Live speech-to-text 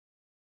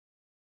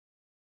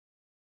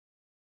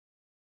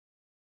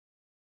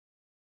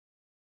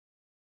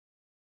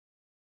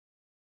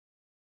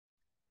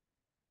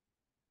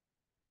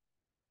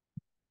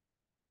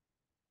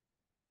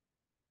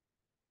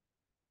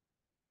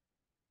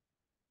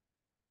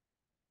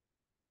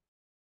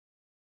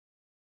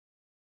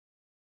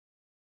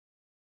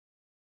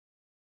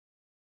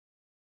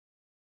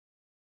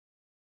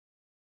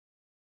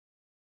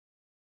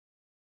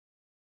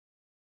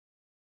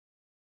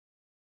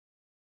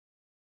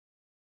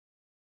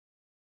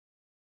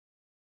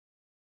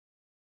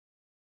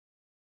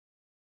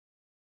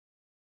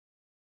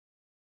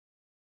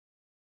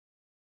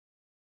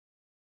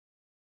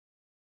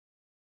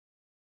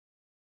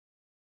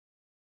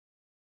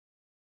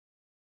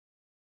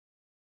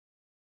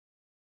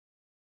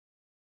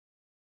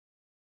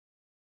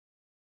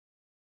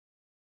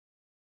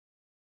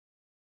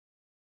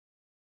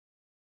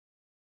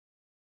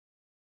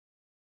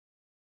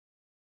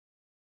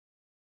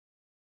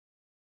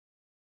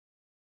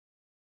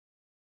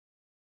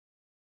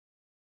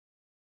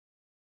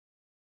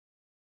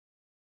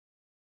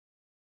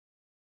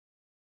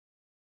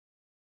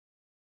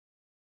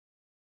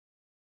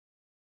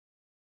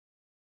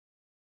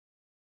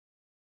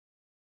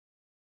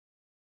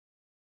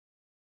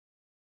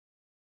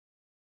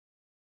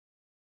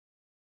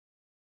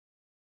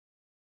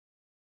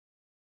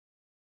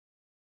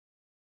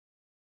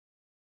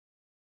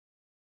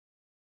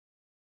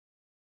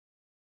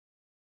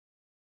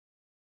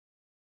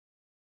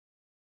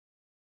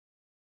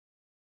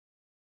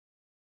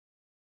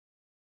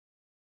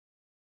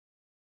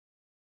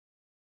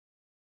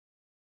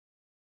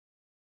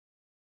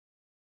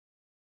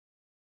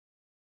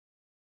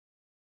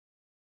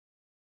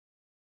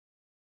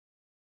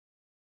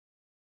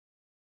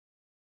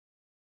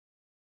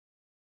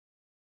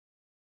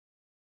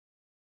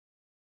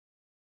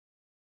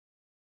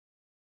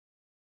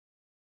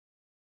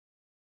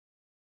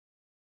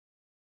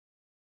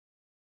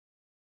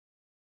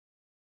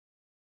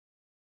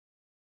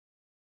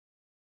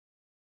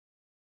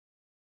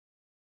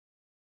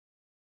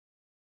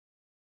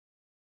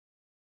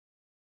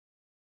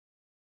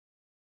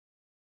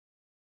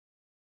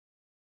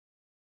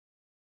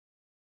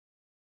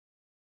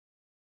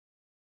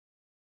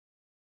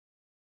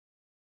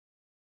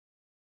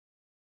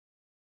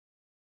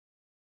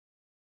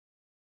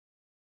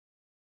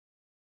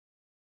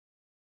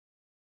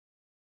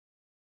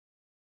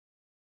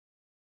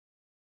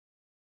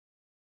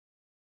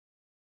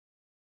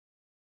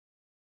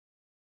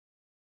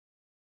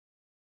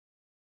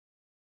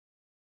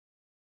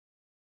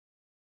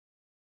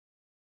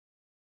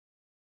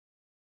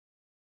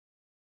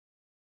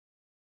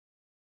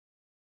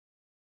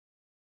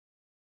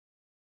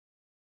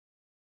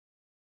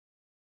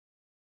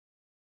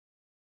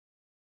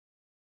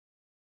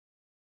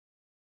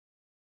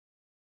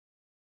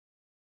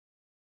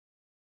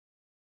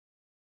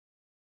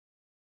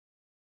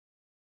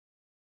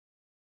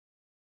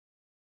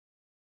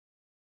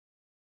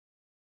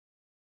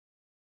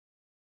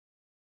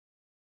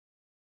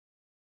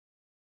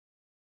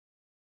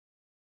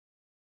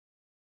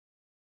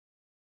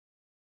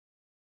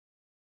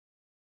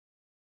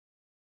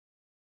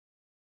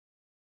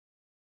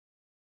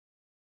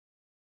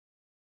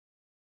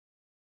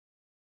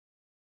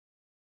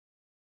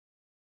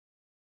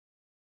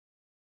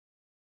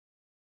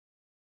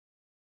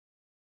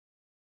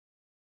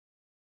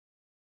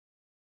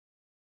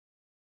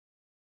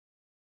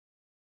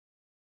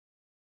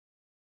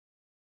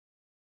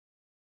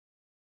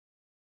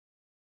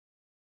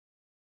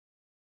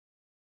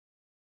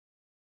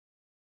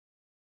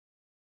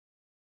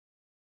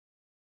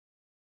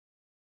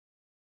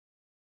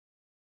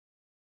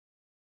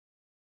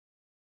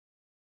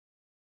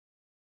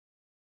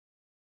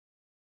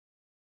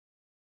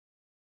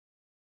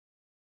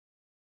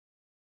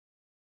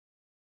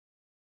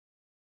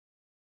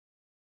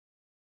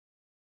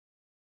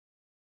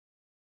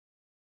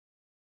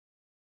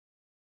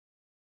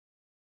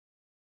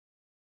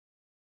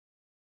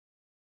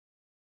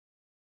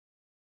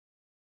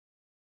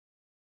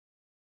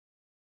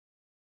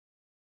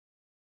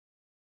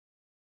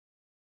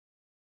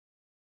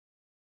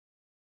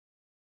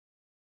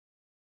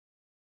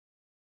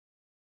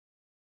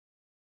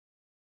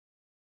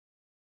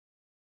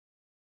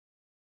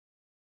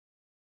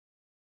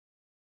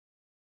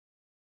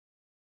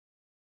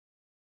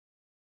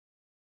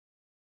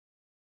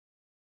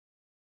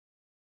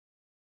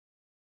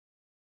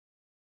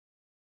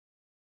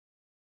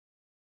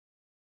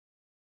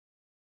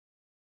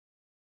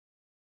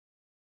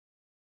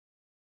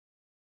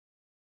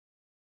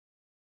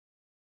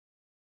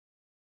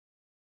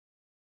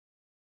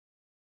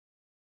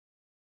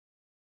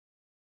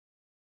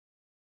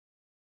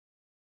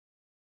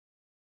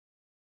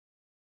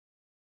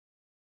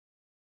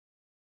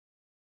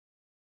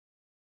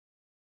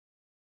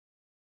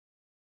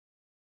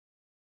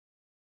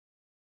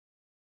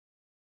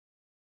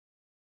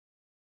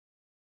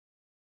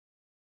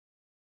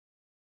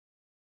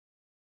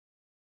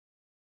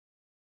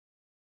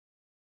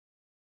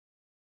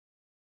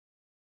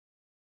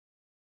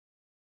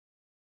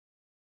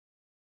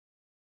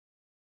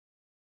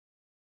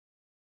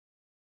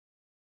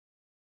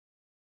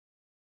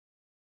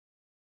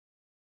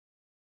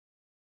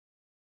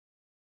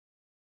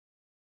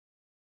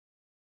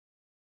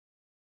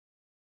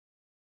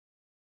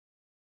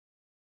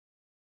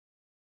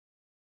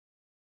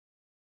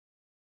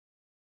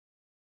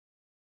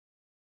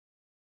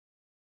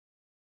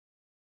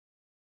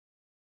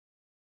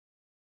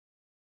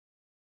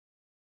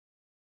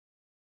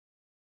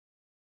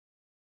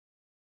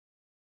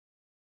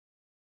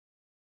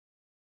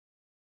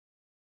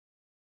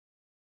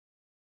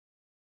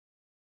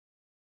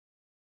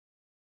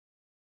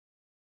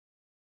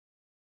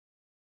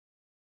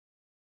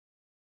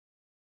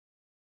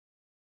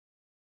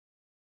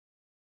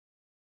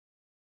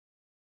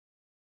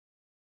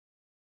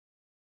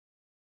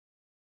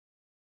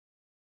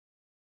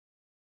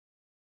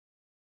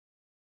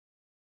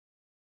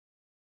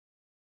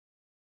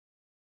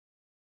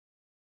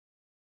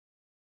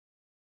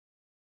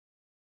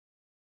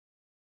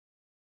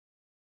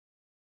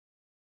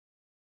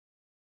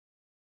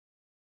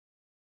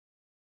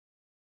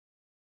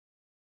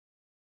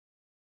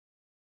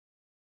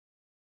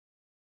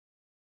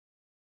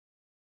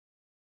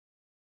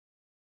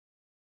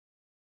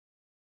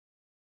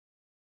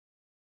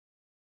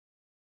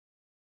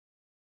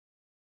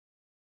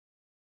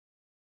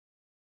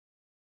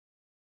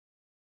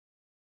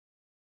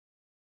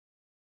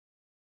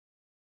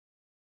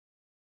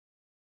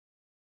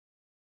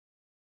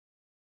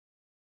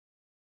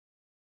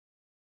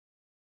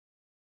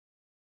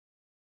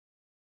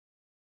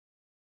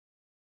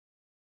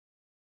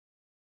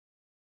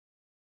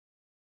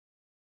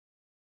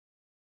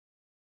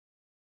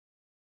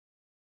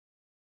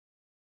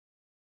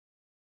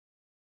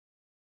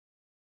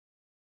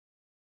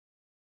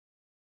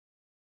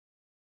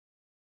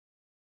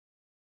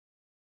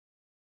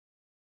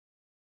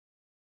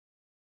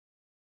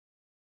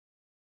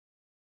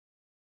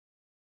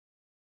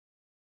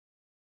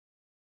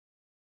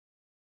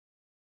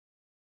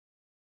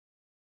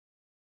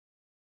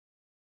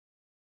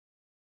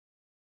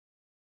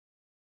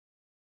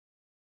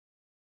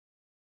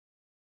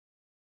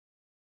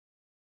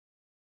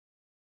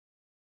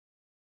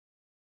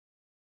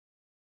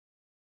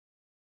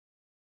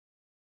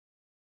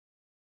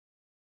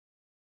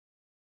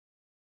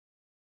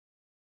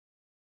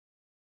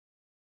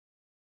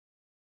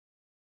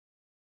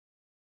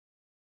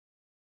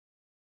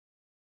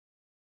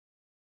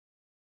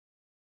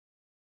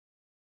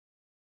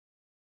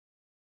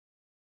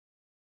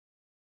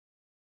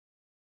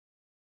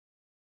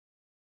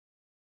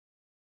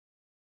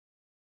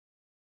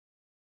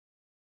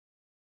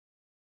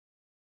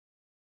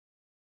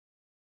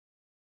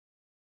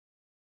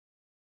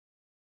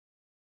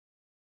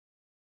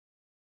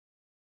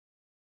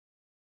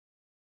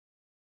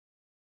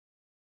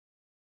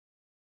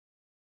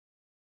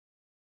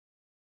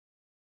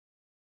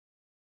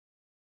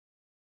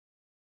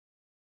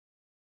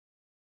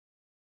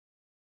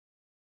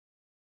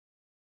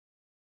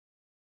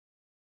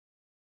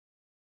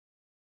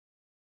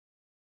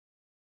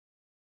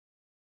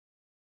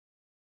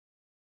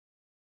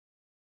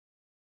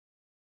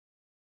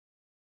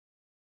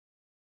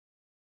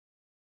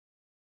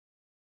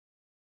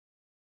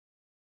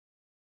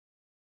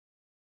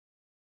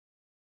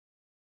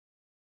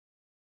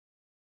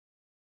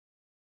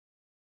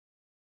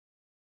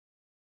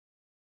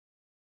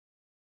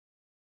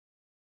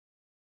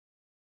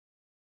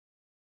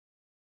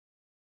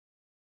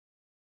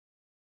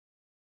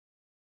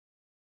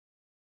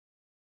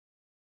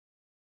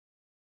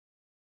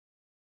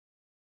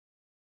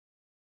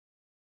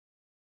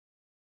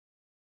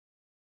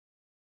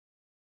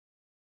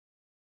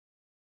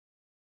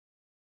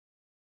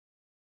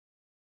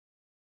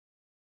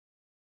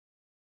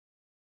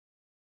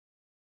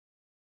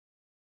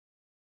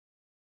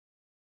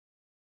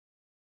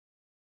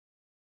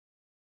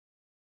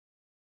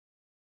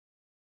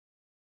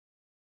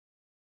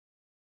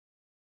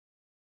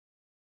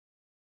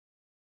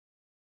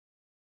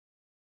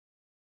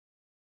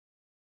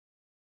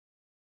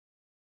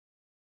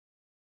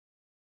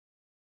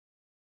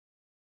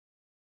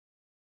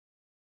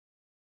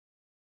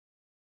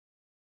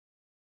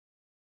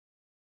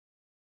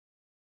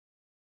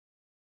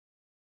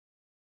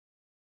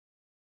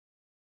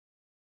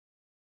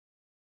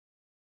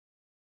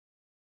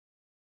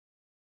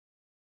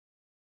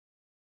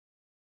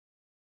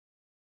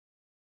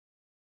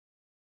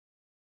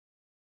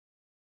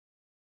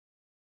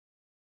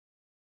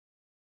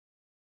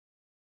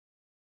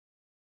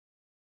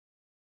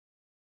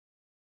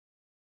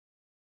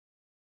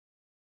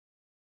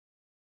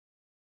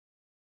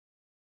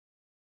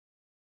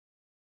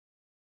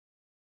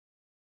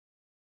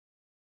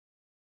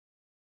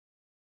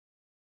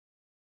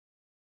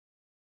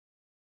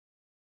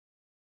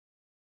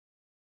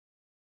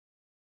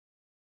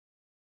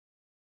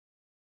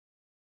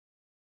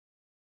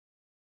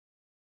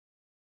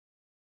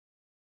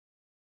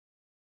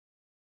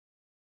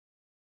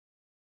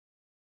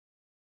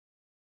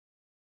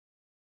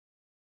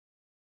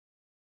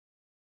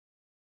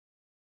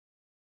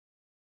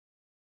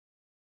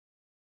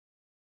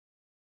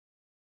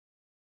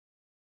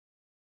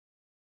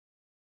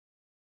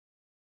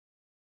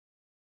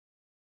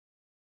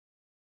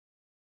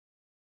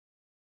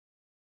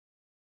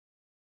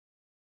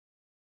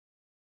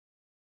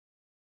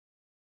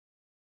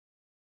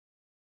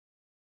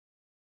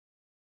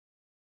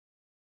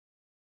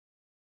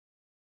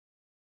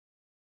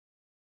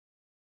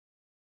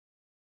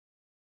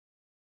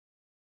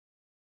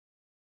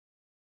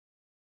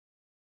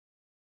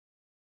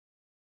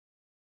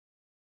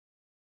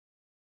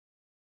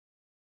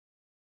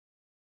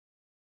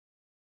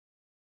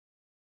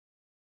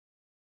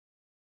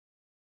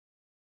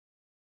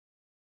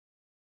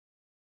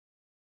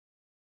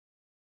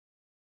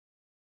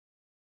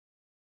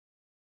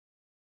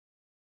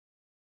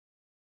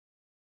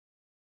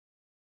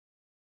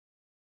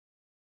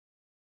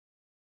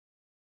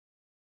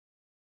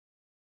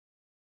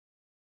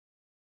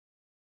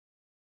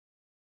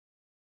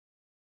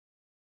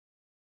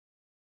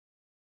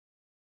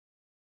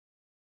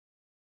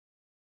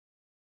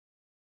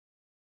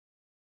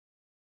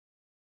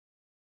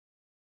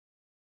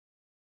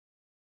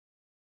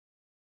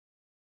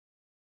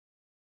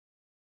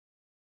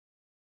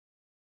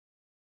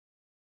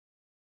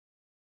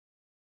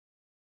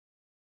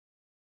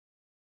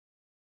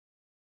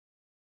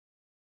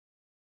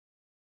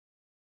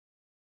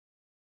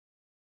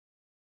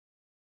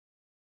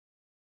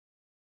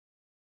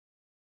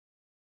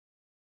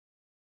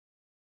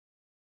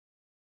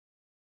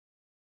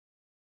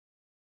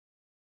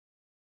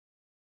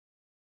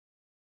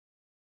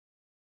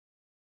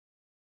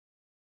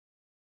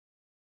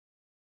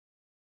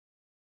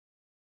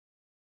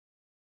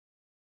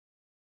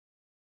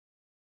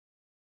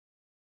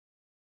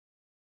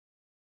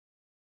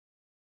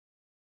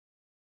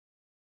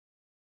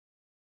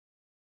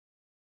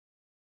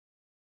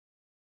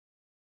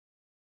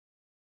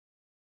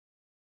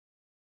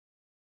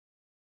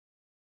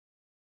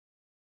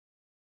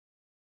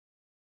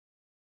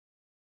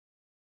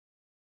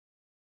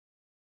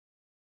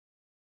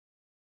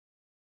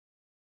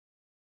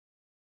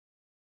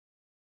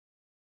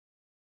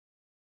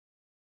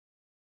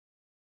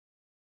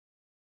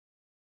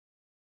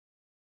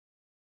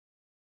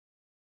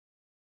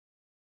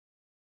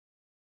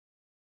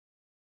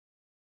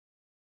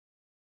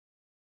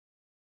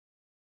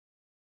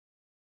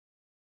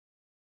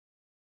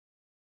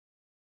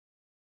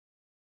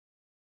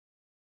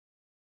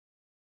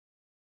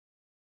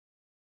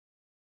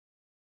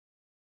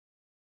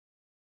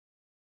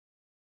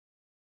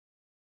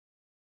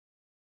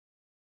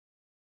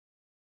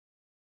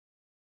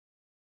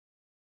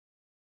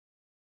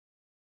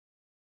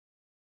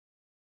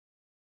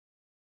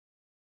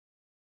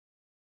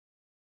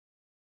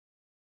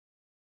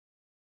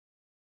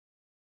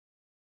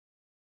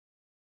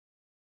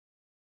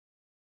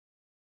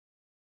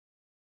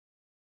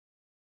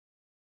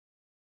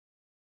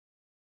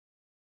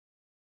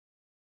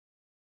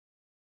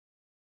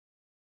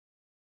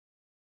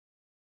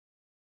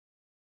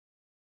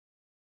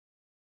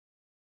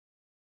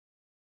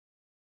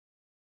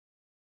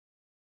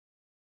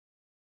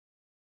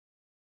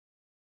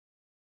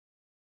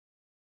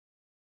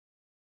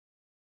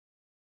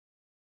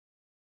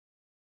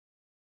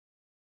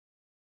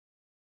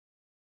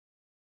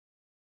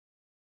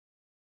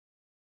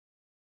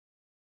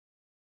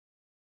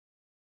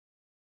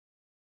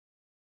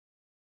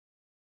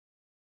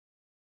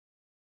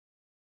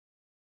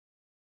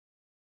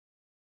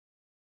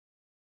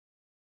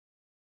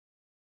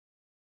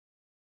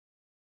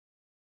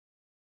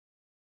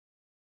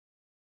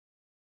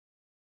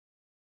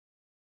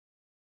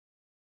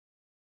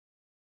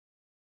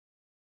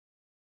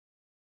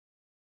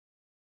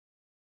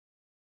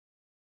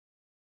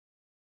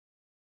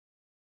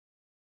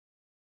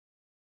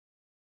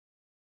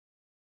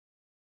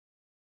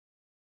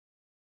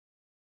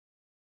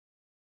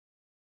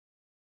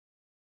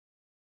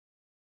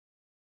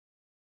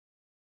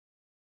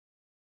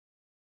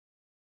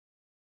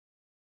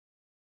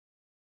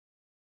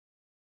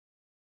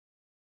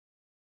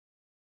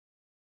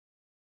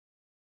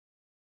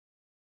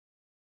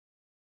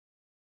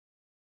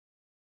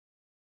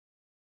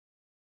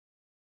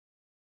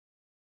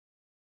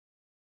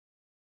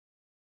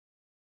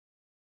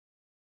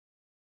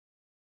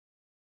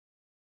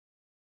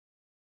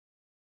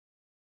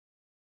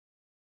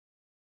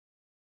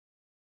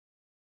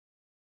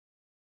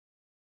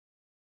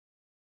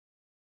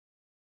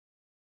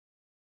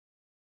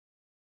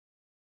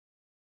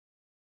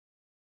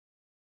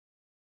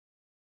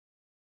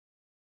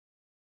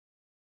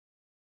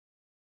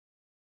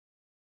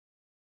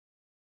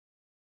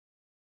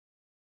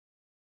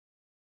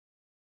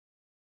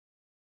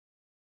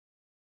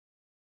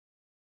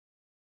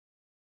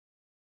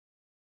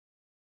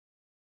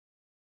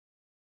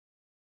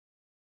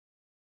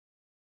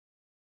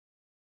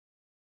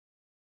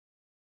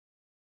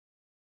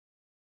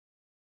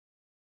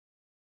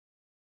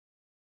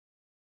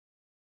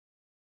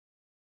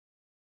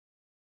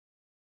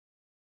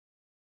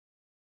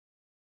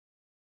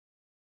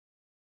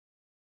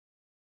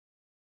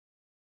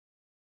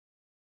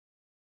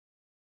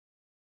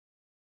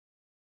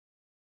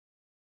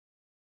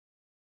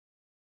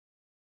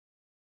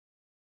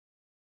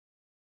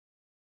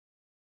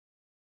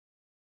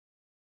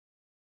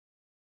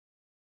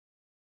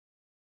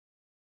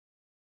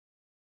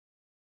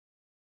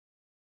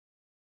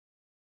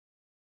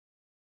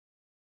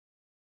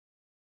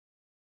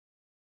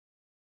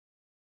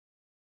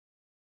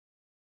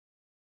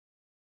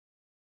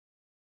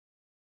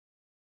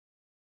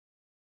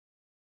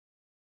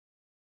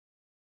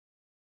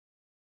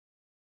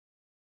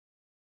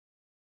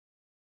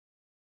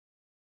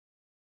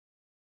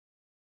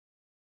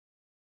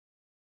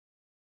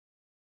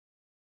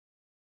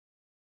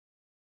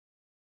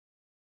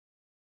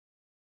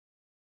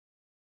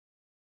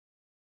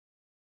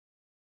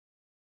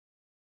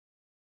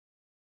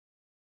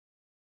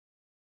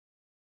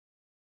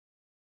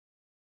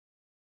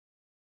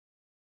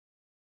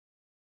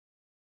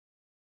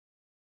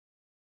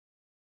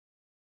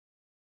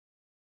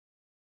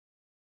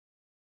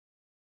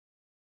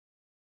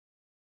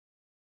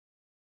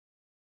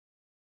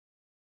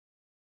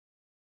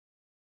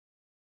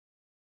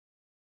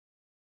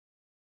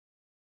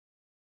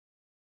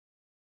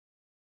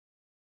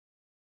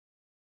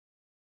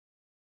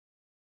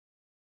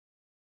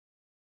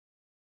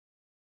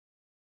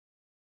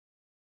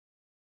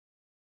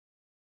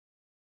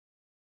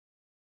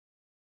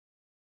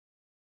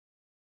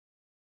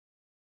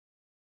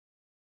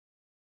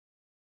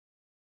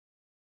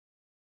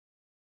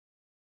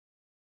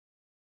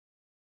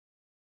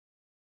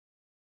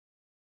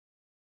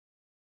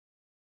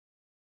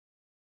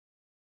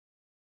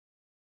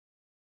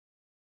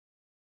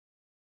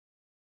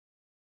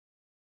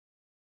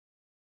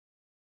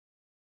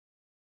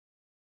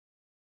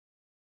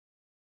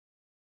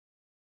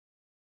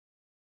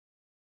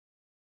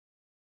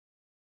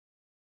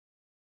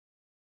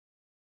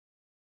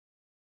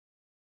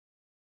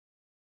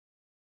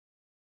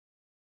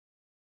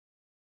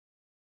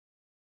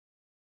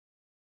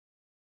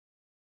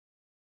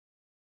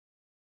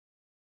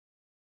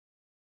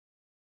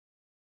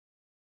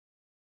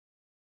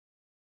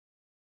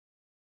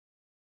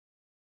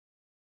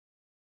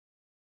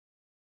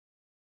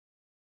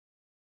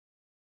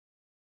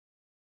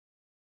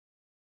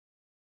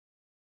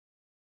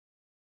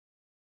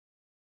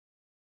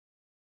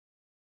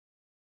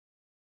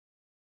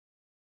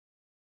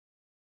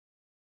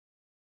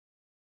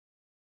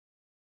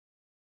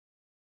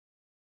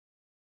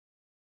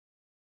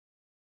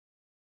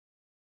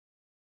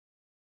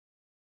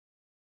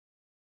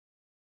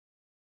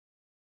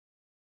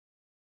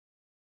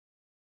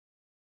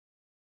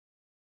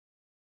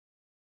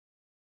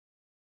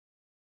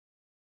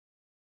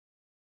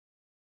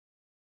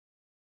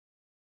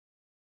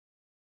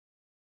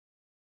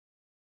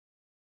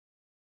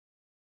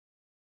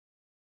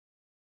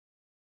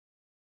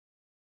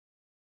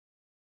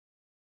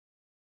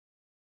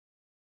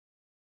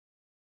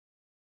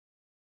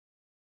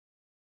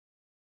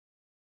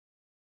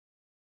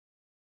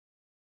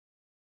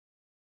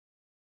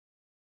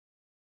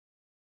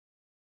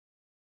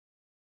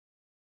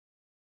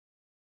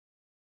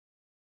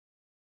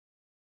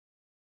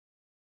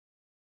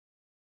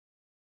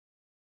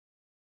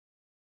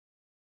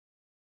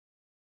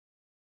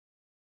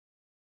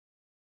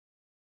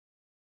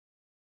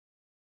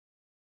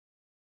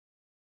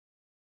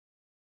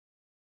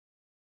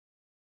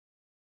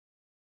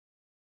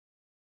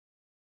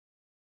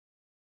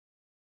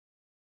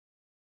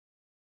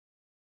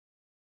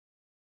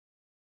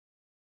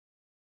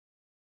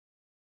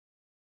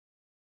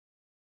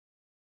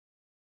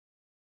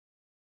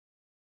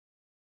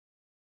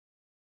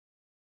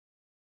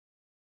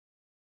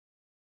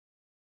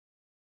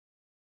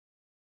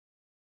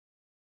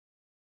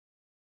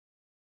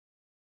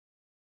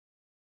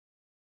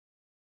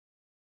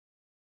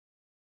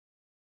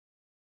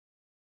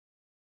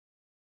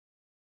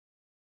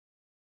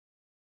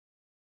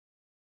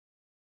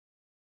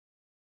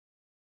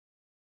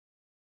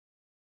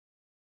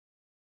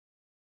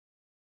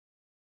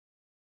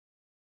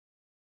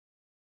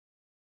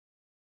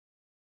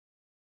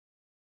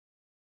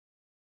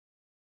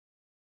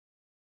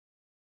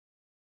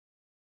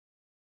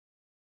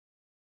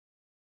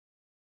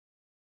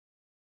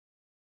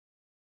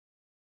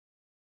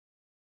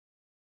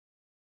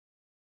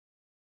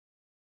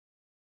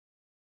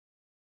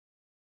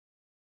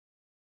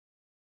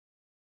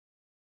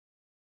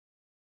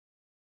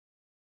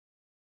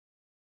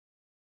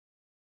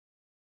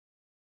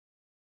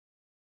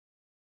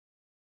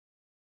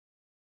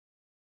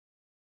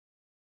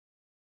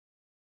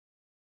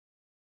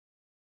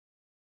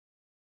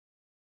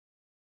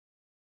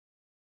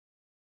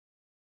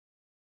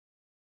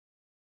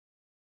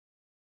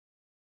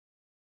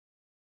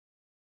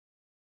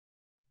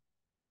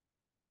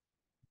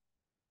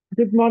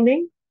Good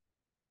morning.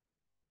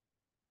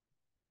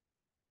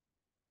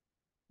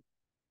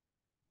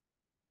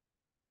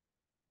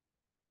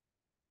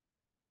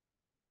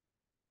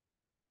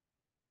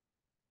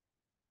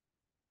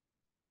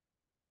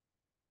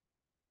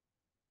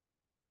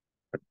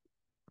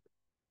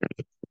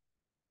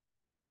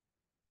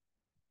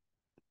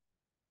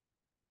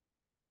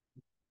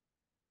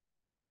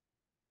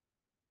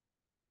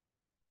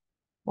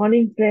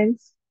 Morning,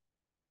 friends.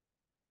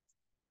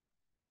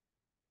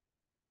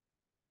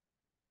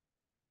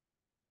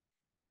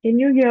 Can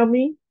you hear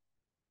me?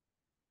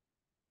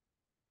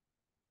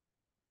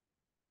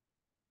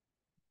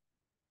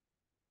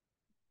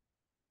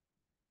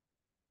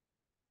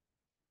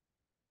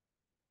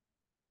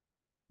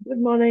 Good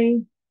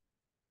morning.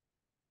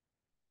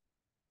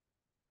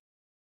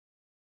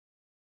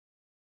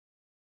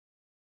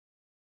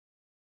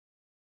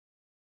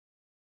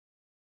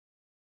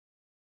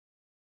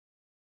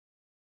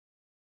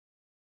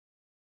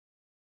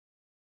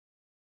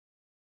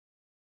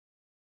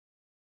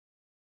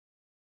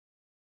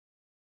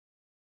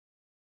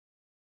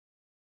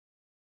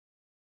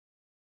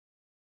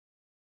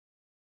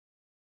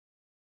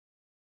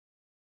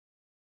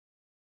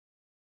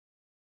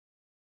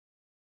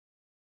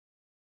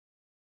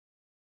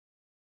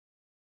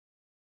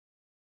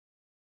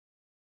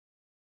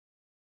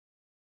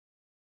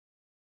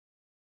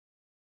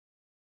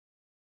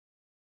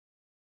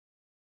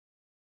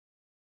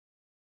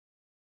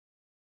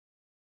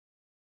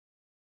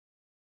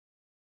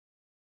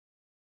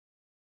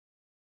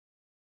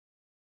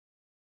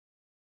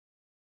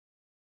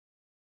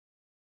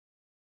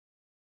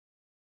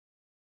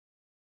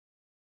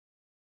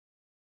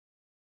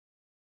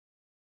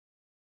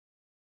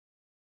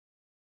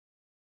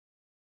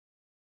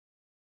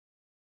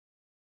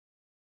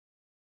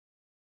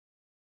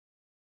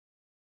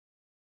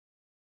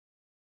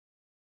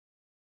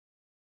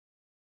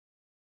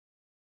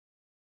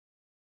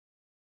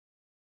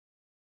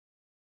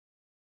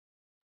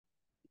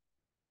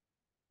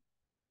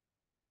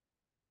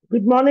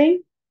 Good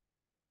morning.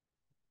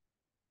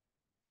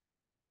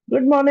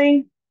 Good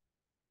morning.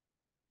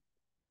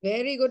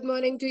 Very good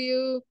morning to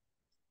you.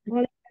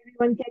 Morning,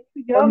 everyone. Can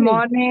you Good hear me?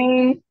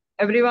 morning,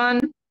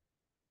 everyone.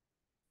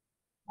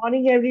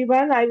 Morning,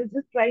 everyone. I was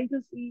just trying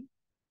to see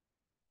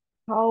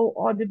how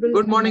audible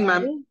Good am morning,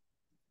 ma'am. I.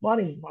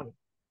 Morning, morning.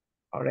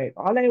 All right.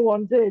 All I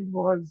wanted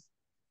was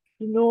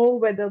to know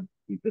whether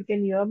people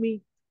can hear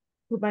me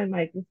through my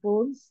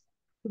microphones,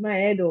 through my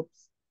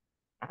AirDops,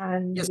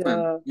 and Yes,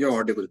 ma'am. You're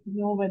audible. to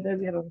know whether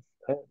we are on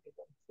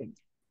sync.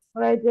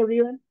 All right,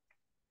 everyone.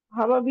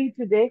 How are we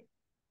today?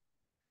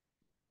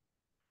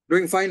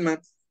 Doing fine, ma'am.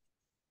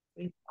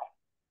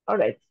 All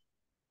right.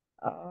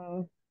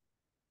 Uh,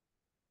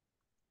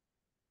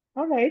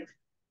 all right.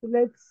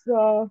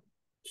 So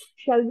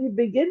shall we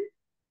begin?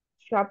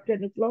 Sharp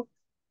 10 o'clock.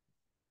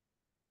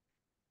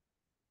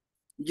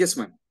 Yes,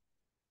 ma'am.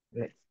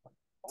 Let's start.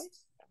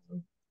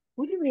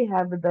 Who do we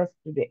have with us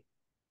today?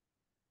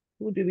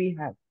 Who do we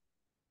have?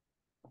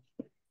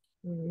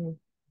 Hmm,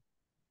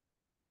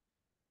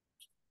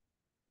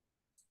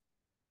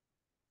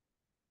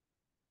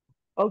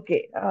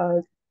 okay.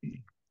 I'd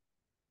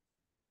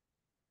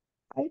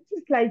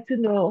just like to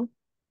know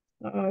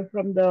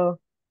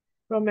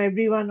from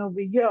everyone over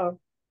here,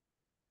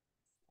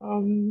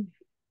 um,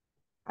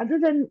 other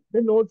than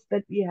the notes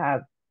that we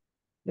have,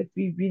 that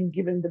we've been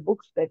given, the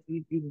books that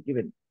we've been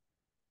given,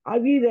 are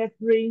we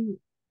referring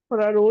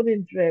for our own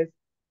interest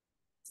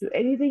to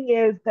anything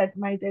else that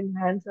might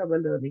enhance our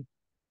learning?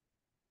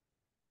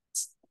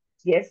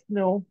 Yes,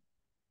 no,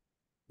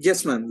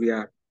 Yes, ma'am. We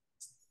are.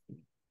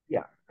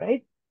 yeah,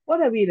 right?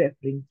 What are we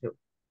referring to?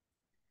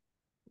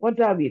 What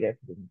are we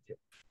referring to?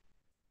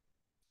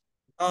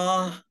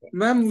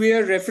 Ma'am, we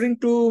are referring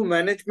to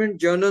management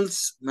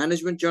journals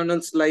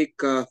like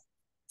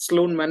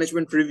Sloan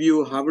Management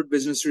Review, Harvard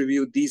Business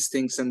Review, these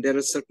things, and there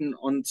are certain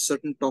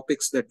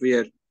topics that we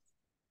are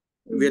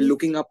Mhm.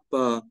 looking up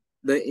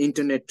the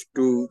internet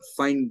to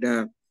find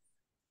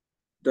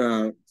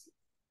the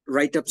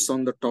write-ups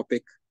on the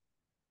topic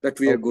that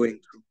we are Okay, going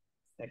through.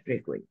 that we're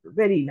going to.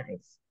 Very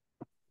nice.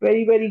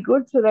 Very, very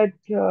good. So that,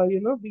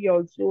 we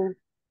also,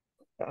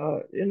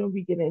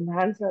 we can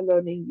enhance our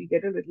learning. We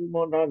get a little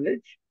more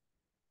knowledge.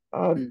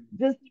 Mm.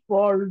 Just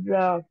for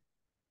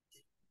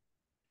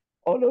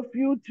all of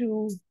you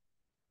to,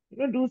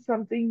 do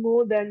something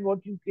more than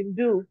what you can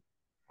do,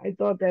 I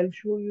thought I'll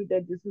show you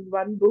that this is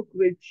one book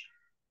which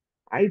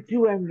I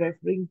too am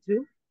referring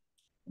to.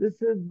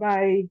 This is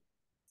by,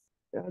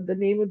 the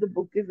name of the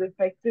book is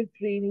Effective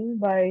Training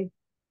by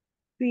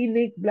P.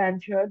 Nick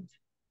Blanchard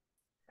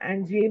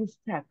and James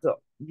Tacker,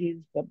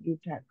 James W.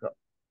 Tacker.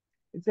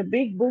 It's a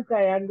big book.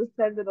 I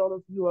understand that all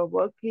of you are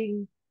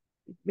working.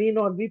 It may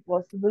not be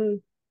possible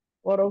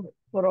for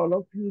all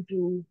of you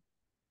to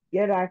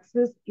get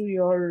access to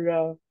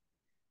your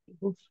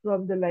books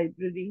from the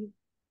library,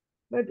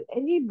 but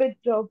any bit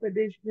of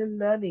additional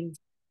learning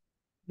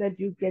that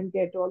you can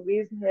get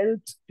always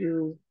helps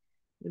you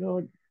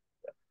know,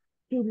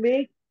 to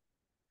make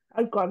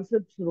our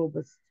concepts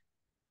robust.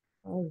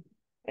 Uh,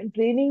 And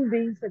training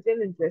being such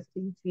an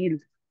interesting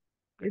field,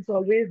 it's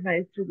always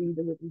nice to read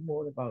a little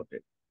more about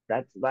it.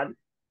 That's one.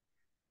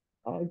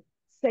 Uh,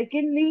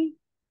 Secondly,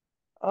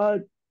 uh,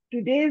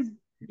 today's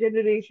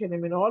generation, I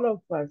mean, all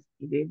of us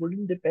today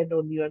wouldn't depend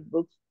only on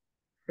books.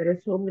 There are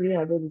so many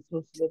other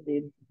resources on the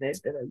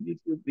internet. There are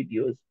YouTube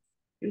videos.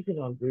 You can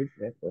always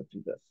refer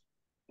to this,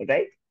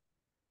 right?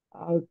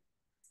 Uh,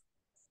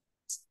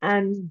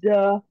 and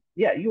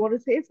yeah, you want to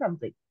say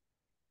something?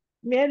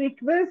 May I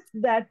request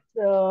that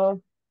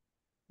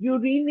you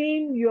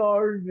rename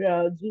your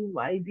Zoom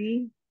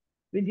ID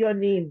with your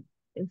name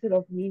instead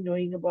of me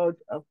knowing about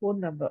a phone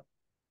number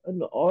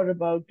or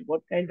about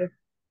what kind of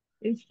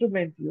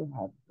instrument you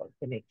have for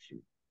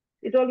connection.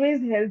 It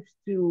always helps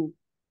to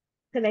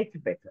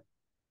connect better.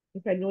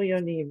 If I know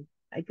your name,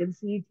 I can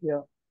see it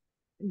here,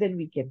 and then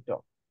we can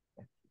talk.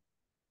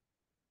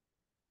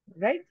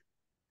 Right?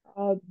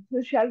 So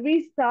shall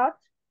we start?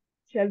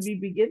 Shall we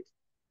begin?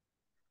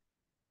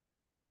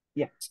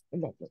 Yeah,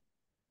 that's it.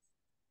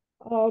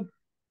 Uh,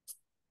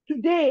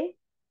 Today,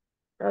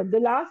 in the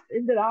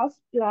last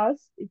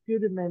class, if you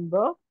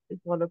remember, if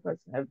one of us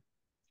have,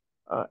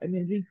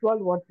 recall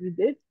what we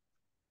did,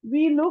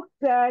 we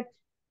looked at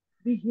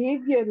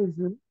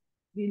behaviorism.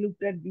 We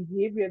looked at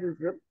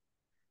behaviorism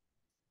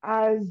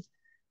as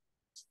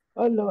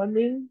a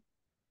learning,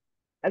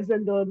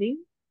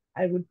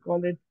 I would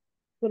call it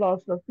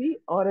philosophy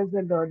or as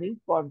a learning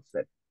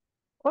concept,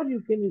 or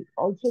you can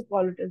also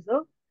call it as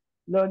a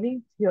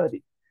learning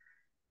theory.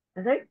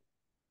 Right?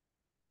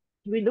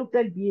 We looked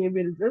at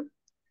behaviorism.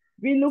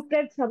 We looked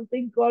at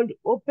something called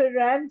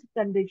operant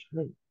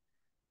conditioning,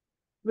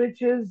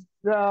 which is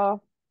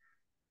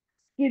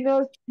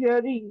Skinner's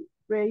theory,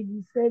 where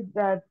he said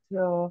that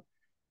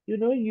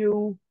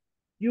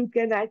you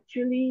can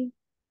actually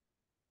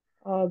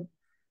uh,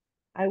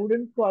 I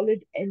wouldn't call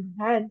it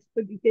enhance,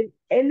 but you can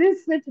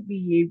elicit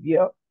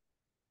behavior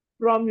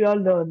from your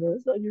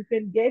learners, or you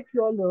can get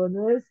your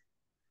learners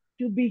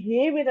to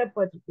behave in a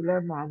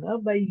particular manner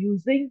by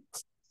using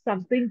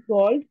something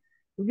called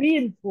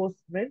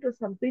reinforcement or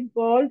something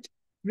called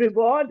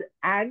reward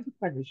and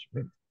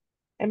punishment.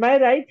 Am I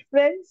right,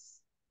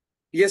 friends?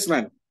 Yes,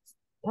 ma'am.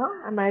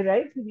 Huh? Am I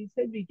right? So we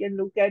said we can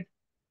look at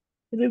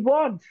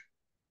reward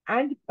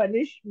and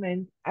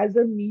punishment as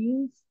a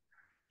means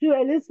to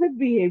elicit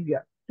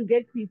behavior, to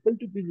get people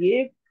to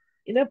behave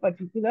in a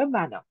particular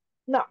manner.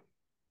 Now,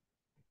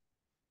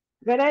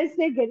 when I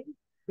say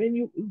when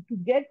you to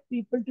get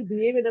people to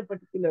behave in a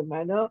particular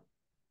manner,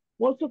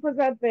 most of us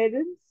are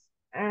parents,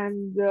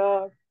 and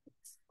all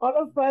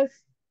of us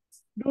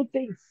do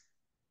things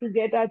to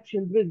get our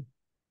children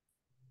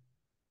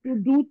to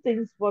do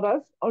things for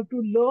us or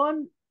to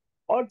learn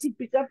or to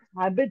pick up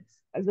habits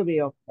as a way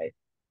of life,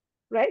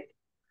 right?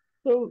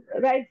 So,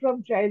 right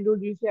from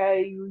childhood, you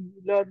say you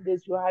learn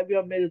this, you have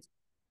your milk,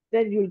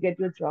 then you'll get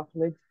your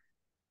chocolate,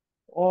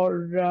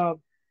 or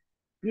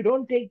you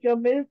don't take your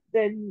milk,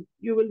 then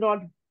you will not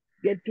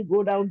get to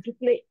go down to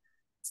play.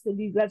 So,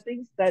 these are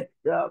things that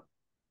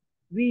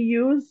we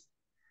use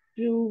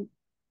to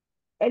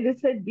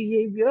elicit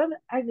behavior,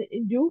 and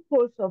in due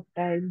course of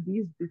time,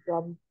 these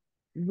become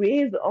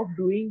ways of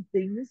doing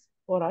things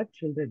for our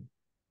children.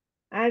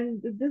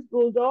 And this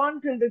goes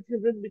on till the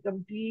children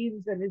become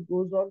teens, and it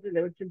goes on till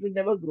our children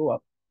never grow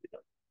up. You know.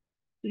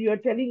 So you're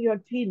telling your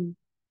teen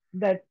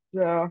that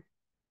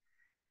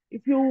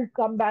if you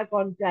come back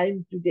on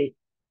time today,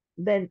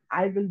 then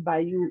I will buy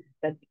you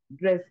that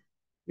dress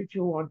which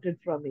you wanted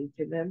from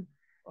H&M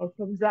or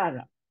from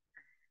Zara,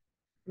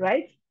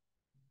 right?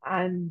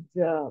 And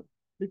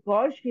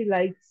because she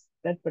likes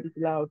that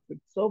particular outfit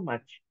so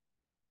much,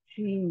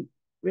 she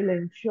will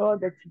ensure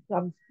that she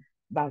comes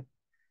back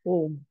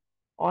home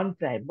on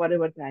time,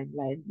 whatever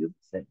timeline you've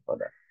set for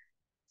her.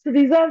 So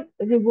these are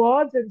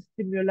rewards and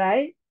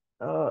stimuli,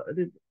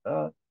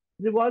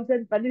 rewards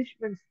and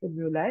punishment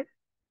stimuli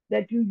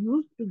that you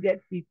use to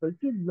get people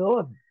to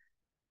learn.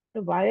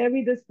 So why are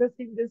we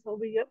discussing this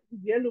over here?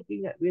 We're going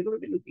to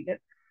be looking at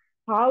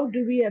how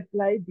do we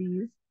apply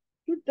these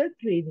to the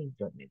training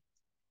domain.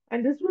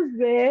 And this was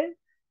where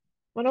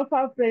one of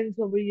our friends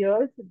over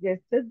here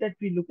suggested that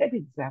we look at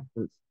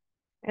examples.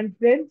 And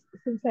friends,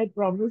 since I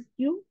promised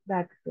you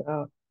that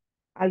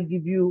I'll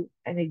give you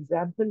an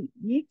example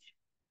each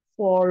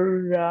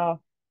for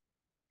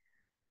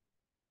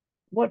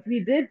what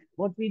we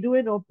do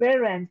in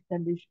operant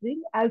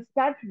conditioning, I'll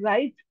start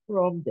right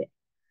from there.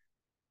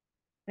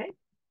 Right?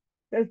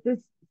 Is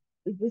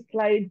this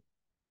slide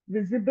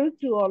visible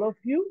to all of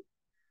you?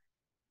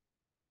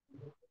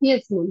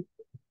 Yes, ma'am.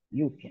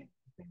 You can,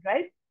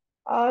 right?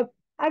 Uh,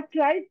 I've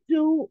tried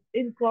to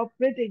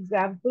incorporate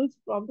examples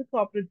from the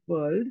corporate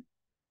world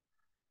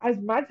as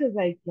much as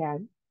I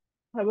can.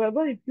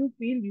 However, if you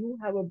feel you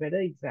have a better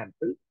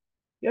example,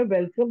 you're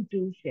welcome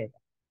to share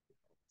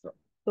that.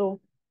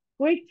 So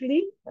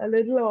quickly, a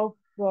little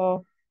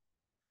of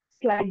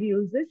slide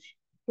usage,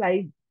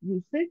 slide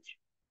usage.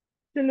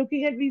 So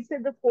looking at, we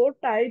said the four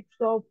types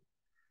of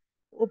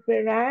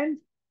operant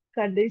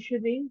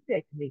conditioning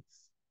techniques,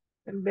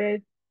 and where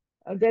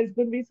there's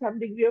going to be some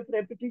degree of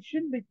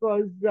repetition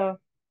because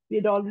We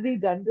had already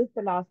done this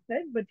the last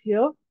time, but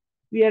here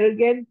we are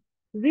again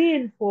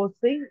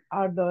reinforcing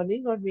our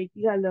learning or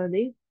making our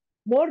learning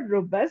more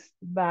robust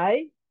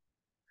by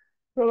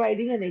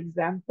providing an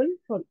example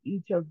for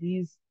each of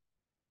these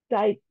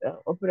type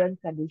operant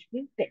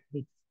conditioning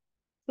techniques.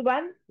 So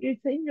one, you're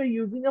saying you're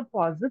using a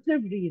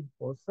positive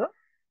reinforcer.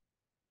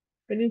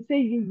 When you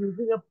say you're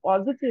using a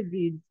positive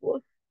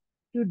reinforcer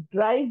to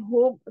drive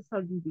home a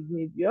certain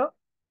behavior,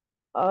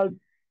 uh,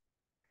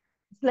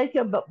 it's like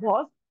your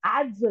boss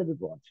adds a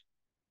reward.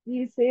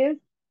 He says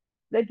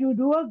that you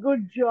do a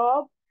good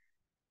job,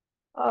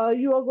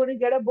 you are going to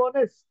get a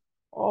bonus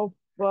of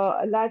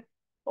a lakh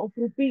of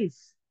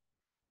rupees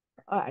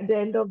at the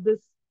end of this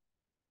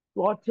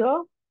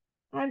quarter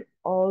and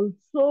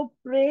also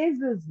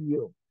praises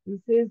you. He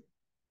says,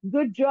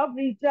 good job,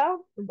 Rita,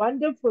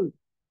 wonderful,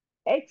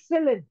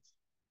 excellent,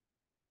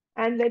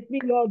 and let me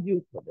laud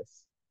you for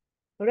this.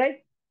 All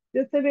right?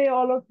 Just the way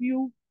all of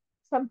you,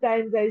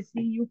 sometimes I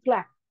see you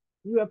clap,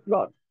 you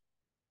applaud.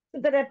 So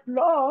that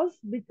applause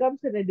becomes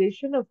an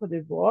addition of a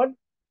reward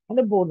and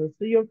a bonus.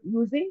 So you're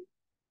using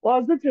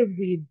positive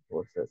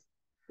reinforcers.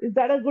 Is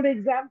that a good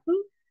example?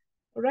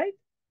 All right.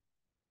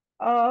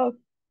 Uh,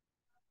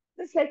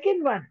 the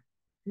second one,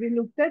 we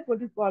looked at what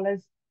you call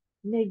as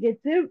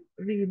negative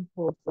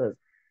reinforcers.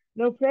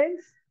 Now,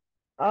 friends,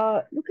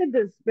 look at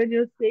this. When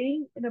you're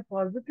saying in a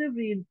positive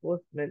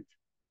reinforcement,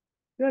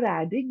 you're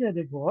adding a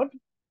reward.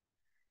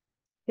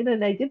 In a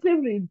negative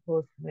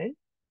reinforcement,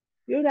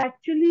 you're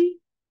actually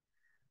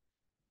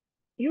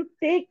you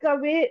take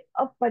away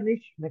a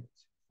punishment,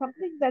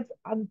 something that's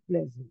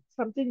unpleasant,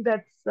 something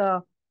that's.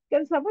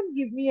 Can someone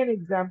give me an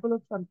example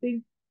of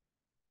something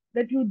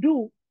that you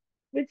do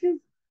which is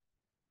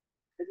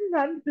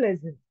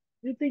unpleasant?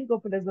 You think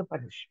of it as a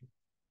punishment,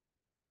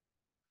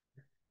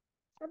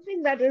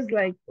 something that is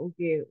like,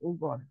 okay, oh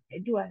God, why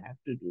do I have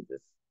to do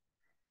this?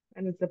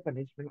 And it's a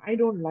punishment. I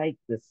don't like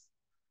this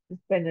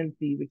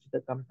penalty which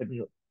the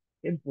company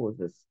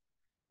imposes.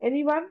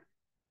 Anyone?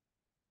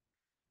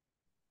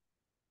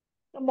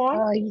 Come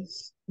on.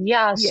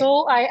 Yeah, Yes.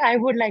 so I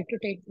would like to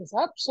take this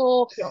up.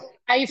 So Sure.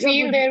 I Your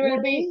feel good. there will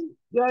Your be, name.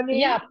 Your name.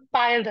 yeah,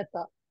 Payal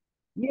Datta.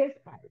 Yes,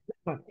 Pai.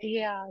 Come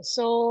on.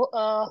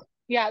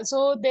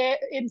 So there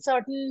in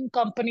certain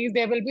companies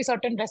there will be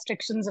certain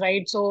restrictions,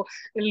 right? So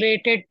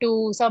related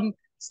to some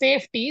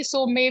safety.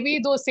 So maybe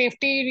those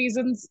safety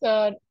reasons,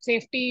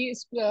 safety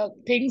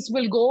things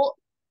will go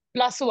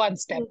plus one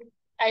step. Hmm.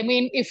 I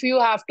mean, if you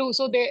have to,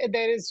 so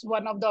there is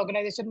one of the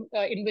organization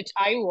in which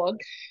I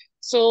worked, Hmm.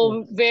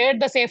 so where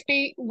the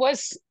safety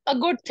was a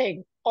good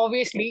thing,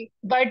 obviously,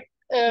 but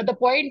the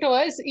point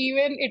was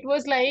even it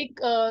was like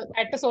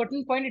at a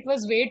certain point it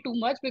was way too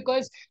much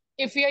because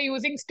if we are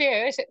using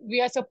stairs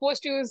we are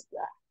supposed to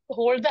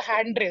hold the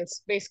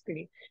handrails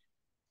basically.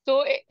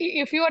 So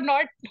if you are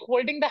not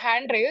holding the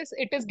handrails,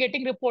 it is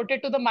getting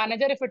reported to the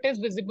manager if it is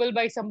visible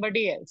by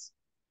somebody else,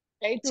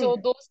 right? Hmm. So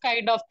those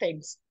kind of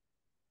things,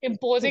 Hmm.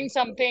 imposing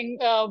something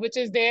which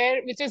is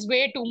there, which is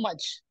way too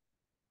much.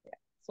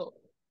 So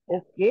yeah,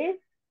 Okay.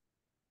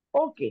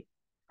 Okay.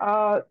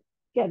 Uh,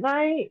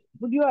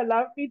 would you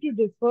allow me to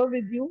differ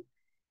with you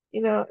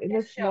in a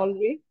yeah, small sure,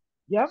 way?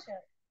 Yeah.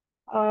 sure.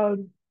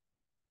 Um,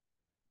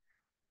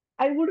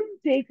 I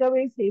wouldn't take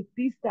away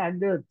safety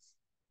standards,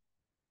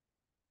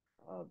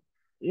 uh,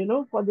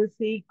 for the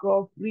sake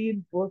of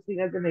reinforcing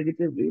as a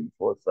negative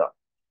reinforcer.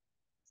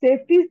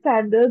 Safety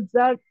standards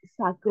are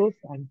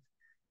sacrosanct.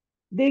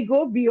 They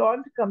go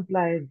beyond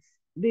compliance.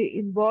 They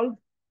involve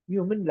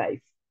human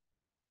life,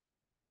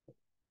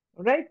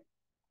 right?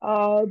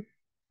 Uh,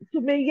 so,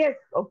 yes,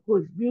 of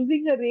course,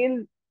 using a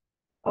rail,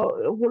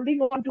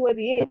 holding on to a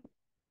rail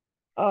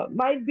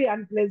might be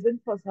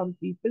unpleasant for some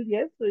people,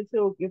 yes. So it's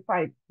okay,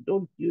 fine,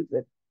 don't use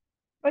it.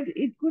 But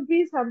it could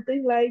be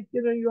something like,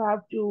 you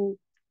have to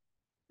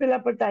fill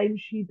up a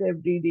timesheet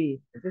every day.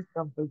 It is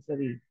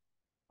compulsory.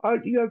 Or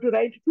you have to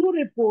write two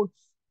reports,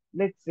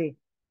 let's say.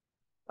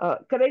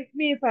 Correct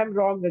me if I'm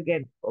wrong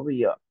again over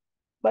here.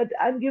 But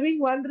I'm giving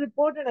one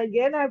report and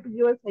again I have to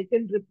give a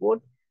second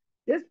report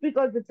just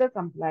because it's a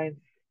compliance.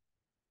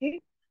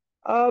 Okay.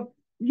 Uh,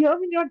 Here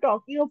when you're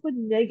talking of a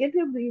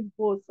negative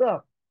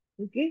reinforcer,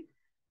 okay,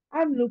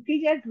 I'm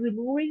looking at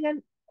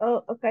removing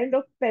a kind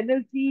of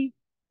penalty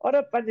or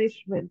a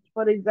punishment.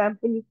 For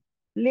example,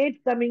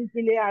 late coming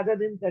के लिए आधा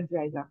दिन cut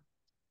जाएगा.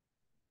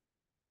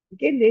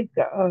 Okay, late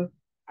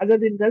आधा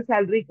दिन का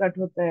salary cut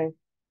होता है.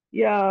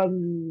 या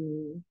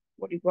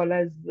what you call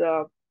as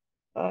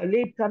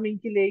late coming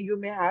के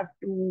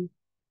लिए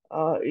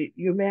uh,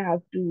 you may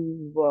have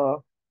to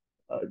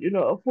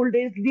a full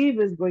day's leave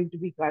is going to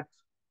be cut.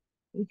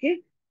 Okay,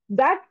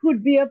 that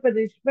could be a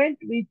punishment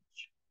which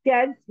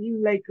can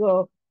seem like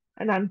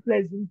an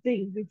unpleasant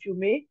thing which you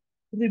may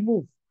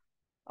remove.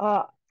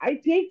 I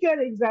take your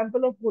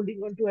example of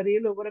holding on to a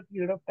rail over a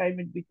period of time.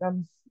 It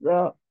becomes,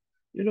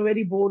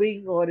 very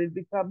boring, or it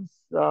becomes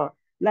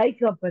like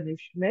a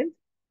punishment.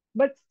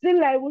 But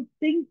still, I would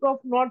think of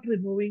not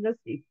removing a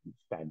safety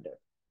standard.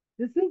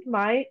 This is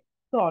my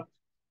thought.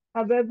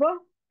 However,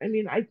 I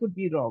mean, I could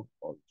be wrong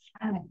also.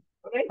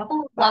 Right?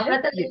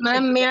 वापरायचं Yes.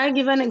 Ma'am, may I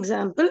give an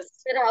example?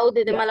 ते राहू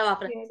दे ते Yeah. मला Can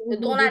वापरायचं you ते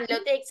do 2 this आणले thing?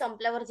 होते एक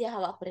संपल्यावरती हा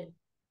वापरेल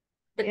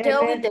तर Yeah,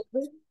 ठेव may I इथे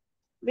request,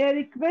 may I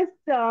request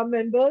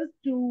members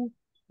to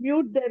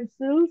mute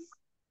themselves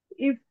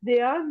if they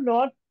are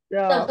not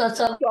चल कर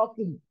चल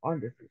talking on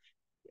the session.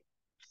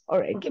 All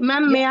right. Okay,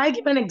 ma'am, Yeah. may I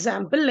give an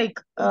example?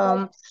 Like, Is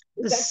that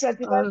this,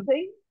 Pratibha's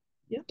thing?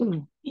 Yeah.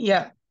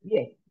 yeah.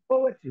 Yes.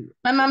 Over to you.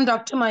 Ma'am, I'm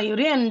Dr.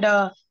 Mayuri, and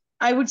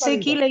I would say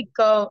Sorry, ki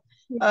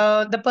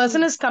doctor. the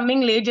person is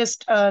coming late.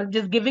 Just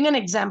giving an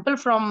example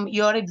from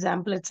your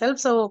example itself.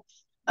 So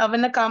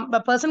when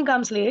the person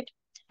comes late,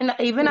 and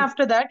even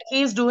after that,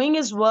 he is doing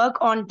his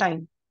work on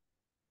time.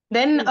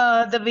 Then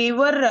the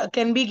waiver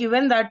can be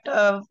given that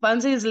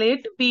once he is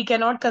late, we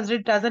cannot consider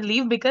it as a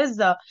leave because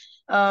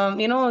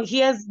he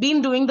has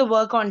been doing the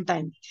work on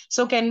time.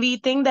 So can we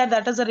think that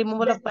that is a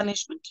removal of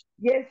punishment?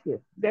 Yes, yes,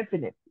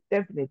 definitely,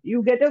 definitely.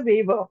 You get a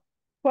waiver.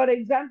 For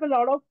example, a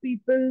lot of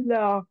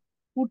people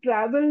who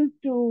travel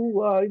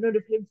to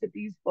different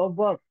cities for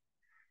work.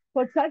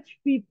 For such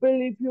people,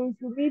 if you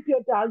meet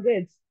your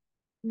targets,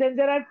 then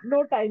there are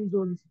no time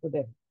zones for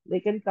them. They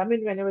can come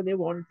in whenever they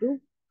want to,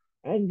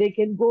 and they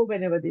can go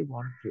whenever they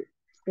want to.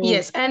 So,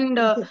 Yes, and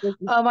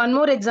one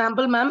more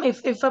example, ma'am.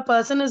 If a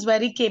person is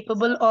very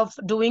capable of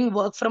doing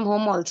work from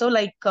home, also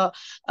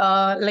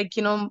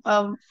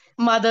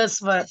mothers,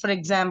 for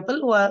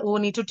example, who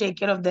need to take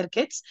care of their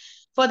kids,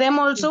 for them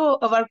also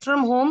work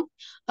from home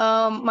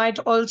might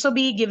also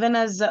be given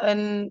as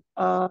an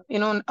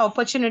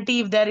opportunity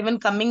if they are even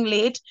coming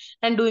late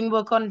and doing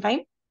work on time.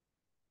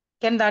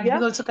 Can that be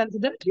yeah, also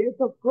considered? yes,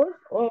 of course.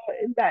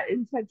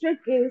 In such a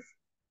case,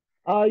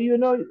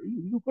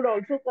 you could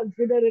also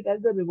consider it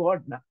as a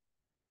reward now,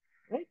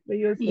 right? Where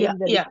you're Yeah, saying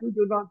that if yeah, you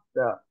do not,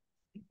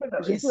 instead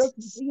of yes,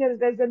 looking at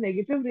it as a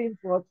negative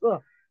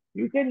reinforcer,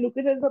 you can look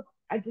at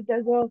it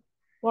as a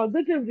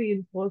positive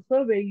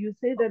reinforcer where you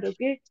say that,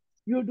 okay,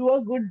 you do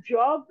a good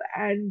job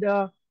and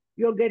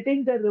you're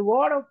getting the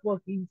reward of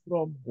working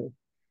from home.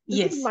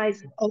 This is yes. my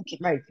Okay,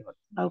 my thought.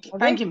 okay. All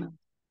Thank right, you, ma'am.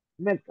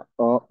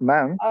 welcome.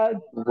 Ma'am, Uh,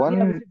 yeah, one,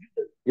 Mr.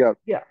 Jindal. yeah,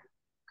 Yeah.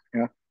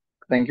 yeah.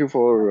 Thank you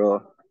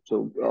for,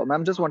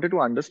 ma'am, just wanted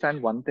to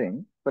understand one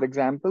thing. For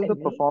example, Tell the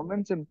me.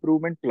 performance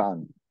improvement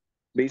plan.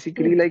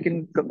 Basically, like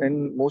in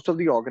most of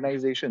the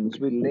organizations,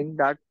 we link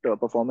that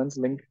performance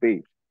linked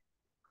pay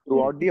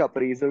throughout the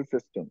appraisal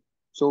system.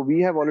 So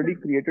we have already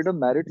created a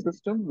merit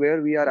system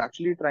where we are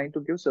actually trying to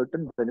give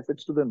certain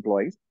benefits to the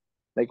employees,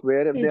 like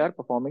where if they are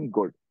performing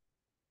good.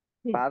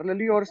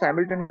 Parallelly or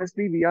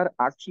simultaneously, we are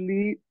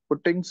actually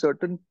putting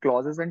certain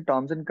clauses and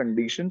terms and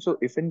conditions. So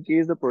if in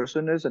case the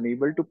person is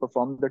unable to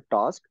perform the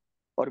task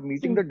or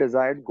meeting the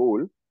desired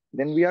goal,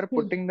 then we are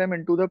putting them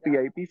into the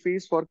PIP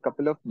phase for a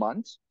couple of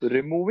months,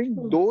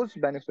 removing those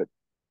benefits.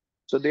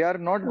 So they are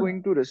not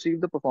going to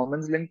receive the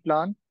performance linked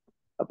plan.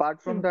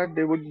 Apart from that,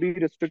 they would be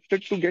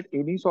restricted to get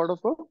any sort of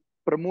a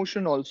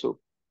promotion also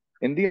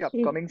in the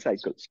upcoming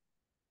cycles.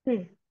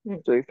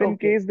 So if in Okay.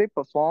 case they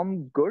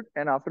perform good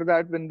and after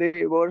that when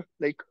they were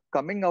like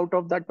coming out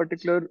of that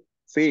particular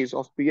phase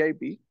of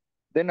PIP,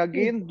 then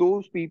again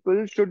those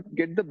people should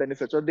get the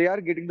benefits or they are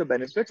getting the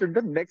benefits in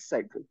the next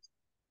cycle.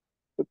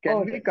 So can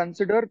All we right.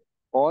 consider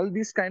all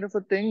these kind of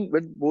a thing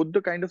with both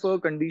the kind of a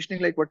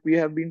conditioning like what we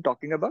have been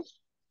talking about?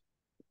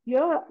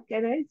 Here,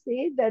 can I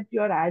say that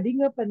you're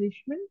adding a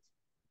punishment?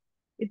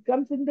 It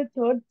comes in the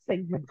third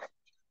segment,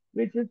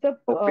 which is the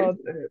Okay.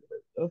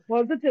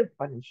 positive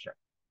punisher.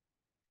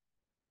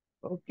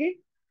 Okay.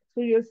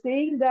 So you're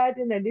saying that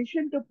in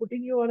addition to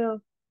putting you on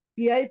a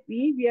PIP,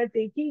 we are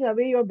taking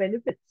away your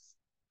benefits.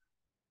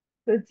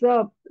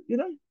 So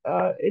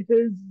it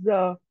is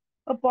a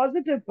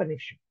positive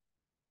punishment,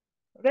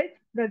 right?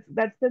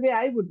 That's the way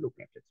I would look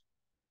at it.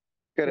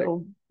 Correct.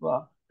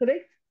 So,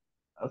 correct?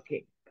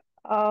 Okay.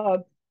 Uh,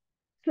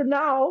 so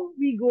now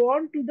we go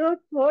on to the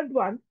third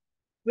one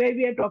where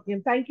we are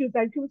talking. Thank you,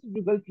 Mr.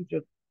 Jugal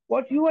teacher.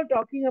 What you are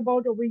talking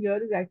about over here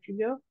is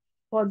actually a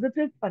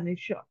positive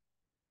punisher.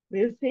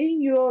 We're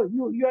saying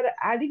you're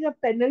adding a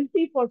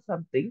penalty for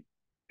something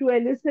to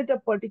elicit a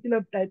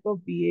particular type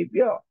of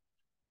behavior,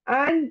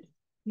 and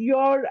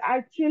you're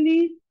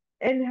actually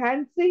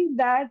enhancing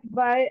that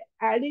by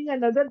adding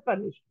another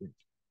punishment.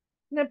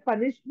 The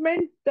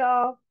punishment,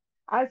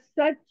 as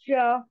such,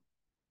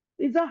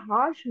 is a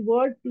harsh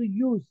word to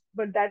use,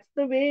 but that's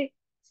the way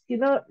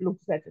Skinner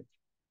looks at it,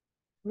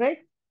 right?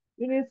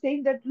 When you're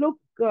saying that, look,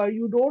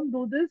 you don't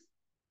do this,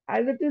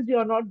 as it is,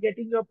 you're not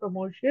getting your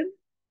promotion,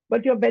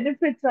 but your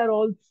benefits are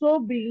also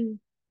being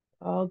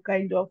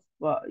kind of,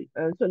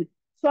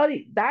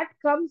 sorry, that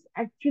comes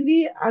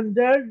actually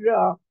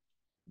under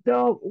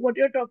what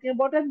you're talking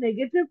about, a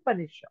negative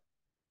punisher.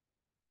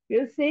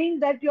 You're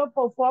saying that your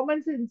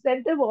performance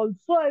incentive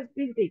also has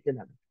been taken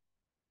away.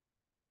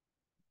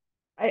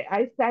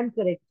 I stand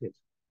corrected.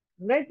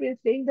 Right? We're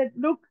saying that,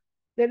 look,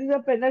 there is a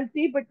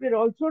penalty, but we're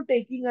also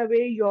taking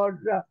away you're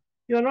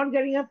not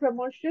getting a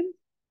promotion,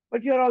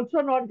 but you're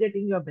also not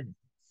getting your benefits.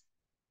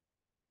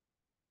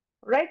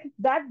 Right?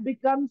 That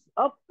becomes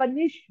a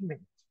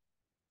punishment.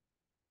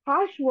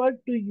 Harsh word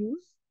to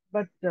use,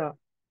 but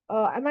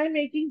Am I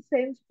making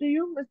sense to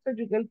you, Mr.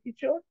 Jugal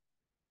Kishore?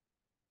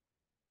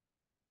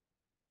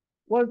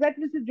 Was that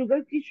Mr.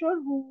 Jugal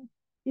Kishore who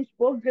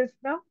spoke just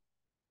now?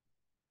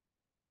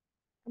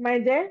 Am I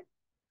there?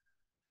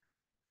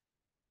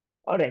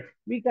 All right,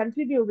 we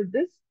continue with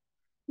this.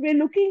 We're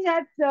looking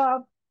at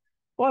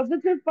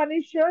positive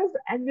punishers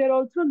and we're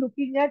also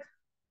looking at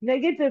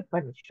negative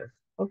punishers.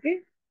 Okay.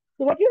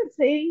 So what you're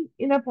saying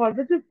in a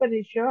positive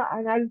punisher,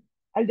 and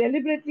I'll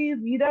deliberately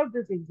read out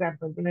this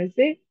example. When I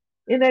say,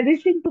 in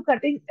addition to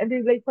cutting,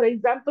 and like for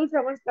example,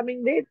 someone's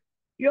coming late,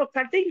 you're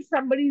cutting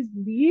somebody's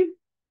leave,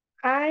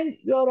 and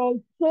you're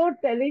also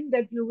telling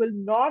that you will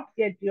not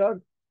get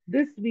your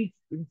this week's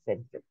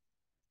incentive.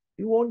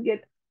 You won't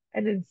get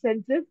an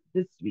incentive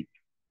this week.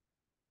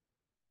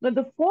 Now,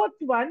 the fourth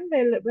one,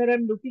 where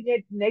I'm looking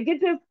at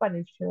negative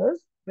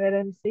punishers, where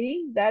I'm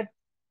saying that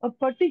a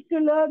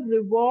particular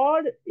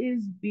reward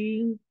is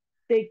being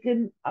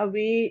taken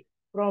away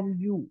from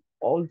you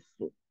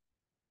also.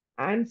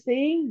 I'm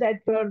saying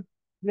that your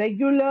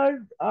regular,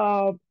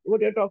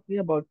 what you're talking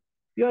about,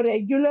 your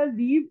regular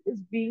leave is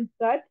being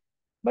cut.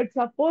 But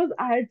suppose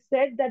I had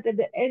said that at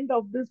the end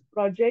of this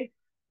project,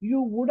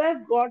 you would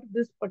have got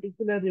this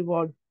particular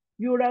reward.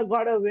 You would have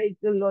got a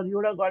vehicle or you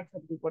would have got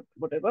something,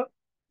 whatever.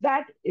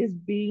 That is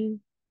being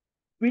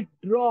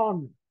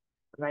withdrawn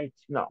right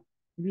now.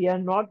 We are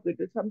not with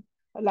some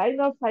a line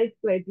of sight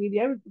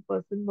criteria which the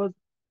person was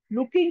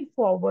looking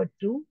forward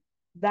to,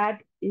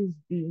 that is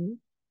being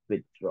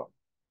withdrawn.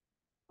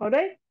 All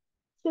right.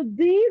 So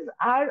these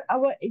are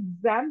our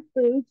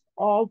examples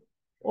of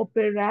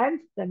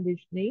operant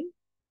conditioning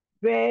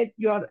where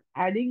you're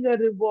adding a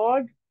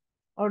reward.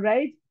 All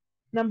right.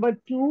 Number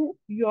two,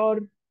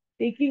 you're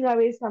taking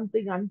away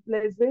something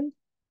unpleasant.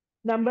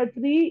 Number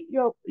three,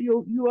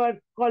 you are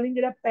calling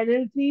it a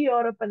penalty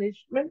or a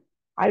punishment.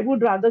 I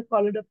would rather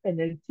call it a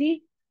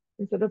penalty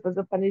instead of as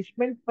a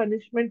punishment.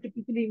 Punishment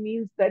typically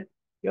means that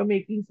you're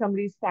making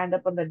somebody stand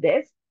up on the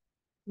desk,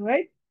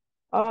 right?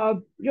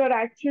 You're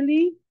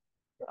actually,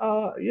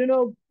 uh, you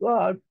know,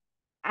 uh,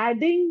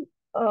 adding,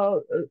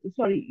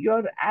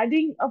 you're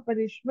adding a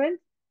punishment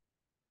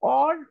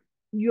or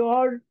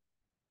you're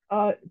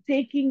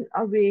taking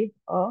away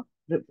a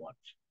reward.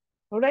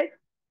 All right.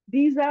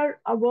 These are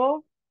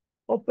our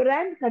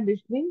operant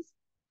conditionings.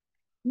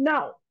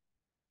 Now,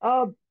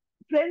 uh,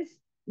 friends,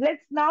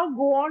 let's now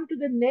go on to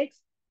the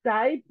next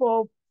type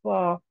of,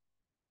 there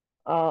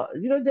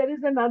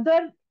is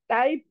another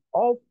type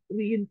of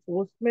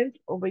reinforcement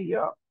over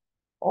here,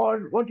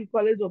 or what you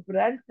call as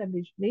operant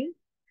conditioning,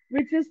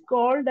 which is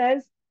called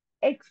as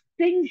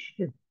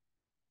extinction.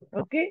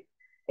 Okay,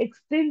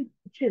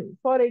 extinction.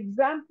 For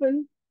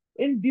example,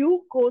 in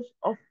due course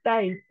of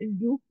time,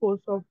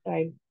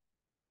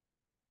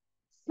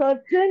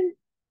 certain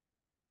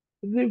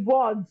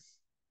rewards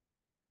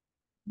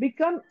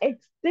become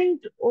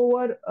extinct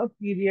over a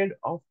period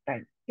of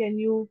time. Can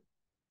you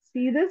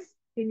see this?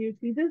 Can you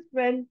see this?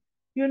 When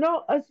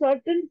a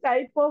certain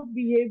type of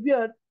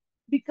behavior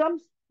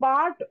becomes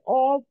part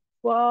of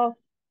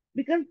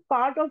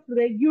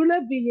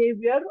regular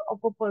behavior of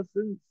a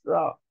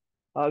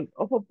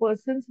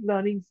person's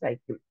learning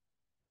cycle.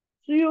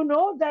 So you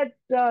know that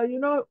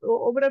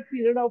over a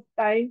period of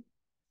time,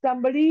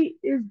 somebody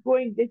is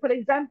going. Like for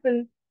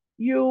example,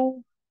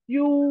 you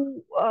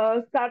you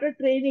started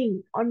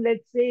training on,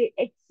 let's say,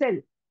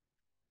 Excel.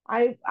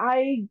 I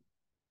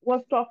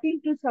was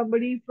talking to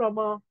somebody from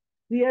a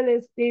real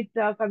estate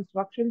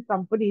construction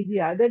company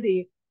the other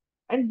day,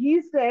 and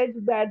he said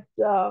that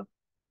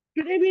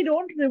today we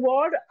don't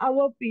reward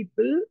our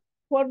people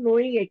for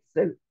knowing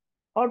Excel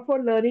or for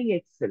learning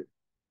Excel.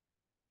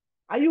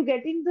 Are you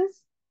getting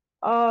this?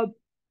 Uh,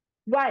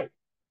 why?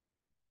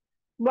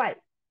 Why?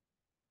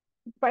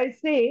 If I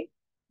say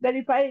that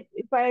if I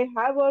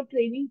have a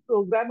training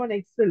program on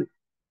Excel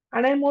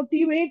and I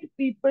motivate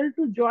people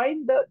to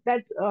join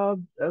that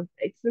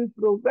Excel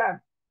program,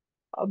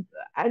 uh,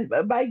 and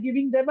by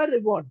giving them a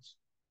rewards,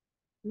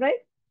 right?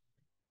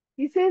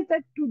 He says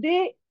that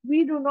today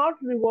we do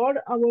not reward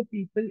our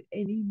people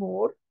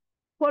anymore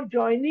for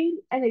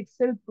joining an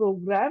Excel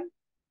program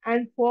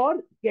and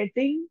for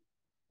getting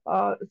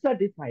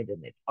certified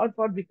in it or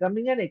for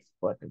becoming an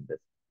expert in this.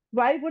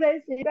 Why would I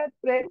say that,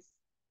 friends?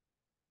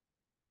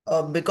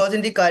 Because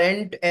in the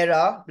current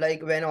era,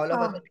 like when all of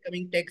us Uh, are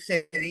becoming tech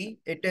savvy,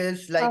 it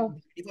is like uh, by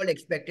default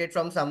expected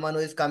from someone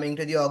who is coming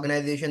to the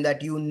organization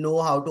that you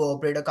know how to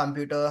operate a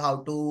computer,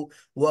 how to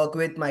work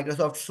with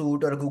Microsoft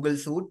Suite or Google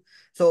Suite.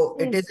 So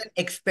it is mm, an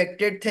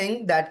expected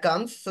thing that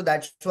comes. So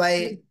that's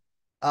why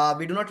mm.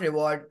 we do not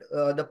reward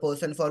the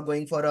person for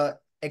going for a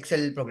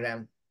Excel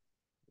program.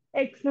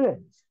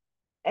 Excellent.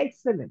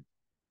 Excellent.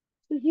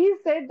 So he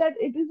said that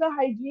it is a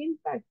hygiene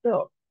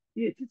factor.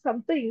 It is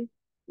something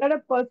that a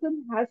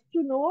person has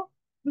to know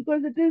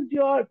because it is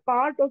your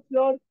part of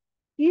your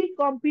key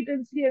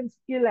competency and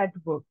skill at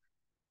work.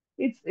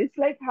 It's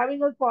like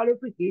having a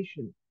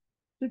qualification.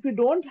 So if you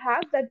don't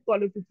have that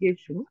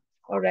qualification,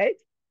 all right,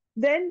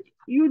 then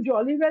you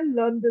jolly well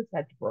learn this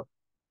at work.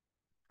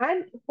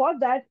 And for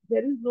that,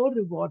 there is no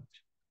reward.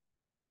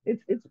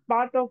 It's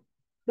part of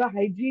the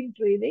hygiene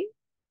training,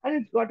 and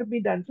it's got to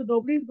be done. So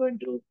nobody is going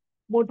to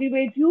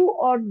motivate you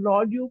or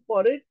laud you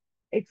for it,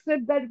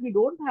 except that if you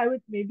don't have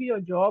it, maybe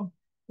your job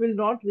will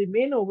not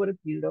remain over a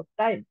period of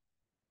time.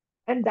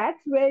 And that's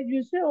where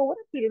you say over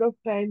a period of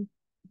time,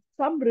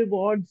 some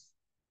rewards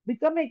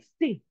become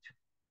extinct.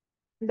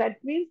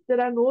 That means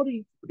there are no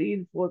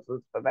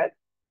reinforcers for that.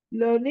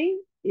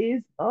 Learning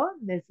is a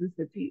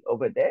necessity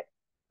over there.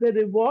 The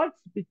rewards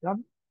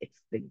become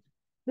extinct.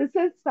 This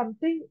is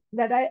something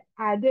that I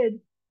added,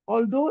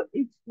 although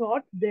it's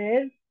not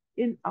there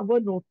in our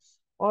notes,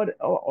 or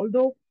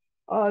although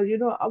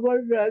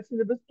our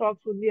syllabus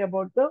talks only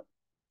about the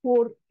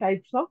four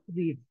types of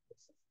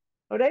reinforcers.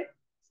 All right.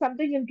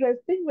 Something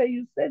interesting where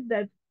you said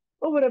that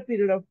over a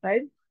period of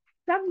time,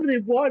 some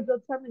rewards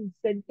or some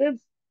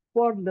incentives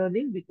for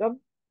learning become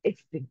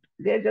extinct.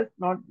 They're just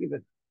not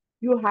given.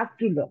 You have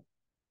to learn.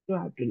 You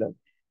have to learn.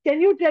 Can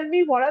you tell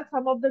me what are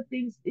some of the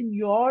things in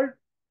your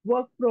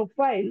work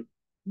profile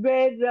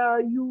where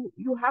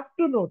you have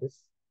to know this,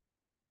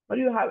 or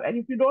you have, and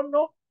if you don't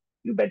know,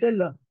 you better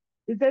learn.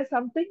 Is there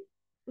something?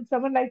 Would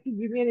someone like to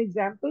give me an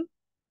example?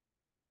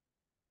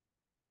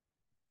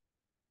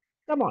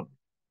 Come on,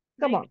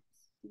 come Like on.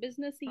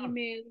 business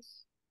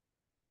emails,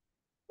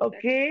 that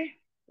Okay.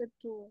 the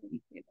two,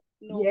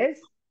 no. Yes.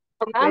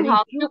 Ma'am, Very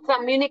how true. to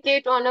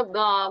communicate on a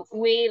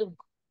mail?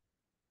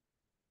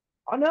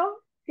 Honor,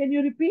 can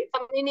you repeat?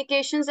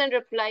 Communications and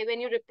reply. When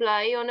you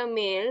reply on a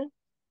mail,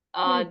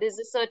 Hmm. there's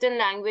a certain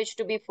language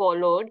to be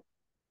followed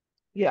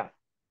Yeah.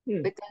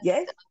 because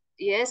Yes.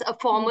 yes, a Hmm.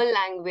 formal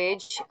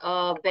language,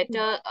 Hmm.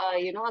 better,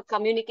 a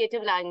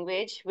communicative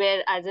language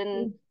where, as in,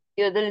 Hmm.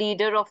 you're the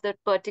leader of that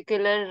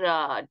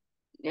particular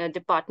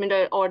department,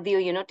 or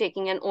the,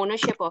 taking an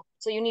ownership of.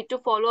 So you need to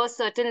follow a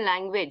certain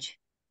language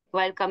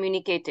while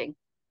communicating.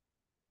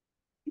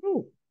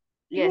 True. True.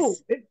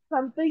 Yes. It's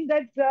something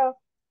that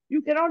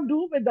you cannot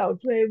do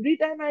without. So every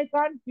time I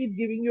can't keep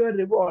giving you a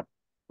reward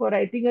for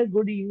writing a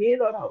good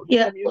email or how to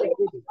Yeah, communicate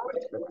in a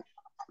particular way.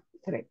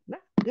 Correct. Na?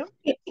 Yeah.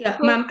 yeah,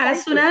 So ma'am.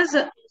 thank you.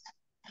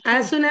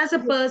 As Hmm. soon as a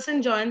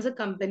person joins a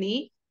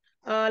company,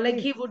 like Hmm.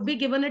 he would be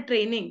given a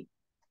training,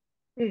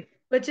 Hmm.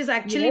 which is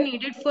actually Yes.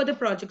 needed for the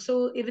project.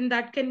 So even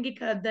that can be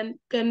then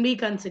can be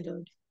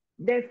considered.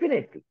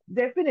 Definitely,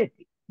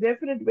 definitely,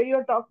 definitely. When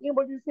you're talking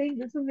about, you're saying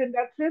this is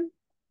induction,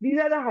 these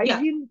are the Yeah,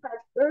 hygiene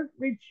factors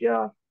which,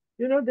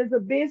 there's a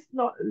base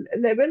no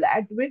level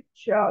at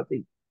which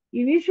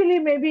initially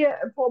maybe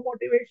for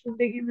motivation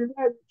they give you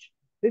lunch.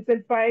 They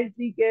said, fine,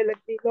 okay, let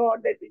me go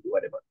on, let me do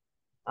whatever.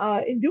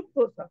 In due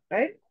course of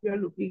time, you're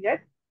looking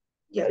at,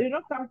 yeah,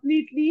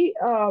 completely,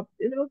 uh,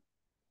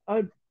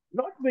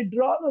 not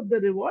withdrawal of the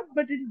reward,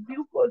 but in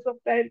due course of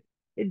time,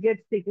 it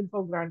gets taken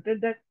for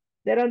granted that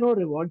there are no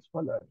rewards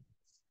for learning.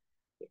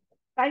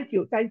 Thank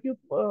you. Thank you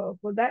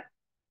for that.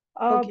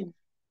 Uh, okay.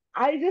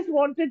 I just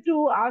wanted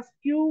to ask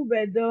you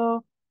whether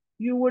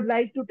you would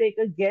like to take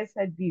a guess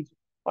at these,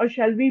 or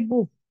shall we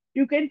move?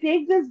 You can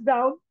take this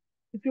down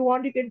if you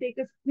want. You can take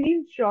a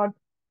screenshot,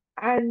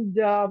 and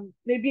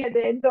maybe at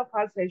the end of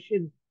our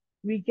session,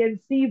 we can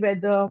see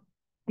whether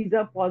these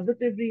are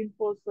positive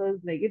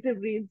reinforcers, negative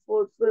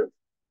reinforcers,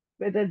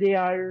 whether they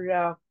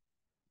are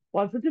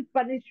positive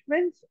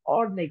punishments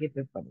or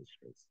negative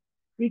punishments.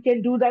 We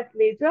can do that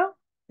later.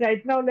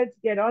 Right now, let's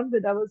get on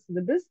with our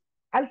syllabus.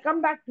 I'll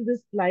come back to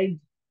this slide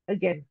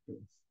again,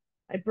 please.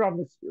 I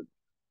promise you.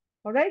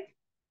 All right?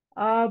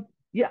 Uh,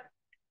 yeah.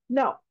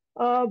 Now,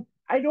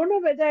 I don't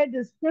know whether I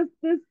discussed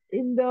this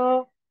in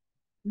the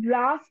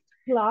last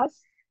class.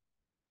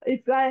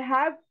 If I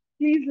have,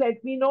 please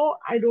let me know.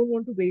 I don't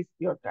want to waste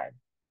your time.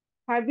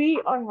 Have we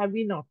or have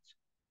we not?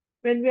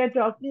 When we are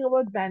talking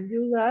about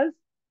Bandura's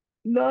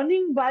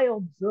learning by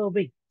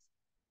observing,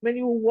 when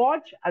you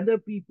watch other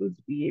people's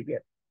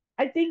behavior.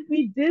 I think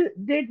we did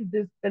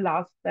this the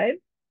last time.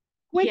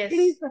 Yes.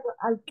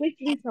 I'll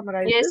quickly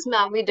summarize Yes, this.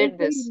 ma'am, we I did say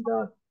this. in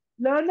the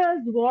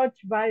learners watch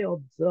by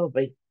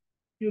observing.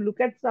 You look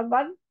at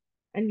someone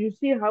and you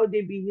see how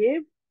they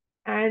behave,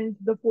 and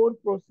the four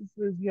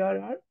processes here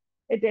are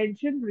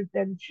attention,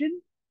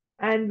 retention,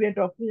 and we are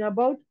talking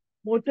about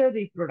motor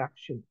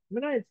reproduction.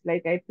 It's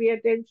like I pay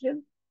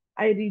attention,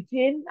 I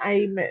retain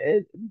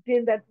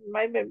that in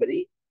my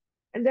memory,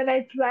 and then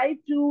I try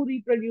to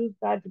reproduce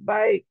that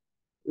by,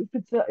 if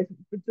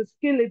it's a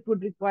skill, it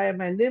would require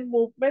my limb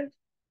movement.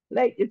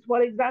 Like it's,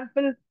 for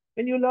example,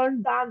 when you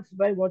learn dance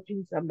by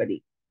watching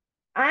somebody,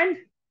 and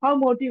how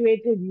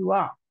motivated you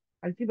are.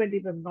 Ultimately,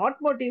 if I'm not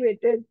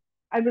motivated,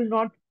 I will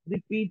not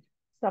repeat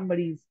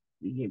somebody's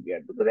behavior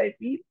because I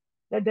feel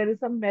that there is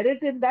some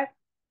merit in that.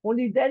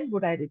 Only then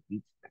would I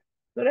repeat that.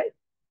 Correct?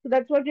 So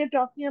that's what you're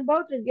talking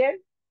about. Again,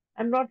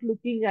 I'm not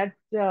looking at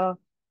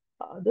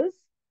this.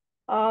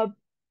 Uh,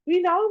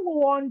 we now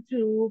move on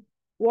to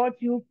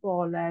what you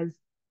call as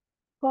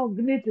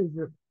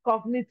cognitivism.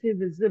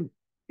 Cognitivism.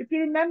 If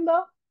you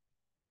remember,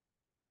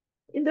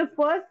 in the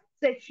first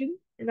section,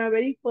 in our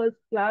very first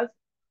class,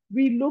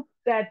 we looked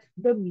at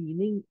the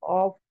meaning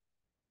of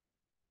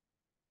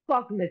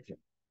cognitive.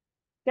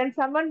 Can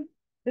someone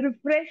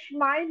refresh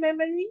my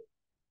memory?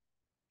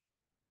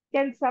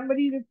 Can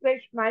somebody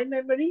refresh my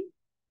memory?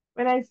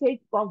 When I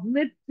say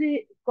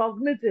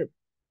cognitive,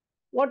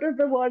 what does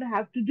the word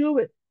have to do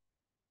with?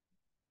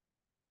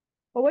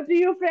 Over to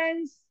you,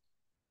 friends.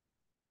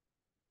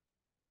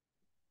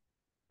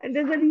 And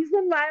there's a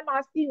reason why I'm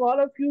asking all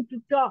of you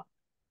to talk.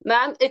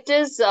 Ma'am, it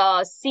is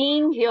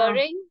seeing,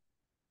 hearing,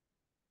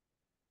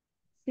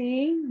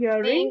 Seeing,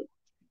 hearing,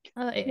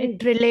 seeing,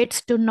 It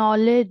relates to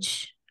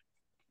knowledge.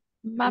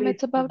 Ma'am,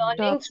 it's relates to about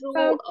learning through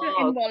About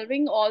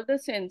involving all the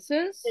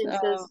senses.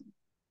 senses.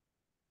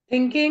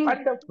 Thinking.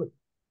 wonderful.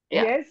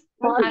 Yeah. Yes,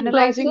 Thought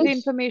analyzing the process.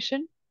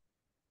 information,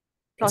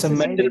 It's a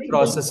processing I mental the think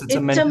process. It's a It's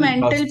a mental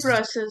mental process.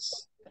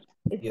 process.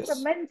 it's a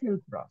Yes. mental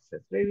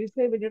process where we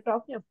say when you're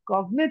talking of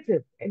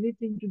cognitive,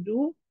 anything to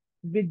do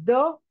with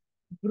the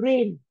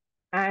brain.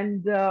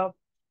 And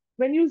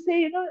when you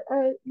say,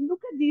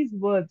 look at these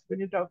words when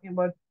you're talking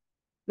about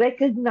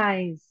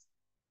recognize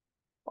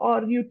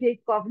or you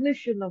take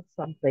cognition of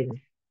something.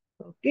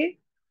 Okay?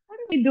 What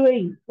are we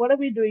doing? What are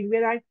we doing?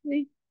 We're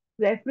actually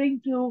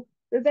referring to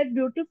there's that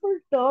beautiful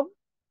term,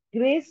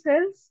 gray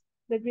cells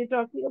that we're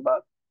talking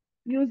about.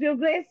 Use your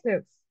gray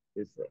cells,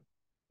 you say.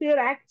 So you're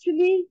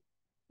actually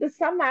there's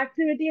some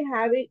activity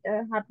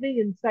happening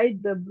inside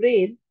the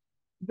brain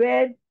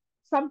where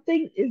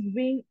something is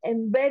being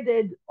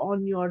embedded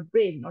on your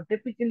brain. Now,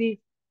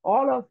 typically,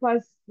 all of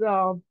us,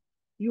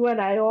 you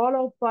and I, all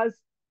of us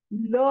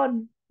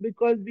learn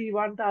because we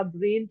want our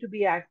brain to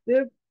be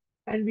active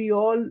and we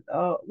all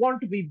want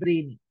to be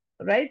brainy,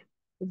 right?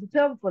 There's a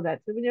term for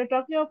that. So, when you're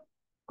talking of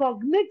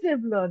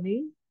cognitive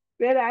learning,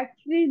 we're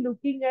actually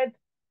looking at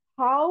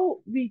how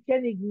we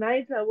can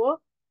ignite our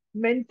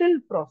mental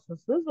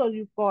processes, or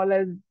you call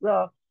as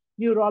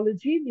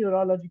neurology,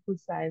 neurological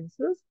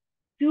sciences,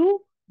 to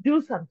do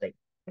something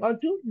or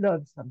to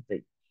learn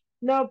something.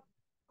 Now,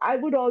 I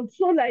would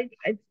also like,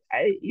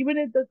 even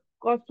at the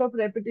cost of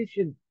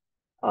repetition,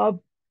 uh,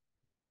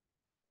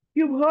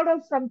 you've heard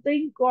of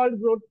something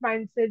called growth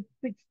mindset,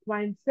 fixed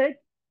mindset.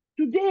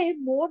 Today,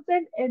 more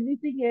than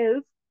anything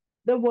else,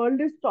 the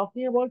world is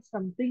talking about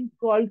something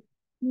called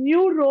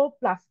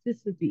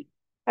neuroplasticity.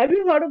 Have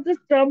you heard of this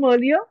term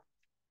earlier?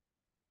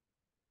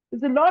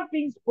 There's a lot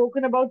being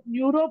spoken about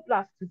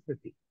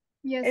neuroplasticity.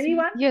 Yes,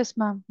 Anyone? yes,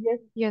 ma'am. Yes.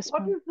 Yes,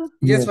 What ma'am. is this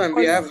Yes, Yes. ma'am,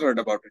 we called? have heard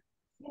about it.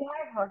 We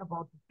have heard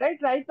about it, right?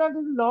 Right now,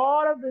 there's a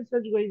lot of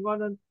research going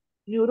on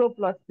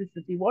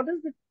neuroplasticity. What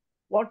is it?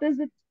 What is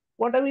it?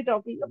 What are we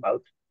talking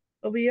about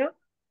over here?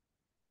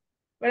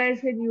 When I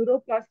say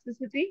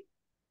neuroplasticity,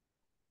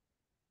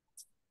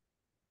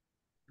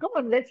 come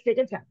on, let's take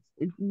a chance.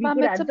 We Ma'am,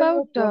 could add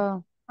them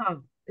up.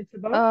 It's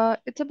about.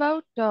 it's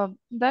about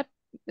that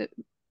uh,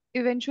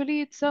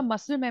 eventually it's a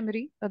muscle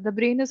memory. The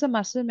brain is a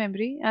muscle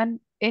memory, and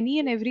any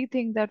and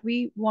everything that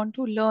we want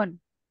to learn,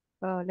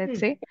 let's Hmm.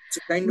 say, It's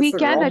a kind of we a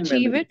can ROM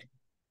achieve memory.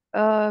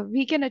 it.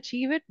 We can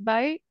achieve it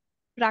by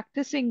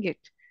practicing it,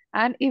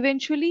 and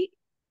eventually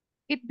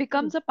it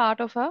becomes a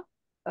part of our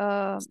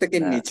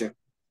Second nature.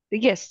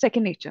 yes,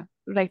 second nature.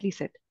 Rightly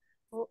said.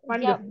 Yeah,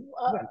 Wonderful.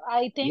 Well,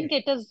 I yes. think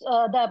it is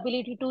the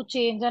ability to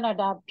change and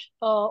adapt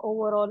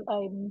overall. I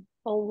mean,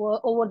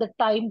 over the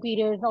time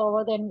period,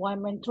 over the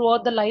environment,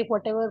 throughout the life,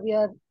 whatever we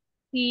are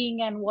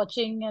seeing and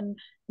watching and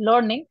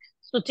learning.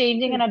 So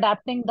changing and Hmm.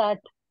 adapting that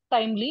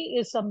timely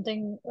is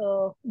something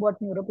what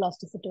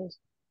neuroplasticity is.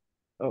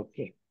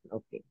 Okay.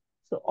 Okay.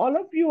 So all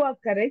of you are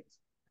correct,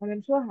 and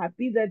I'm so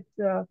happy that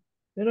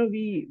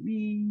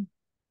we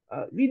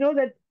know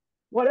that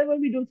whatever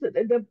we do, so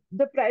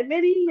the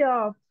primary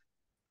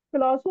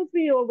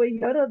philosophy over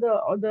here,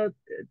 or the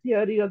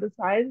theory or the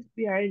science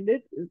behind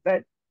it, is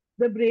that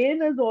the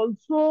brain is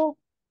also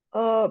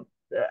uh,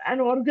 an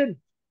organ,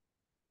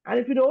 and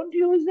if you don't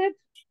use it,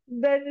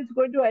 then it's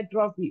going to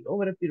atrophy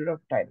over a period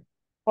of time.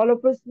 All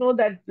of us know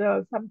that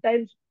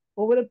sometimes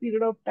over a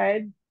period of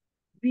time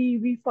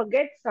we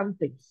forget some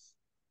things.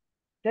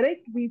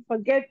 Correct? We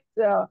forget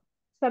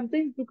some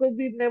things because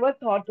we've never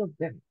thought of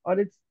them, or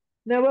it's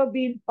never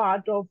been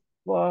part of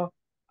our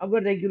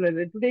regular.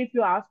 Today, if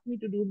you ask me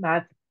to do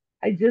math,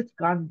 I just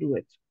can't do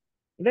it.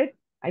 Right?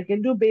 I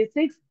can do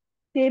basics.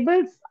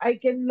 Tables, I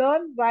can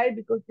learn. Why?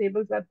 Because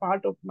tables are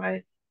part of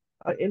my,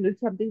 and it's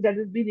something that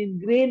has been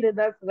ingrained in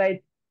us,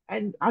 right?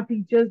 And our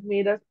teachers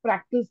made us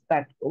practice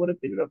that over a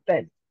period of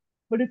time.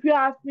 But if you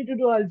ask me to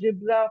do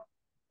algebra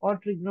or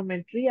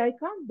trigonometry, I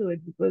can't do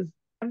it because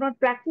I've not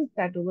practiced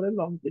that over a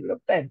long period of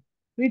time,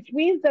 which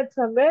means that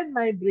somewhere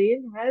my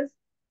brain has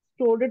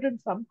stored it in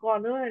some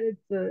corner, and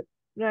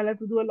I'll have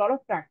to do a lot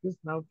of practice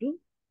now to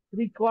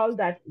recall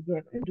that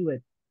again and do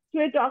it. So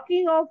we're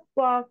talking of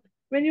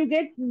when you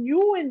get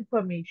new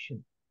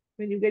information,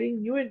 when you're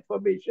getting new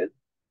information,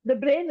 the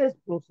brain is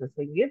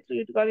processing it. So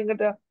you're calling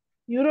it a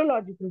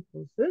neurological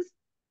process.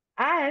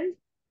 And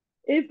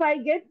if I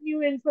get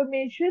new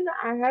information,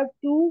 I have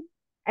to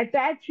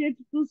attach it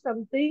to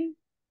something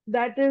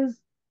that is,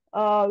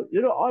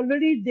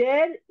 already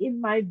there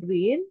in my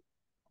brain,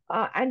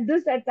 and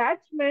this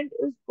attachment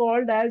is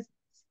called as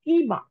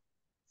schema.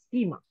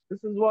 Schema.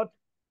 This is what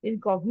in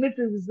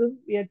cognitivism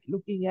we are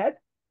looking at.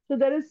 So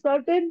there is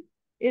certain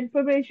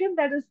information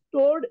that is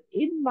stored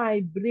in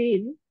my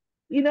brain,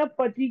 in a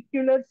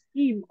particular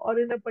scheme or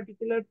in a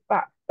particular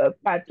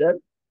pattern,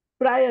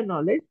 prior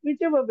knowledge,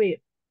 whichever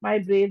way my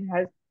brain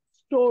has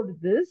stored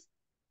this.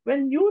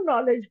 When new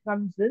knowledge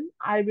comes in,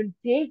 I will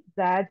take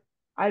that,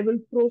 I will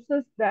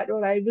process that,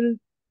 or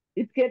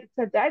it gets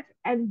attached,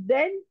 and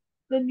then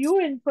the new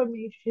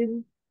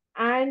information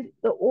and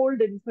the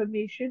old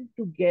information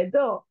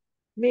together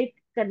make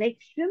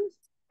connections,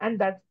 and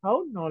that's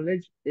how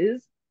knowledge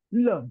is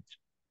learned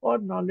or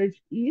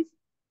knowledge is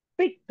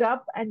picked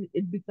up and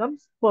it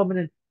becomes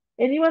permanent.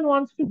 Anyone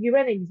wants to give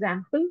an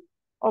example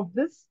of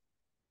this?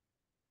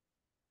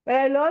 When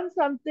I learn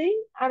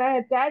something and I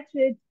attach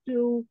it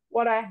to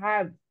what I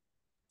have.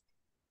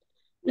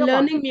 Come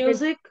on. Learning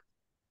music.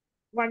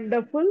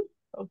 Wonderful.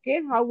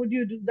 Okay, how would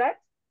you do that?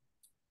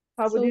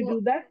 How would you So,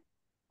 do that?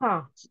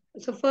 Huh.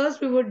 so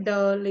first we would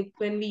like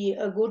when we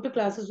go to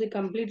classes, we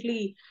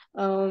completely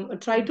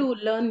try to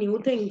learn new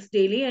things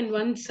daily, and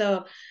once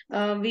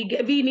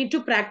we need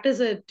to practice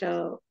it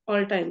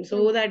all time,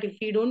 so that if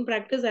we don't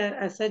practice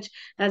as such,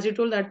 as you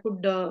told, that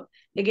would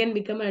again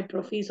become an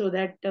atrophy, so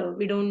that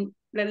we don't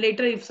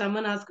later if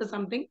someone asks us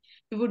something,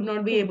 we would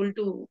not be able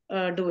to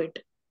do it.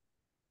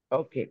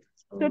 Okay.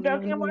 So So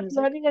talking learning about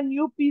music. learning a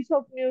new piece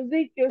of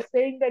music, you're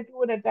saying that you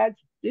would attach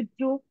it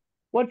to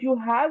what you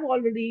have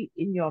already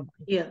in your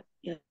mind. Yeah,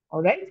 yeah,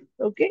 All right.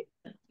 Okay.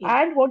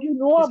 yeah. And what you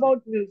know Yes, ma'am.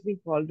 about music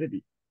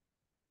already.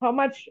 How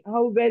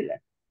well,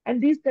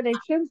 and these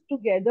connections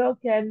together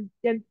can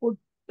put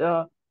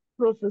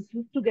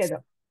processes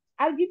together.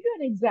 I'll give you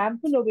an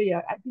example over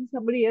here. I think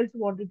somebody else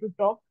wanted to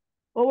talk.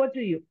 Over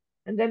to you,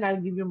 and then I'll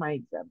give you my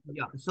example.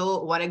 Yeah.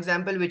 So one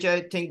example which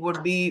I think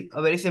would be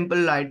a very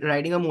simple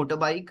riding a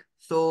motorbike.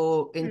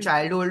 So in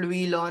childhood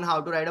we learn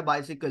how to ride a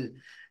bicycle.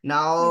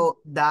 Now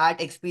that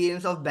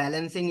experience of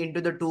balancing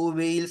into the two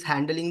wheels,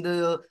 handling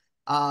the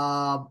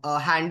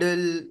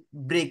handle,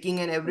 braking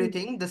and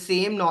everything, the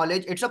same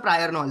knowledge, it's a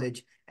prior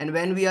knowledge. And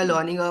when we are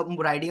learning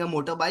riding a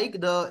motorbike,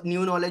 the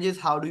new knowledge is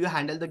how do you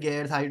handle the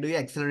gears, how do you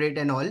accelerate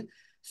and all.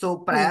 So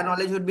prior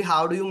knowledge would be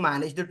how do you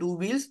manage the two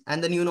wheels,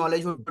 and the new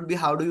knowledge would be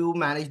how do you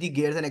manage the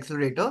gears and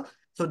accelerator.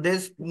 So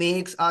this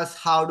makes us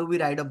how do we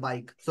ride a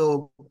bike.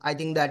 So I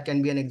think that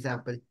can be an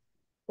example.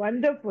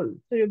 Wonderful.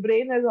 So your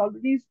brain has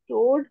already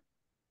stored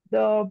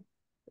the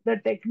the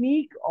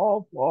technique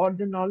of or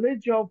the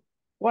knowledge of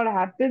what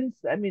happens.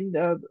 I mean,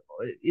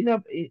 in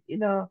a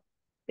in a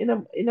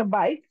in a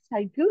bike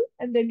cycle,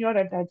 and then you're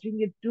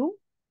attaching it to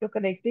you're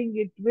connecting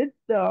it with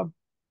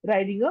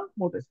riding a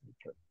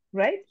motorcycle,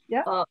 right?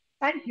 Yeah. Uh,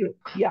 Thank you.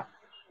 Yeah.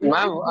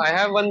 Ma'am, I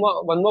have one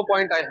more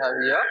point I have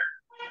here.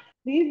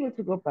 Please,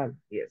 Mr. Gopal.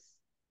 Yes.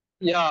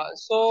 Yeah,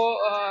 so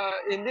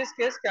in this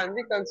case, can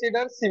we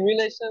consider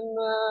simulation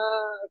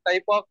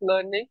type of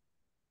learning?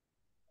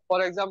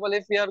 For example,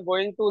 if we are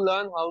going to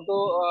learn how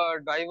to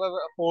drive a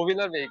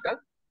four-wheeler vehicle,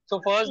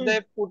 so first they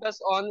put us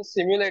on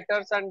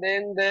simulators and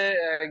then they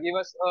give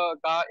us a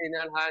car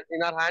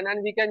in our hand,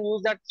 and we can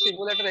use that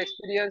simulator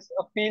experience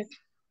feel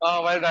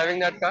while driving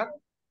that car.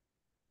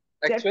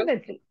 Actual.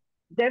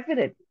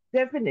 Definitely,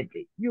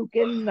 definitely. You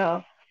can,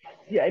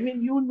 yeah, I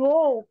mean, you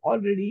know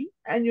already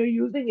and you're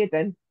using it.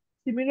 And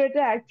simulator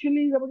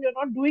actually, you're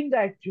not doing the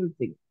actual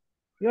thing.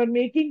 You're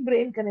making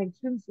brain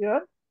connections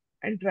here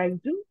and trying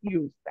to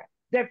use that.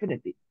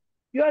 Definitely.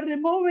 You're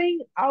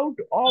removing out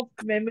of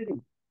memory,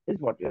 is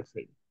what you're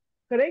saying.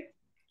 Correct?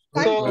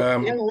 Thank So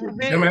you. it would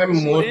be Ma'am,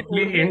 so it would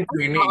mostly be in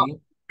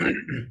training,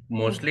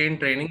 mostly in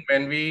training,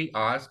 when we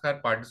ask our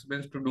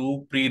participants to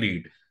do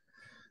pre-read,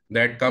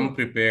 that come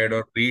prepared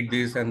or read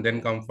this and then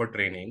come for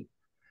training,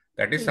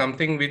 that is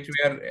something which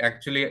we are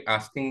actually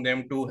asking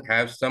them to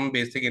have some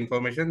basic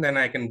information, then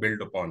I can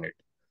build upon it.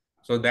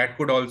 So that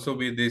could also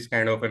be this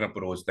kind of an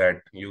approach that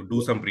you do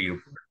Yes. some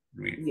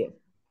pre-read. Yes.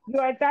 You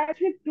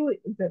attach it to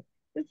the.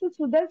 Mr.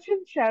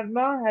 Sudarshan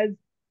Sharma has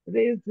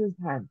raised his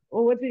hand.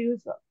 Over to you,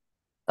 sir.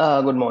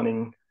 Good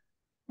morning.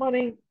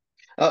 Morning.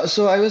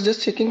 So I was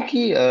just checking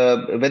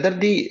whether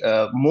the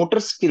motor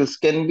skills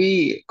can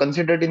be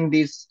considered in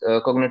this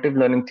cognitive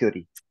learning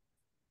theory.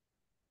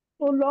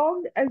 So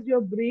long as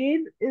your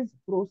brain is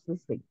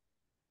processing,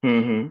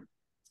 Mm-hmm.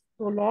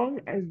 so long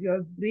as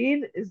your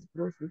brain is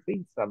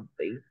processing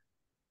something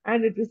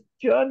and it is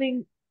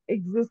churning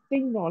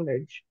existing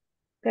knowledge,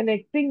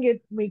 connecting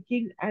it,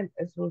 making an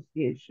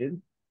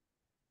association,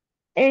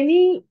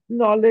 any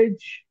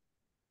knowledge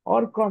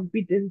or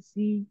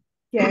competency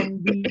can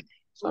be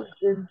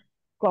considered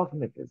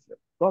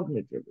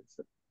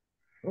cognitivism.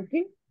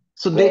 Okay?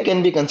 So they Where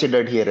can be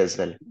considered here as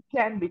well.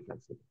 can be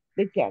considered.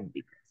 They can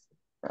be considered.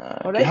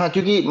 All Okay. right?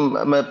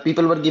 क्योंकि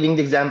people were giving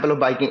the example of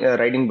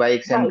riding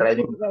bikes and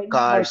driving Riding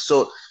cars, bikes.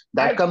 so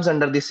that I, comes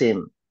under the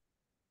same.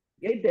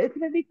 it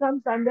definitely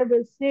comes under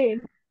the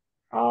same.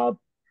 So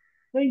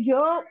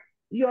here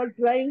you're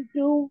trying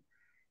to,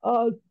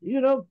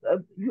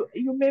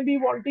 you may be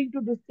wanting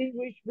to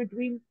distinguish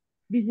between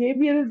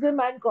behaviorism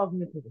and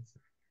cognitivism.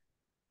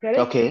 Correct?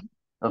 Okay.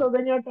 So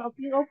when you're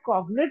talking of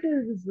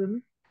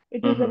cognitivism,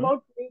 it is Mm-hmm.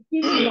 about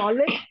making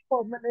knowledge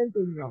permanent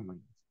in your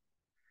mind.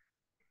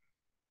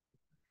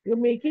 You're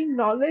making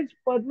knowledge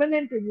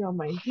permanent in your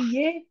mind. कि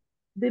ये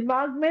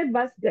दिमाग में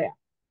बस गया.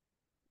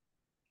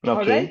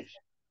 All right? Okay.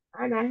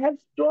 And I have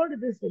stored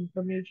this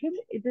information.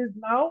 It is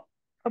now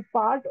a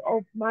part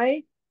of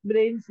my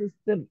brain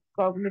system,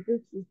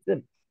 cognitive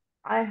system.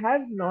 I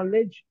have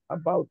knowledge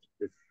about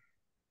this.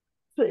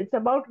 So it's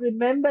about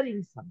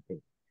remembering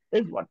something,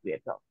 is what we are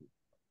talking.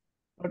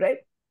 All right.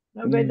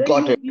 Now, whether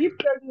Got you it.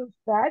 reproduce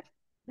that,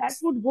 that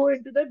would go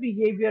into the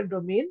behavior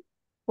domain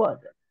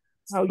further.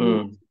 How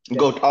you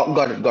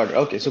Got it.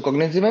 Okay. So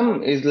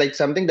cognitism is like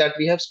something that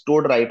we have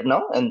stored right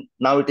now, and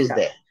now it is yeah.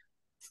 there.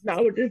 Now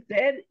it is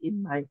there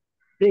in my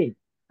brain.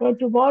 So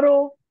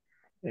tomorrow,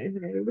 I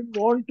don't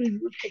want to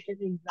use such an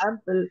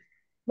example,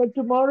 but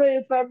tomorrow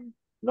if I'm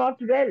not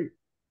well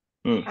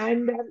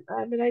and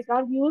I mean I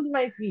can't use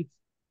my feet,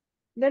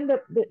 then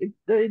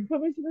the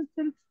information is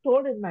still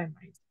stored in my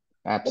mind,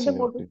 but the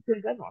motor Absolutely.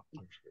 skills are not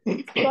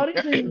listed. Sorry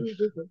to use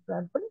this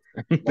example,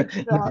 but that's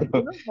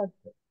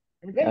it.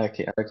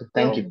 Okay. Okay.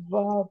 Thank you.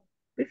 So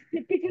it's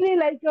typically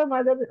like the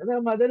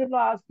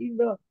mother-in-law asking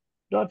the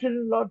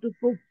daughter-in-law to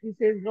cook. She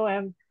says, "No,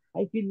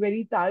 I feel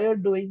very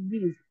tired doing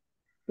these.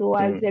 So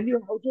I'll tell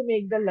you how to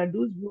make the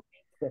laddus. You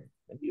make them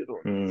when you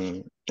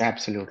don't."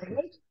 Absolutely.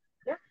 Alright?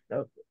 Yeah.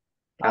 Okay.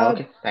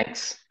 Okay.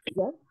 Thanks.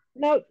 Yeah.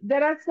 Now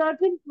there are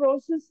certain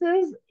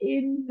processes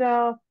in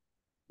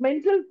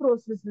mental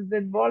processes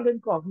involved in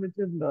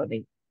cognitive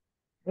learning.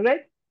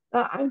 Right?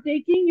 I'm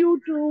taking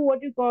you to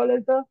what you call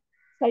as the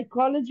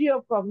psychology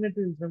of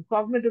cognitivism,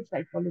 cognitive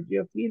psychology,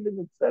 a field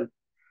in itself.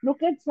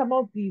 Look at some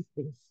of these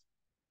things.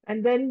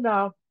 And then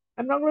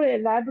I'm not going to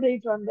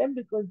elaborate on them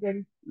because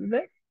then,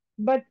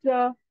 but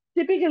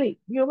typically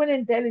human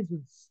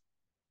intelligence,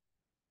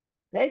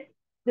 right?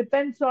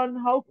 Depends on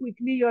how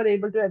quickly you're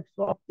able to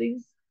absorb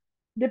things,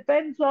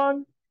 depends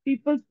on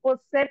people's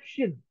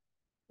perception,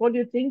 what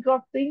you think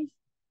of things,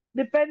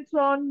 depends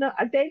on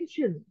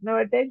attention. Now,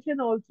 attention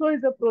also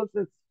is a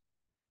process.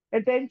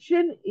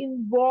 Attention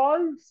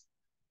involves,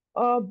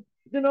 uh,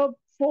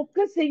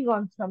 focusing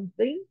on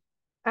something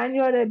and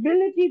your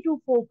ability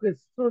to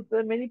focus. So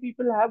many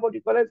people have what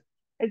you call as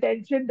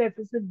attention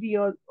deficit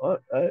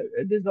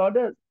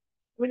disorders.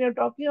 When you're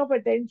talking of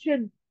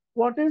attention,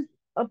 what is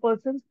a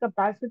person's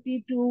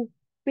capacity to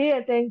pay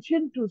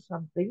attention to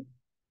something?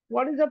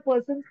 What is a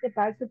person's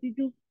capacity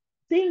to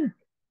think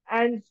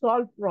and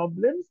solve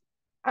problems?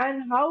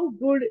 And how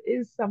good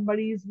is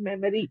somebody's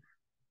memory?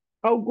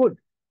 How good?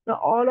 Now,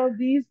 all of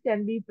these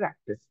can be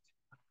practiced.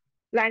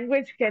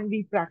 Language can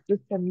be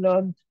practiced and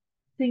learned.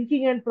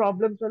 Thinking and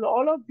problem solving,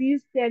 all of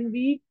these can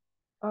be,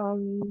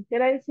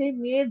 can I say,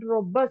 made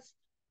robust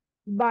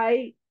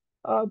by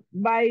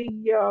by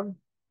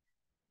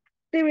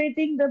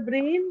activating the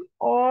brain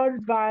or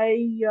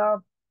uh,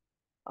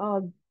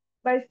 uh,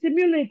 by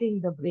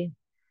stimulating the brain.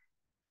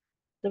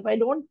 So if I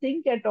don't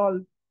think at all,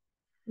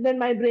 then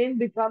my brain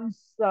becomes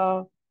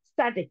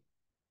static.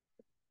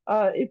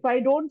 If I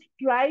don't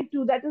try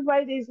to, that is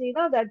why they say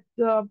now that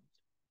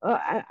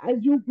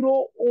as you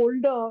grow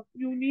older,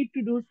 you need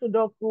to do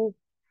Sudoku,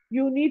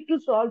 you need to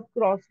solve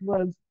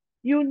crosswords,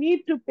 you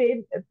need to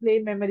play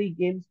memory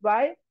games.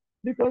 Why?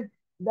 Because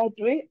that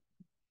way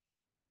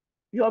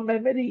your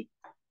memory,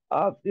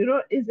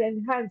 is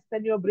enhanced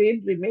and your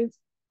brain remains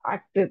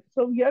active.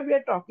 So here we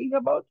are talking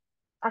about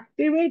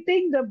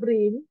activating the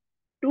brain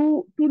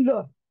to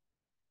learn,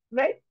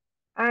 right?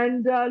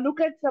 And look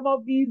at some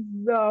of these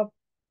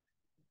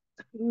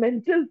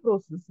mental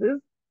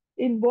processes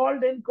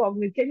involved in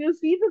cognition. Can you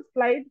see the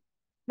slide,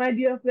 my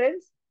dear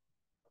friends?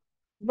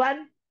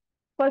 One,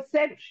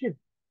 perception.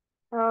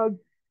 Uh,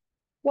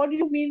 what do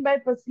you mean by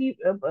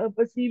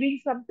perceiving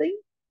something?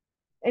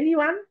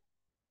 Anyone?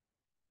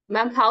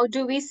 Ma'am, how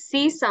do we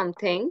see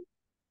something,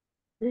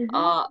 Mm-hmm.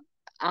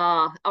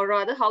 or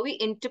rather, how we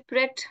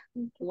interpret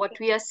what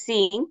we are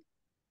seeing,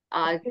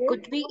 Okay.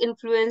 could be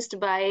influenced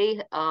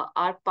by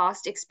our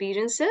past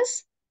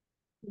experiences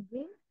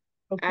Mm-hmm.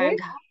 Okay.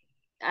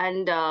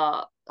 and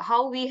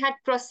how we had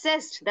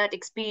processed that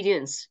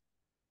experience.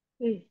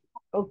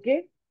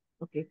 Okay.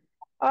 Okay.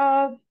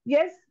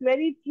 Yes,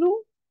 very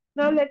true.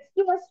 Now let's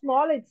do a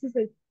small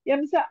exercise. Yeah,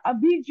 Mr.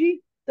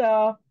 Abhijit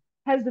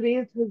has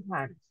raised his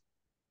hand.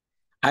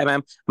 Hi,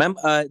 ma'am. Ma'am,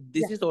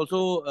 this Yeah. is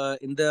also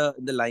in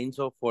the lines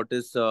of what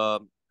is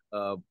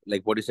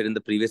like what you said in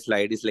the previous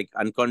slide is like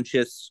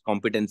unconscious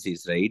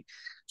competencies, right?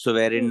 So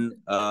wherein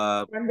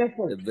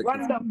Wonderful.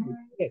 Wonderful.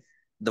 Yes.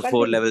 the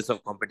four Continue. levels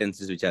of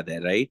competencies which are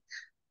there, right?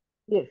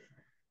 Yes. Yeah,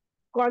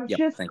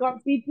 Conscious thank you.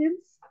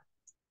 competence,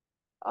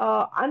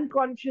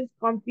 unconscious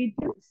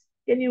competence.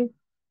 Can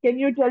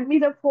you tell me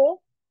the four?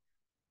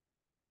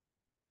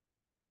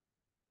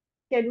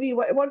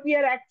 What we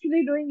are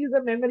actually doing is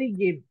a memory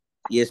game.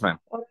 Yes, ma'am.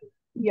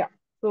 Yeah.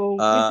 So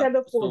which are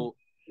the four? So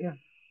Yeah.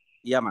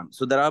 yeah, ma'am.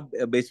 So there are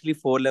basically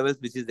four levels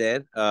which is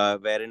there,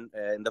 wherein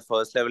in the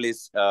first level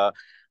is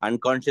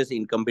unconscious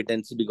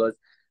incompetency, because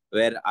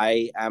where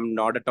I am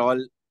not at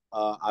all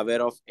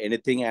aware of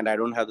anything and I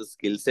don't have the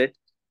skill set.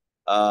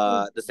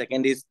 The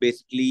second is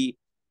basically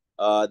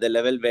the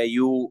level where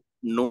you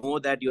know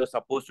that you're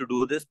supposed to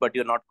do this, but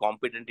you're not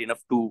competent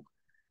enough to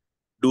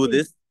do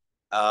this.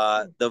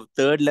 The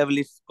third level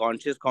is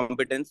conscious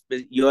competence.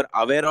 You're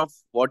aware of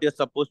what you're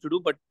supposed to do,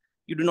 but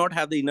you do not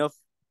have the enough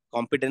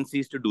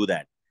competencies to do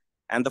that.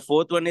 And the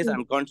fourth one is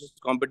unconscious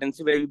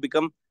competency, where you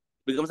becomes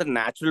a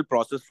natural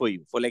process for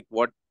you. For like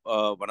what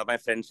one of my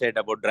friends said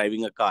about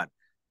driving a car.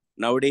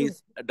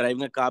 Nowadays,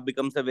 driving a car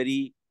becomes a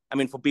very, I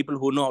mean, for people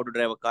who know how to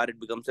drive a car, it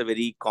becomes a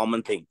very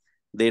common thing.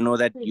 They know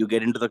that you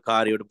get into the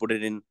car, you have to put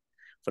it in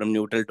from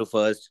neutral to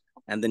first,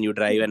 and then you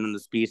drive, and when the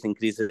speed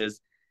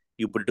increases,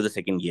 you put it to the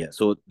second gear.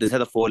 So these are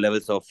the 4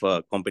 levels of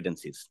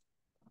competencies.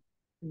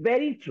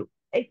 Very true.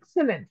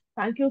 Excellent.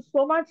 Thank you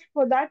so much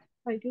for that.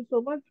 Thank you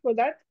so much for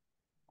that.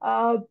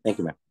 Thank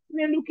you, ma'am.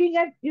 We're looking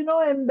at,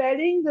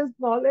 embedding this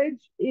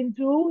knowledge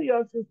into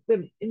your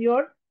system, in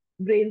your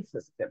brain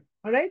system.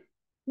 All right.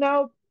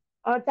 Now,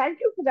 thank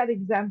you for that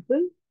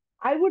example.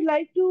 I would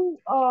like to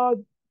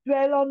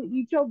dwell on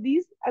each of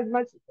these as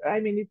much, I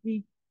mean, if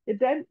we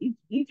attempt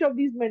each of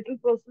these mental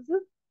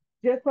processes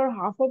just for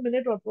half a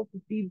minute or for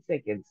 15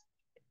 seconds.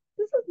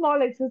 This is a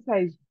small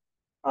exercise.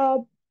 Uh,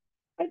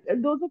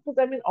 and those of us,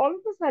 I mean, all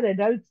of us are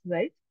adults,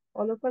 right?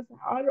 All of us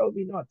are, or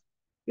we not?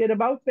 We're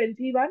about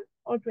 21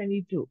 or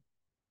 22.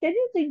 Can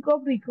you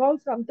recall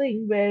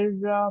something where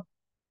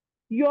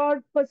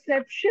your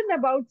perception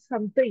about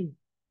something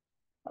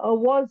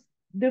was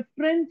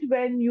different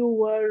when you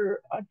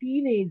were a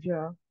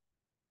teenager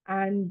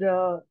and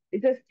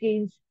it has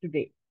changed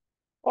today?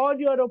 Or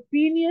your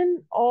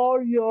opinion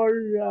or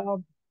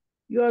your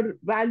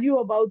value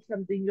about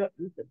something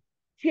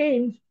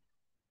changed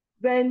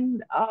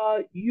when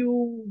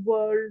you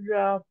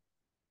were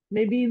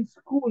maybe in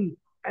school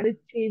and it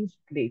changed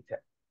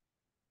later?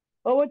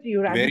 Over to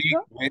you, Very,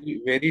 Radhika.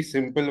 very, very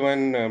simple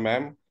one,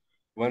 ma'am.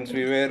 Once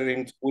we were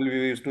in school,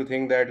 we used to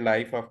think that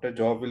life after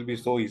job will be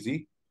so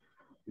easy.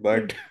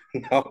 But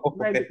now,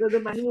 Right, because the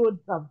money would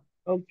come.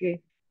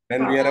 Okay.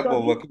 when we are a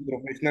Sorry. working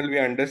professional, we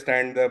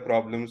understand the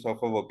problems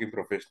of a working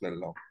professional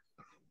now.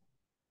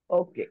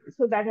 Okay,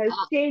 so that has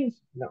changed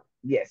now.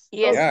 Yes.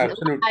 Yes, Yeah, Okay.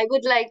 absolutely. I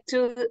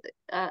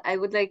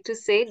would like to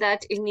say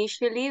that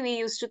initially we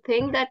used to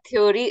think that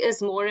theory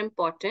is more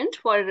important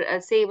for,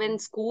 say, in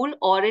school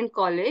or in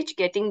college,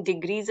 getting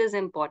degrees is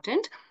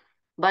important.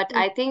 But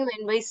I think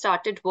when we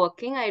started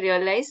working, I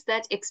realized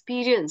that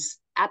experience,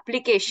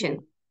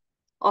 application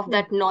of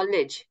that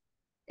knowledge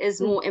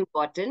is more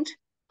important.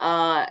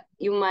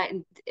 You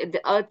might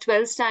a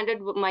 12th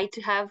standard might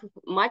have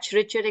much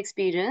richer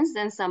experience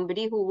than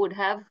somebody who would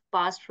have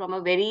passed from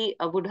a very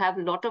would have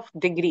a lot of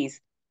degrees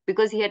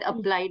because he had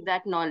applied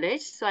that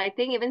knowledge. So I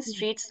think even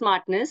street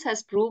smartness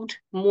has proved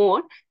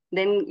more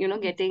than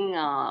getting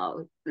a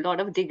lot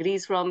of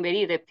degrees from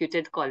very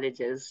reputed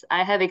colleges.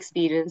 I have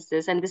experienced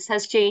this, and this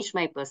has changed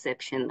my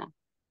perception now.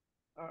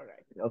 All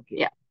right. Okay.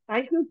 Yeah.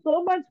 Thank you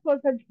so much for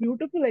such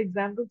beautiful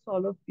examples,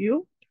 all of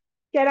you.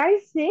 Can I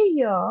say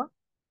here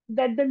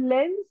that the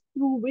lens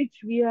through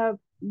which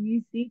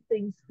we see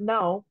things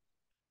now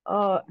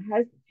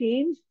has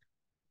changed?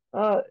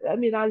 I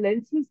mean, our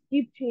lenses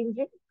keep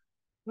changing,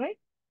 right?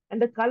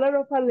 And the color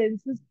of our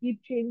lenses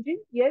keep changing.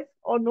 Yes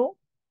or no?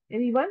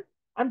 Anyone?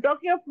 I'm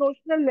talking of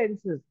notional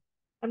lenses.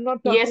 I'm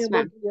not talking Yes,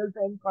 about ma'am.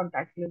 real-time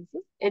contact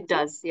lenses. It Okay.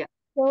 does. Yeah.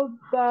 So,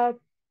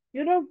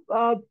 you know,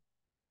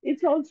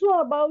 it's also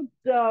about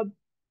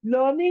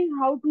learning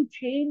how to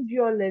change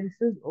your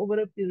lenses over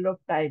a period of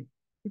time.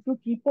 If you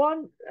keep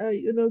on,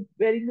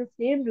 wearing the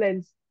same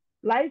lens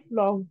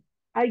lifelong,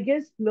 I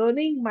guess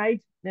learning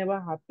might never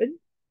happen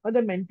or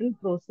the mental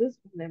process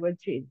will never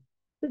change.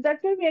 So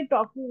that's why we are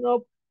talking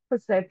of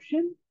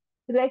perception.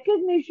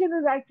 Recognition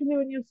is actually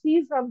when you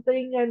see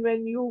something and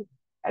when you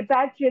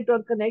attach it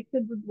or connect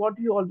it with what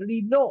you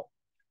already know.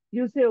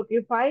 You say,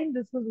 okay, fine,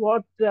 this is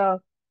what,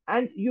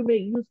 and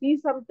you see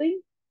something,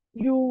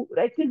 you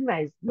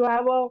recognize, you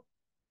have a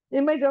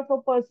image of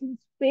a person's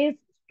face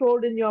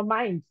stored in your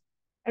mind.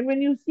 And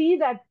when you see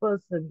that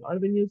person or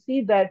when you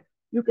see that,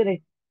 you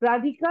connect.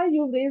 Radhika,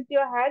 you raised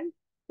your hand.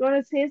 You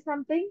want to say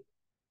something?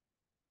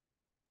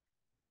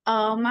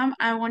 Ma'am,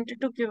 I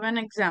wanted to give an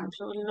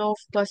example of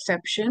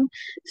perception.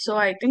 So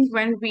I think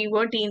when we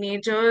were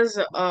teenagers,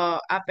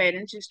 our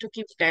parents used to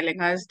keep telling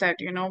us that,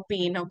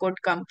 be in a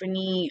good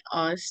company,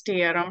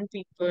 stay around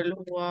people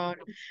who are,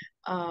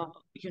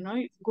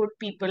 good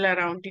people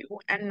around you.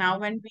 And now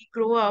when we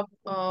grow up,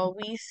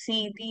 we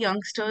see the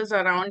youngsters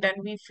around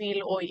and we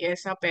feel, oh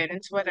yes, our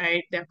parents were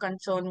right, their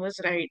concern was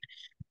right.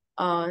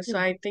 So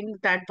I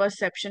think that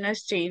perception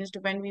has changed.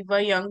 When we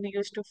were young, we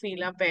used to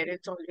feel our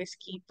parents always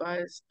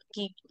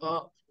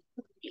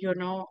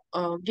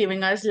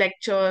giving us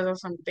lectures or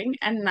something.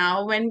 And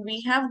now when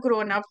we have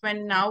grown up,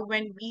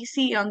 when we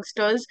see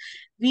youngsters,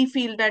 we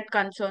feel that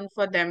concern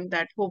for them,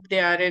 that hope they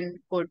are in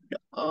good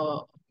uh,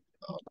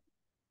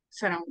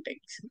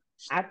 surroundings.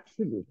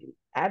 Absolutely.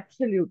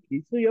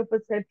 Absolutely. So your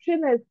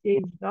perception has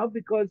changed now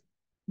because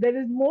there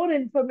is more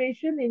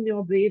information in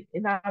your brain,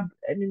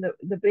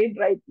 the brain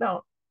right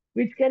now,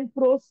 which can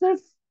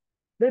process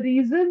the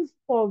reasons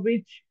for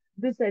which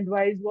this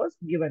advice was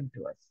given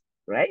to us.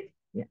 Right?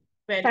 Yeah.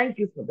 Very Thank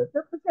you for that.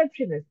 The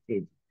perception has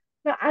changed.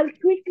 Now I'll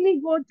quickly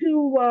go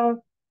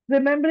to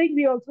Remembering,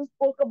 we also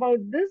spoke about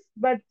this,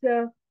 but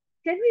can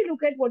we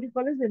look at what you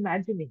call as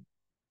imagining?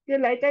 Yeah,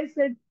 like I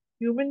said,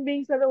 human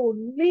beings are the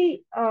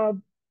only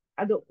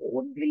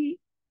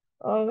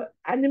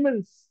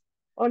animals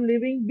or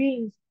living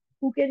beings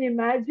who can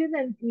imagine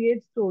and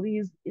create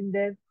stories in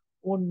their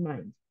own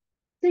minds.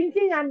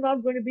 Thinking, I'm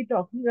not going to be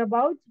talking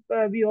about.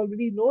 We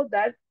already know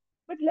that.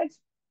 But let's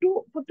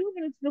do for 2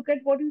 minutes look at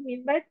what you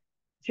mean by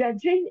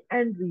judging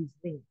and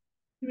reasoning.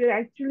 We're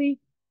actually,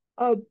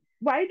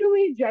 why do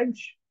we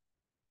judge,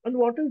 and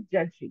what is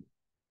judging?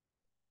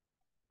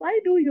 Why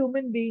do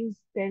human beings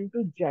tend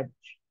to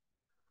judge?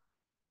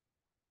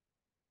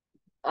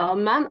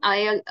 Ma'am,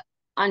 I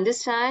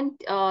understand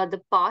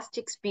the past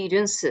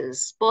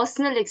experiences,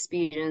 personal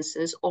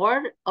experiences,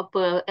 or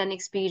an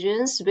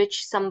experience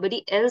which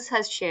somebody else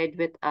has shared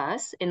with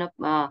us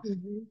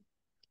Mhm.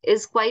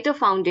 is quite a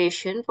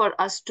foundation for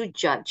us to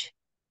judge.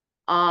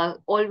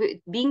 Always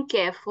being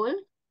careful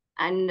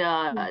and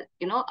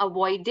Hmm.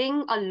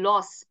 avoiding a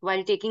loss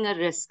while taking a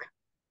risk.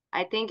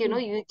 I think Hmm.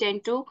 you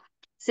tend to,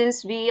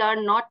 since we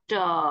are not,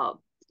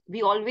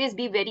 we always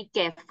be very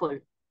careful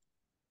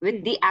with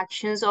Hmm. the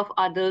actions of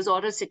others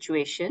or a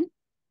situation.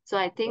 So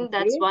I think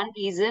that's Okay. one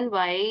reason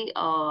why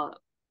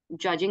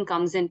judging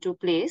comes into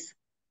place.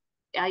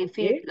 I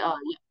feel,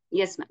 Okay.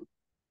 yes, ma'am.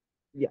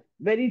 Yeah.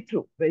 Very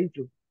true. Very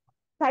true.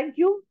 Thank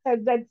you.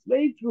 That's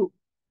very true.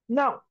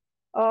 Now,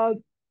 uh,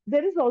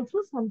 there is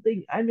also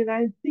something. I mean,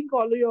 I think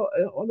all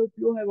of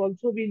you have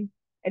also been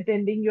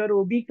attending your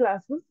OB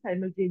classes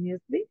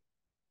simultaneously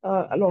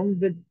along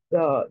with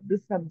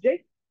this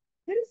subject.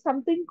 There is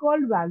something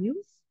called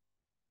values.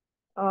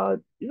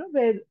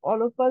 Where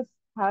all of us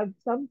have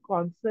some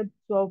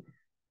concepts of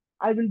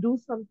I will do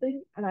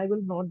something and I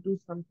will not do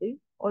something,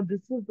 or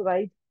this is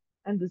right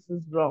and this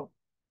is wrong.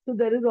 So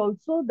there is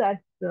also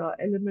that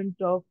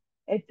element of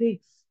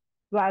ethics,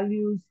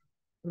 values,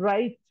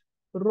 right,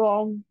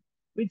 wrong,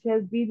 which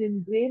has been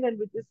ingrained and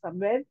which is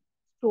somewhere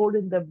stored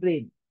in the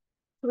brain.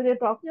 So when you're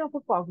talking of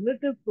a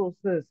cognitive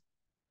process,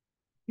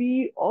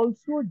 we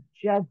also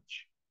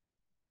judge.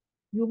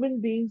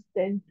 Human beings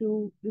tend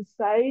to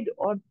decide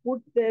or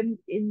put them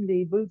in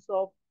labels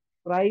of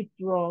right,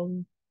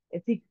 wrong,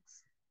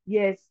 ethics,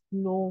 yes,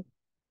 no,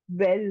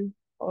 well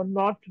or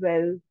not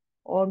well,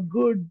 or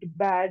good,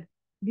 bad.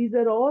 These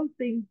are all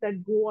things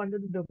that go under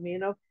the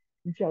domain of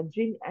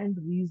judging and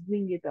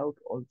reasoning it out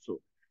also.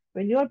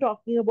 When you're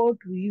talking about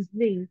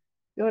reasoning,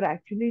 you're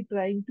actually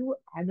trying to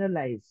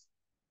analyze.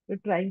 You're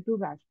trying to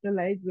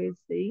rationalize. We're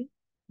saying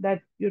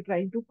that you're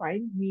trying to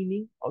find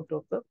meaning out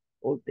of the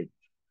whole thing.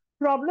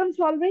 Problem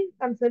solving,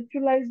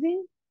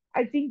 conceptualizing,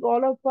 I think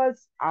all of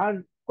us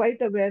are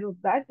quite aware of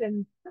that,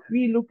 and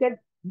we look at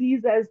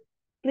these as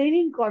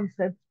training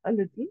concepts a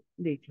little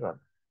later on.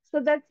 So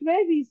that's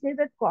where we say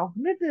that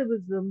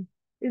cognitivism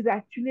is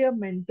actually a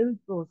mental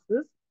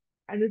process,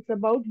 and it's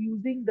about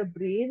using the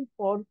brain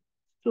for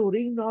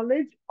storing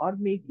knowledge or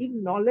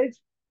making knowledge,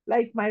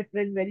 like my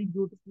friend very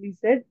beautifully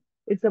said,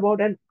 it's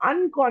about an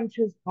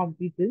unconscious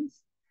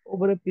competence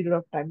over a period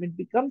of time. It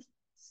becomes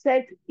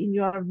set in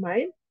your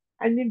mind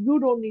and then you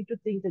don't need to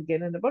think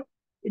again and about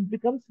it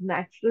becomes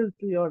natural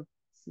to your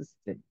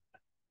system.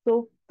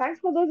 So thanks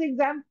for those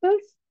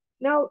examples.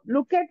 Now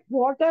look at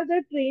what are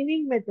the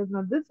training methods.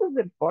 Now this is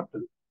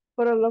important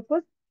for all of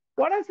us.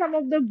 What are some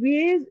of the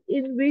ways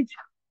in which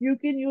you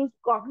can use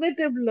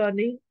cognitive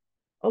learning,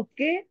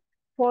 okay,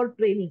 for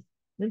training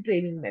and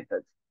training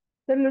methods?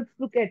 So let's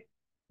look at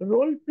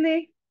role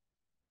play,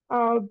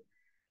 uh,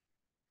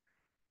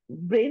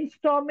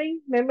 brainstorming,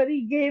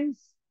 memory games,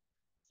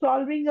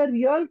 solving a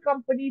real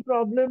company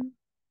problem.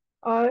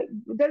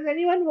 Does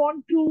anyone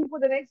want to, for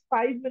the next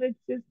 5 minutes,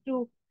 just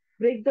to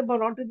break the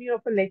monotony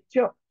of a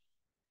lecture?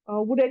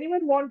 Would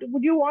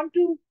you want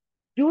to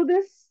do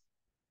this?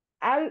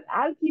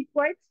 I'll keep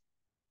quiet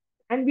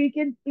and we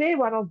can play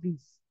one of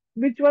these.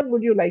 Which one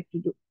would you like to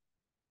do?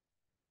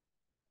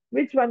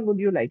 Which one would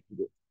you like to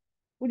do?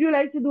 Would you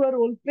like to do a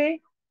role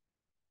play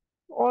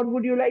or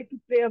would you like to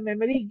play a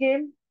memory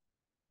game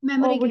or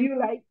Memory would game. you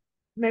like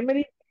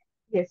memory?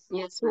 Yes.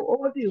 Yes, So ma'am.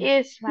 over to you.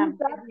 Yes, Who's ma'am.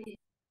 that?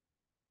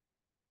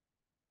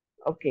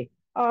 Okay.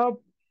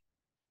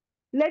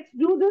 Let's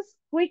do this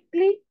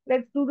quickly.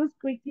 Let's do this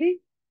quickly.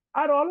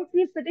 Are all of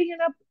you sitting in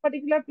a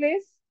particular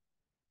place?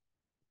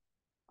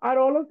 Are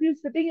all of you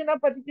sitting in a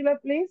particular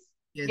place?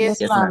 Yes.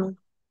 Yes, Yes, ma'am. ma'am.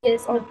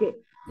 Yes, ma'am. Okay.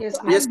 So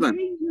Yes, ma'am. Yes, ma'am.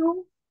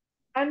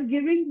 I'm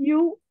giving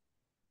you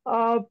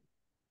uh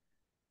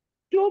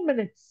 2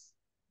 minutes.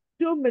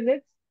 2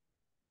 minutes.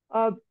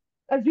 Uh,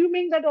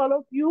 assuming that all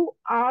of you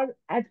are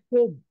at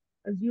home.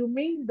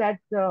 Assuming that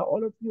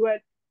all of you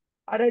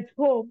are at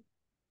home.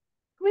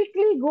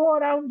 Quickly go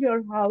around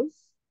your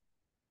house.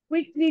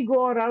 Quickly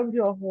go around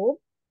your home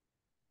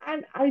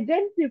and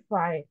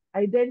identify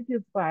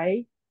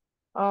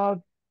uh,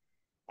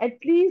 at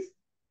least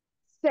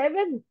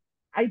seven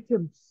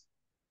items,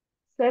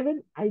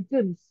 seven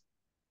items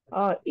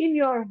in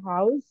your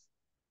house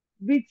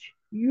which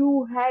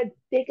you had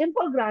taken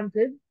for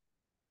granted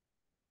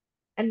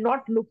and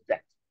not looked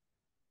at.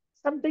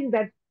 Something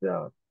that,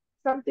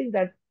 something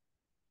that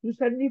You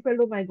suddenly felt,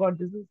 oh my God,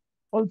 this is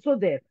also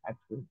there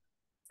actually.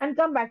 And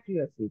come back to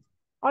your seat.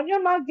 On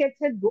your mark, get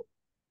set, go.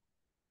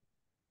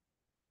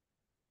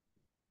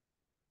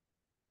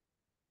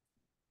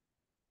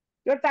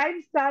 Your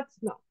time starts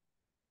now.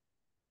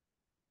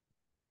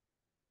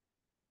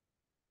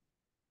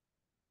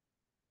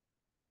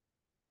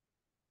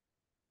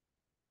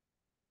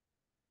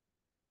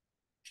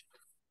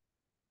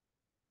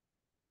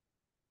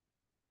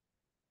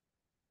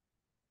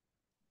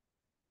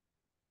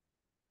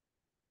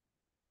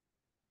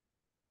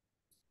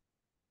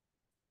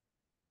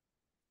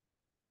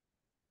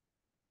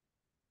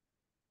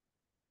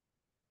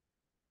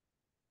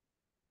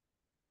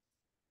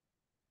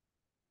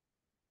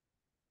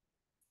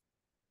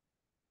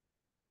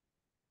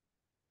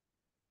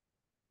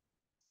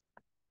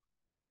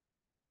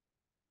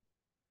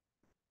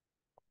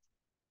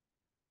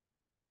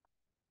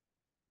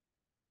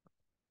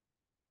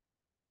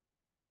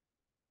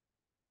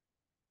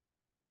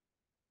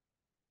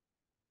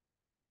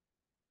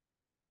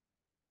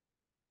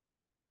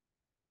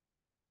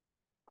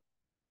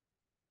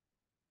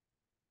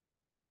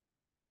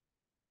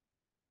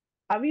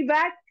 Are we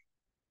back?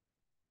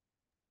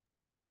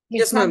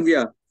 Yes, ma'am, we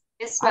are.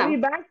 Yes, Are we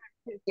ma'am. back?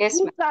 Yes,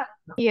 Who ma'am. starts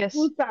now? Yes.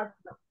 Who starts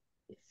now?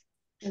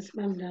 Yes,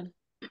 ma'am, done.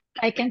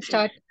 I can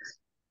start.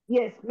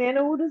 Yes, may I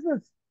know who this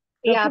is?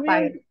 Yeah, Dr.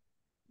 Payal. Mayur?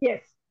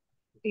 Yes,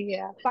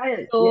 Yeah. Payal.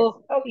 Yes.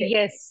 So Okay.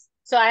 yes.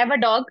 So I have a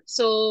dog.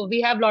 So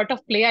we have lot of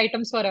play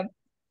items for him.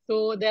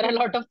 So there are a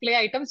lot of play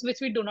items which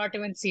we do not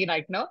even see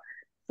right now.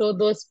 So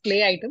those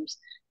play items.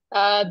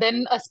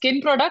 Then a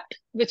skin product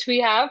which we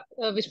have,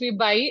 which we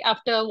buy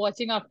after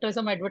watching after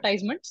some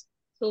advertisements.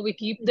 So we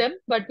keep them,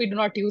 but we do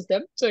not use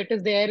them. So it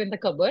is there in the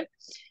cupboard.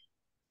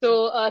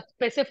 So a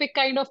specific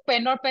kind of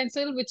pen or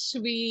pencil which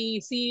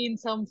we see in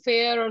some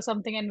fair or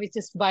something, and we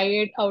just buy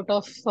it out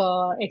of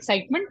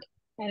excitement,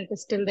 and it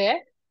is still there.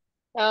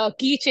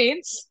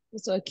 Keychains.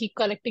 So I keep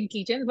collecting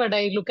keychains, but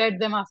I look at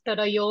them after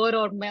a year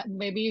or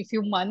maybe a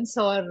few months,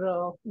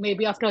 or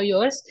maybe after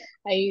years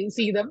I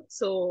see them.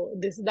 So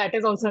this that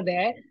is also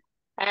there.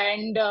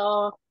 And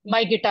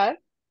my guitar,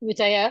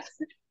 which I have,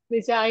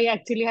 which I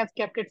actually have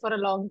kept it for a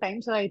long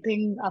time. So I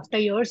think after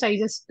years I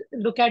just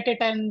look at it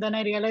and then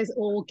I realize,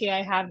 oh, okay,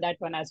 I have that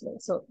one as well.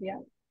 So yeah,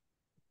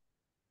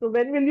 So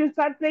when will you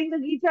start playing the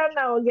guitar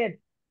now again?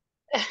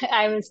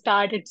 I will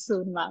start it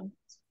soon, ma'am.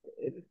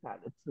 It will start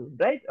it soon,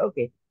 right?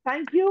 Okay.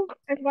 Thank you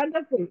and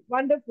wonderful,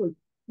 wonderful.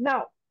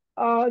 Now,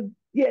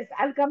 yes,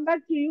 I'll come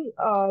back to you,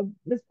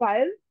 Miss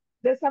Payal.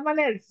 There's someone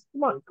else.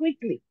 Come on,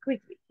 quickly,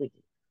 quickly,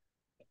 quickly.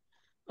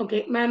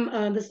 Okay,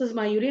 ma'am, this is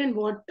Mayuri, and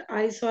what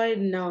I saw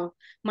in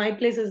my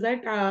place is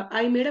that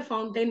I made a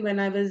fountain when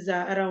I was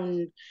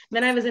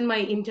when I was in my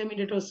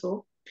intermediate or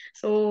so.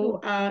 So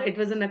it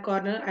was in a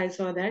corner, I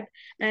saw that,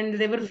 and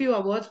there were few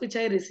awards which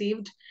I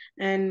received,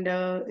 and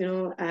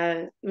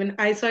when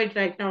I saw it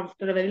right now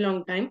after a very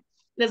long time,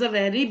 there's a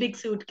very big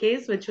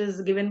suitcase which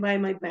was given by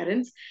my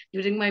parents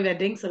during my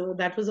wedding, so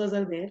that was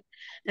also there,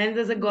 and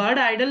there's a god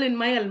idol in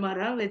my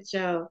almara which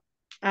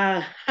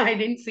I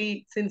didn't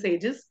see since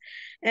ages,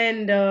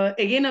 and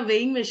again a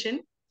weighing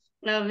machine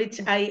which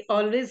I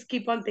always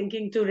keep on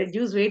thinking to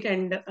reduce weight,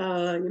 and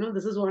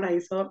this is what I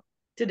saw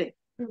today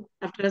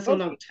after so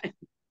long Okay, time.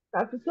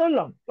 after so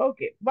long.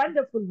 Okay,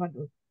 wonderful,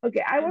 wonderful.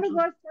 Okay, I want Thank to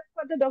go you. a step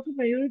further, Dr.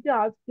 Mayuri, to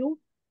ask you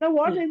now,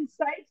 what Yeah.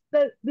 insights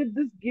did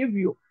this give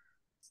you?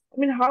 I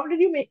mean, how did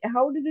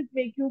it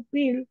make you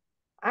feel?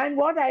 And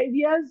what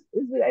ideas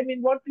I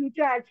mean, what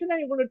future action are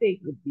you going to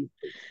take with these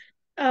things?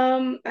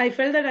 I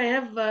felt that I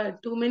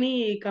have too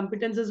many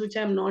competences which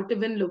I'm not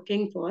even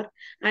looking for.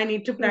 I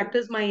need to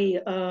practice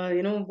my,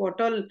 what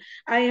all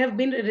I have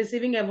been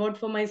receiving award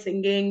for my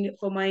singing,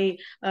 for my,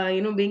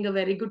 being a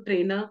very good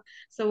trainer.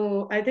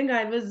 So I think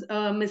I was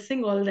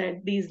missing all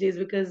that these days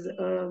because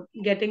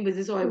getting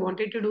busy. So I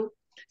wanted to do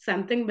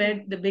something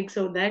big, the big,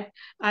 so that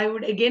I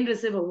would again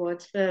receive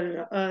awards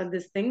for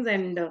these things,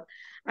 and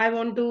I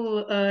want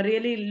to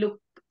really look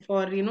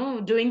for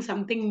doing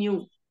something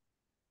new.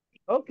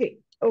 Okay,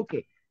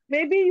 okay.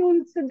 Maybe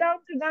you'll sit down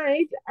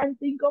tonight and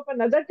think of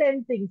another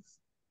 10 things,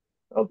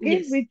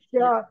 okay, Yes. which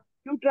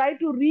you try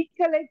to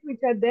recollect, which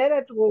are there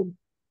at home,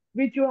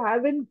 which you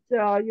haven't,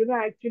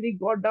 actually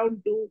got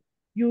down to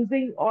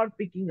using or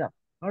picking up.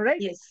 All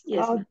right. Yes.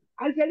 Yes, ma'am.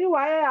 I'll tell you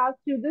why I asked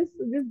you this.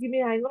 Just give me,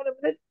 hang on a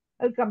minute.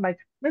 I'll come back.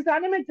 Miss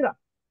Animitra,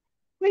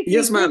 quickly,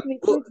 Yes, ma'am. quickly,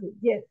 quickly.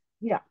 Yes,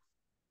 yeah.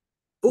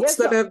 Books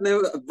Yes, that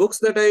sir. books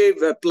that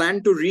I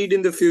plan to read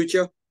in the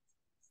future,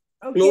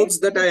 Okay. clothes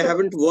that Yes, I sir.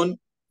 haven't worn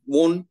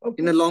in a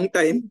Okay. long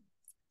time,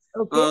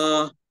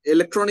 Okay.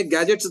 electronic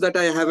gadgets that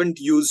I haven't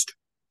used.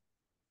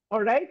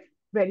 All right.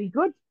 Very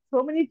good.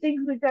 So many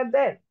things which are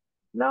there.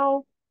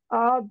 Now,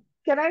 uh,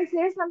 can I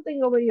say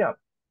something over here?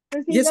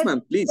 You see Yes, that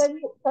ma'am, please.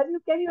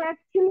 can you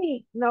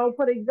actually now,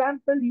 for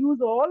example,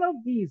 use all of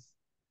these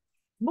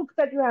books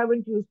that you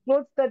haven't used,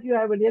 clothes that you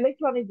haven't,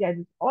 electronic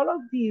gadgets, all of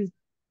these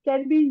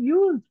can be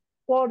used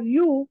for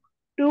you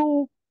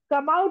to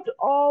come out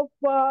of,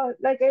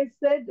 like I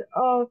said,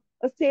 a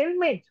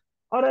stalemate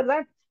or a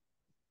rut.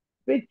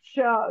 which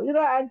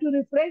and to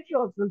refresh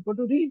yourself or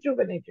to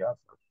rejuvenate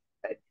yourself.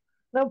 Right?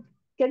 Now,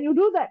 can you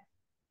do that?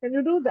 Can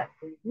you do that?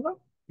 You know, a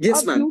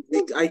Yes, ma'am.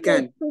 I beautiful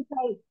can.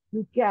 exercise.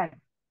 You can.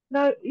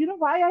 Now, you know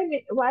why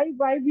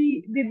why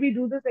we did we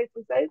do this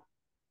exercise?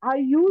 I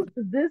used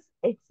this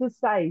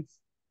exercise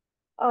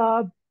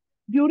uh,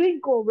 during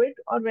COVID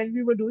or when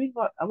we were doing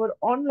our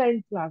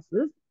online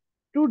classes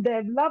to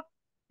develop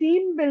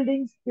team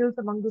building skills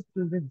among the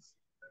students.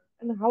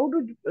 And how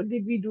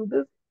did we do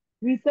this?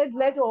 We said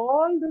let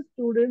all the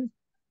students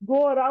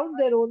go around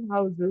their own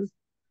houses,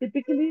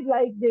 typically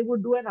like they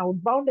would do an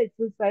outbound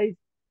exercise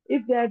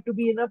if they had to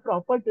be in a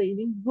proper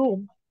training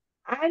room,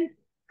 and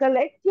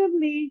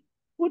collectively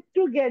put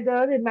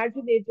together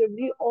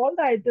imaginatively all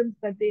the items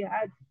that they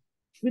had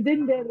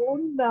within their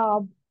own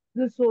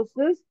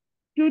resources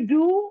to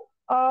do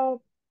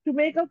to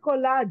make a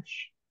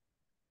collage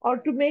or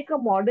to make a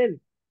model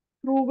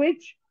through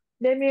which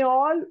they may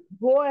all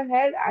go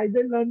ahead,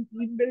 either learn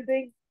team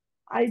building,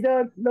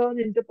 either learn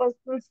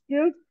interpersonal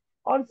skills,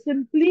 or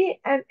simply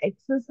an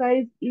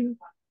exercise in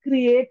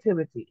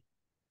creativity.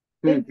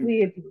 In Mhm.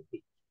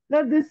 creativity.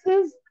 Now, this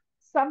is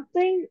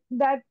something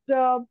that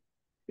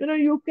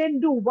you can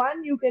do.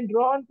 One, you can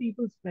draw on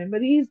people's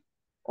memories,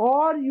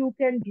 or you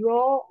can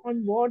draw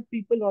on what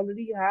people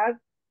already have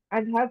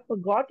and have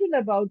forgotten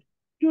about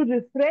to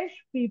refresh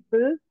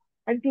people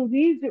and to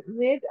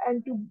rejuvenate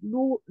and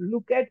to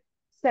look at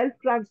self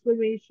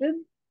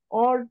transformation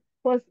or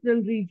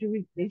personal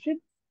rejuvenation.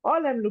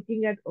 All I'm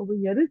looking at over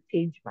here is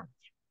change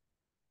match.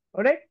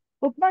 All right,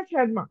 Upma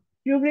Sharma,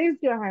 you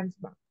raised your hands,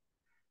 ma'am.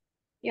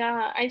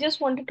 Yeah, I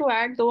just wanted to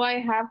add, though I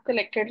have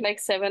collected like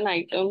 7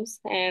 items,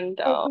 and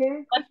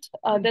Okay.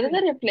 but there is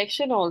a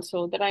reflection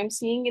also that I'm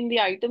seeing in the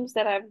items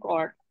that I've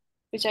got,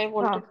 which I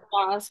wanted Huh.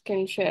 to ask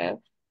and share.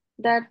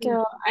 That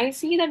Hmm. I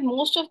see that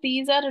most of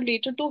these are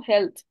related to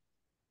health,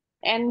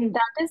 and Hmm.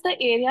 that is the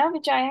area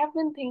which I have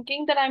been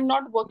thinking that I'm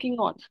not working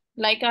on.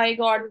 Like I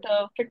got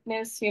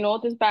fitness,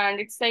 this band.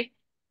 It's like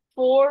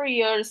 4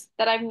 years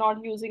that I'm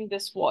not using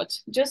this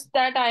watch. Just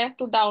that I have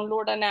to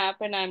download an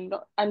app and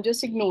I'm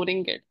just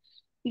ignoring it.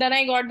 Then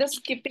I got the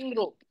skipping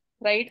rope,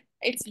 right?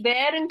 It's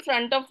there in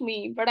front of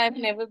me, but I've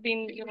never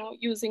been,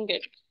 using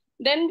it.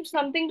 Then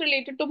something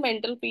related to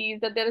mental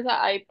peace, that there is a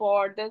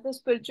iPod, there's a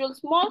spiritual,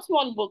 small,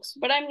 small books,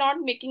 but I'm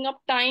not making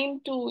up time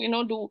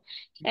to, do.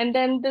 And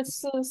then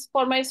this is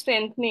for my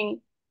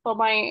strengthening, for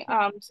my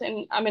arms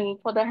and I mean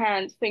for the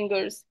hands,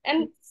 fingers.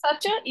 And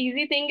such a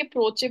easy thing,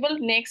 approachable,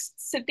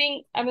 next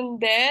sitting, I mean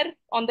there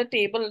on the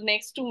table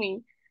next to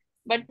me,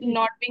 but Hmm.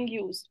 not being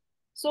used.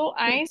 So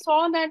Hmm. I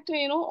saw that,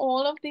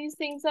 all of these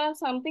things are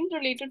something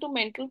related to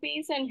mental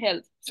peace and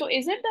health. So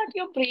is it that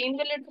your brain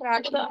will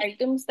attract the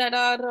items that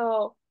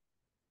are,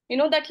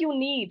 that you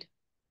need?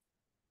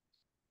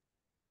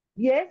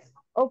 Yes,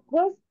 of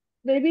course.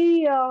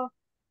 Maybe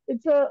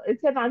it's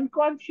an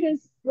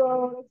unconscious,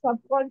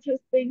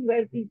 subconscious thing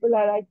where people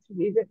are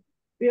actually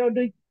we are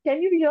doing.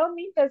 Can you hear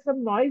me? There's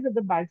some noise at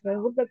the back. So I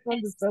hope that's not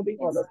Yes, disturbing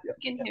all yes, of you.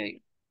 I can hear you.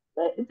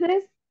 It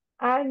is,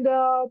 and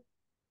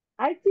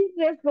I think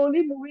we are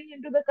slowly moving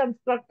into the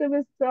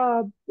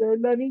constructivist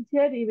learning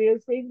theory. We are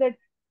saying that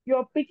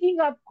you're picking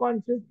up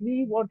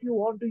consciously what you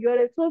want to.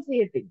 You're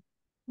associating,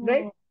 Hmm.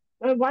 right?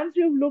 Once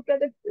you've looked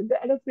at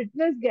at a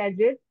fitness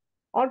gadget,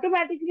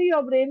 automatically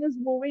your brain is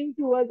moving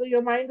towards, or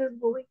your mind is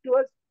moving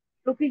towards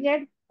looking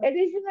at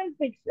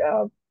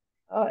additional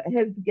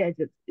health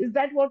gadgets. Is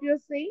that what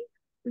you're saying?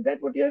 Is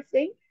that what you're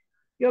saying?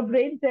 Your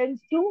brain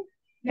tends to move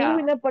Yeah.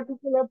 in a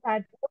particular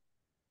pattern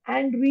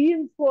and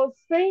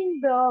reinforcing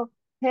the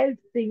health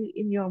thing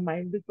in your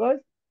mind because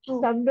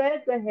True.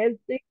 somewhere the health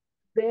thing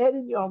is there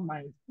in your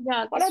mind.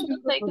 Yeah, What this a was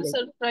like beautiful a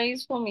example.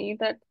 surprise for me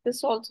that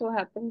this also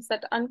happens,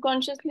 that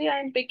unconsciously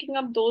I'm picking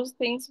up those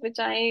things which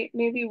I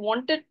maybe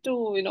wanted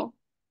to,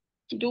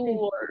 do,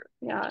 or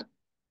yeah.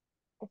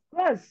 Of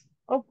course,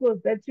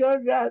 that's your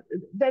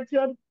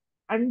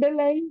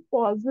underlying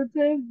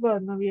positive.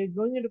 Now we are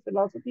going into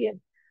philosophy and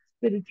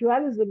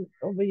spiritualism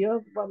over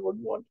here. One would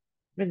want,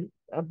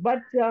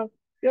 but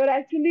you're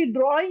actually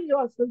drawing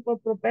yourself or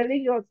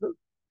propelling yourself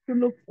to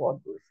look for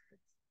those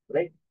things,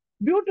 right?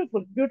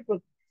 Beautiful, beautiful.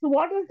 So,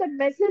 what is the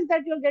message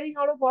that you're getting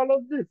out of all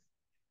of this,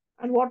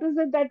 and what is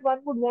it that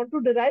one would want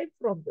to derive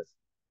from this?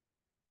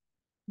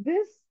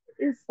 This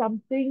is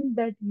something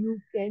that you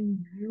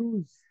can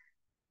use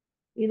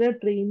in a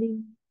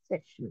training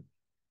session.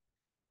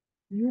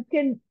 You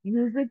can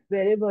use it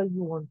wherever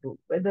you want to,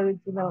 whether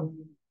it's in a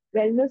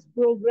wellness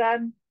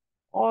program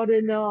or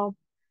in a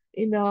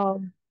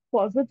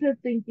positive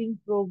thinking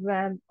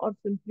program or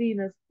simply in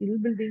a skill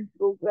building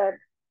program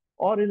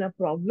or in a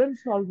problem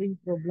solving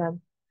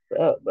program,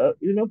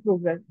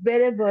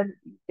 wherever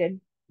you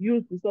can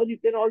use this. Or you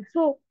can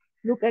also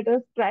look at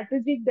a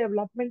strategic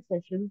development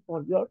session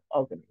for your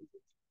organization.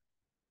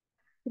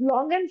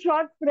 Long and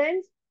short,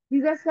 friends,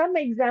 these are some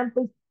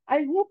examples.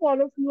 I hope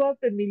all of you are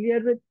familiar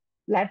with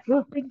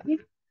lateral thinking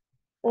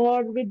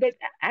or with the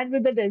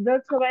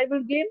desert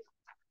survival game.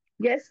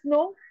 Yes,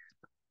 no?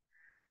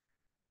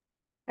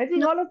 I think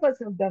No, all of us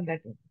have done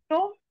that.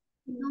 No?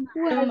 no,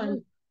 Who no, hasn't?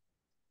 ma'am.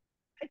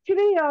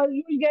 Actually,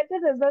 you will get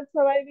a result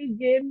survival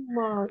game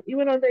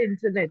even on the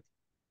internet.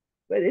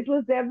 Well, it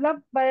was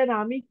developed by an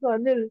army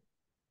colonel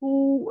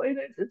who,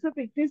 it's a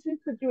fictitious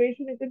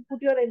situation. You can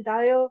put your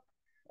entire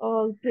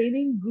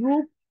training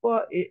group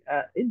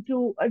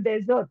into a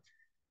desert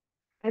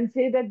and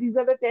say that these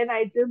are the 10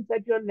 items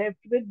that you're left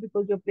with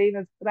because your plane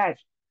has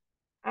crashed.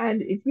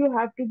 And if you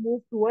have to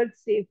move towards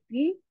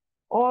safety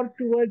or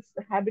towards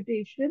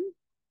habitation,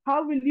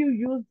 how will you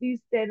use these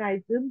 10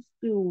 items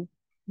to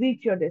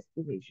reach your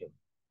destination?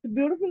 It's a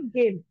beautiful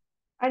game.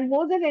 And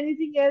more than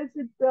anything else,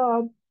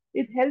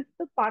 it helps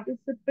the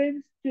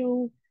participants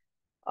to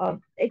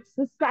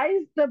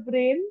exercise the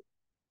brain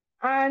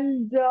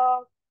and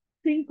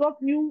think of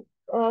new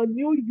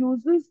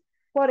uses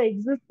for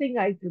existing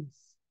items,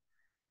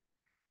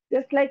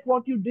 just like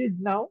what you did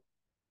now.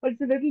 But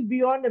it's a little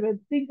beyond it.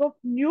 Think of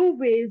new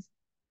ways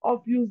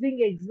of using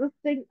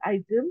existing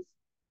items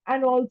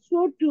and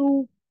also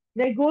to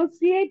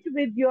negotiate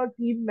with your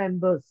team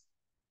members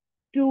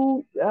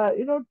to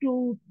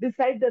to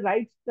decide the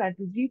right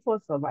strategy for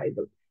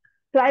survival.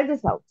 Try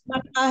this out.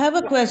 But I have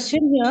a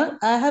question here.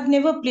 I have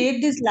never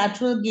played this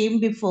lateral game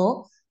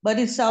before, but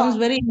it sounds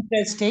very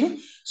interesting.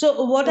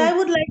 So, what I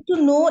would like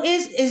to know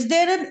is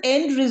there an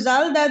end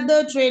result that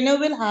the trainer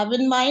will have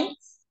in mind,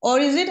 or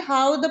is it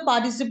how the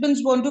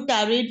participants want to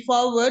carry it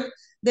forward?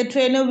 The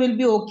trainer will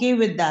be okay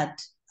with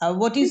that.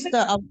 What is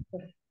the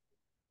outcome?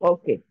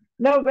 Okay.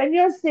 Now, when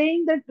you're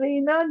saying the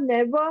trainer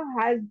never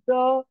has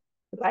the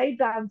right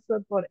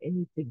answer for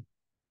anything,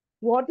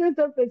 what is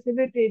the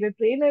facilitator?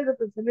 Trainer is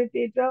a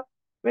facilitator.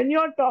 When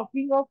you're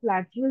talking of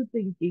lateral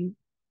thinking,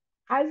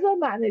 as a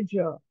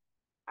manager,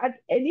 at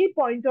any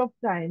point of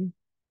time,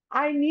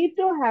 I need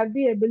to have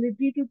the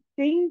ability to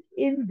think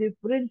in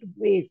different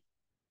ways.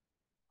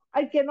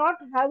 I cannot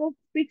have a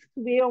fixed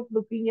way of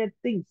looking at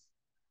things.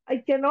 I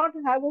cannot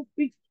have a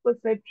fixed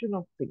perception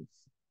of things.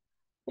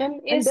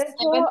 And And is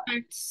therefore,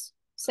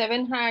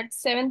 seven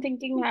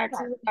thinking hats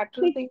is a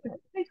lateral six, thing?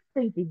 six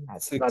thinking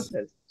hats, not Six.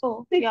 just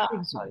Oh, six yeah,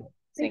 thinking sorry. hats.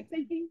 Six Six.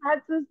 thinking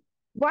hats is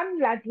one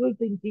lateral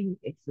thinking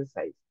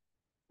exercise.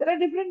 There are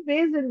different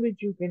ways in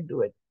which you can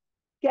do it.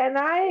 Can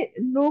I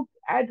look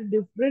at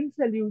different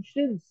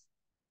solutions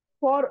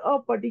for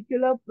a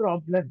particular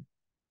problem?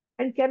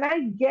 And can I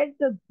get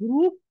the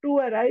group to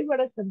arrive at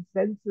a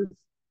consensus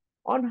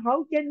on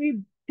how can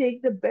we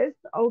take the best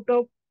out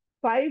of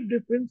five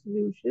different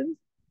solutions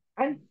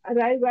and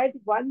arrive at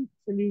one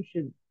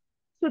solution?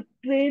 So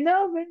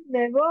trainer will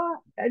never,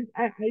 and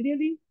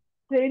ideally,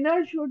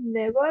 trainer should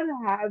never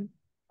have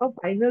a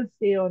final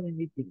say on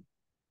anything.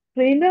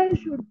 Trainer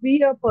should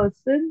be a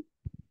person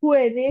who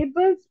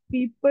enables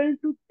people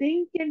to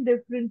think in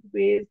different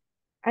ways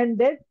and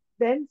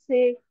then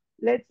say,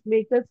 let's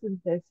make a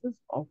synthesis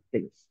of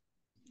things.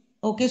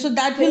 Okay, so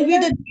that will be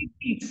the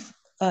debrief.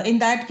 In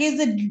that case,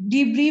 the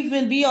debrief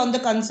will be on the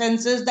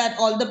consensus that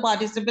all the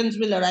participants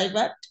will arrive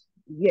at.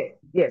 Yes,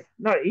 yes.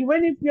 Now,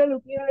 even if you're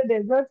looking at a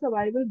desert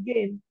survival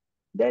game,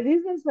 there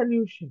is a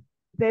solution.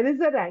 There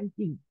is a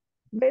ranking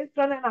based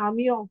on an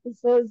army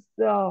officer's,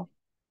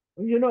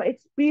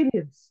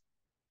 experience.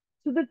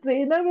 So the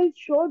trainer will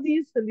show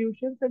these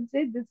solutions and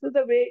say, this is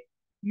the way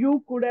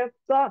you could have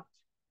thought.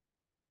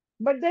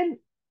 But then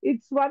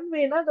it's one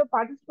way, now the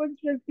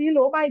participants will feel,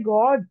 oh my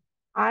God,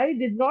 I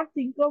did not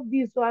think of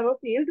this, so I'm a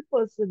failed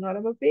person or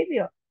I'm a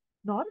failure.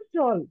 Not at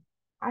all.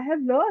 I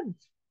have learned.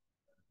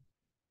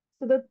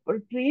 So the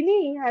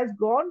trainee has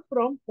gone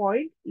from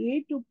point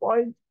A to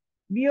point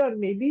B or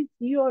maybe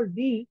C or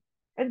D,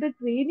 and the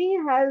trainee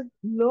has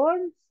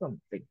learned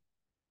something.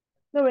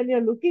 Now, when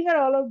you're looking at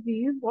all of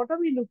these, what are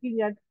we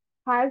looking at?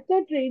 Has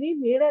the trainee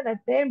made an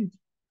attempt?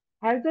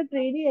 Has the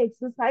trainee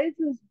exercised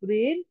his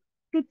brain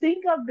to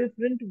think of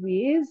different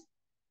ways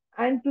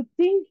and to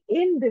think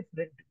in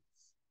different ways?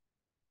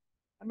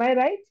 Am I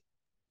right?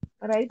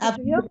 Right over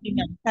here? Absolutely,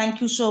 ma'am.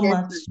 Thank you so Yes,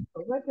 much.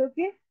 so much.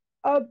 Okay.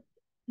 Uh,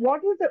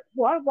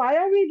 why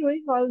are we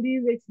doing all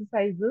these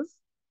exercises?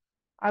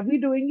 Are we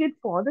doing it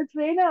for the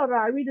trainer or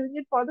are we doing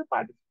it for the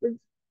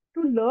participants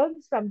to learn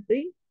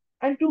something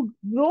and to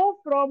grow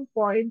from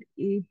point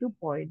A to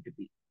point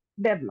B?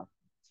 Develop.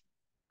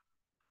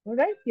 All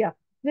right? Yeah.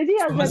 Nidhi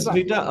So, Miss Agarwal.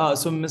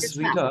 Rita, Yes,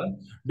 ma'am.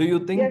 do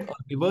you think Yes,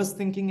 reverse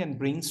thinking and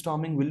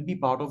brainstorming will be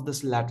part of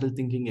this lateral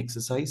thinking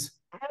exercise?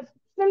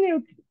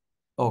 absolutely.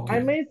 I Okay.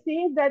 may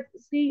say that,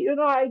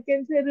 I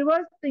can say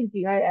reverse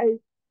thinking. I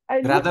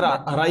look Rather,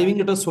 back.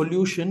 arriving at a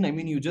solution, I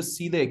mean, you just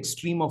see the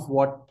extreme of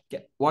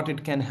what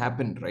it can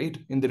happen, right?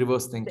 In the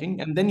reverse thinking,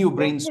 and then you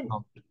Definitely.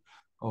 brainstorm.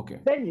 Okay.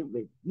 Then you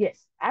will.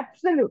 Yes,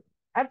 absolutely.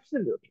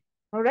 Absolutely.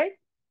 All right.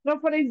 Now,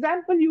 for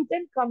example, you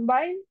can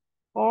combine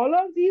all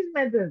of these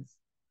methods.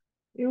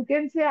 You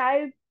can say,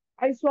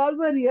 I solve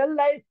a real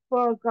life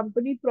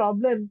company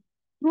problem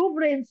through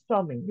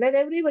brainstorming. Let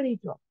everybody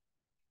talk,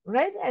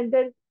 right? And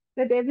then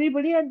and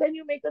then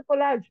you make a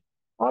collage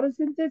or a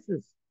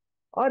synthesis.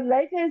 Or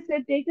like I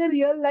said, take a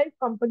real life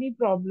company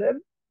problem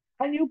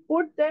and you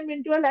put them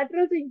into a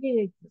lateral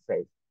thinking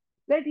exercise.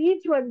 Let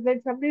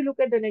somebody look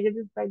at the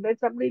negative side, let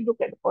somebody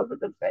look at the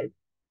positive side,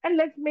 and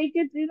let's make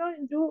it,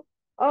 into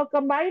a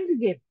combined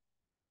game.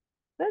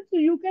 Right? So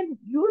you can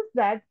use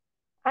that,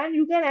 and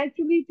you can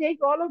actually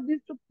take all of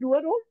this to do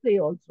a role play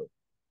also,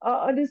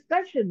 a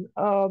discussion,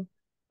 an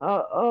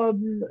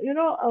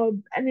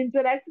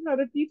interaction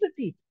or a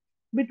teach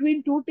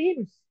between two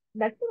teams.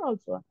 That can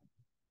also happen.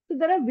 So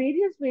there are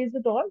various ways.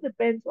 It all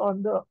depends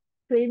on the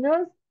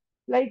trainers.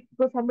 Like,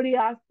 because somebody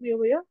asked me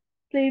over here,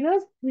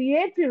 trainers'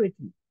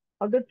 creativity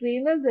or the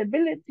trainer's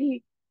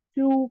ability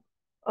to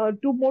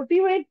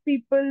motivate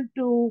people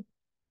to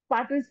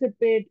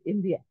participate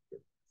in the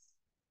activity,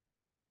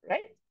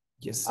 right?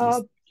 Yes,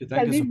 Uh, yes.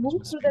 Thank shall you we so much, move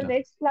Ms. to the Rita.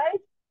 next slide?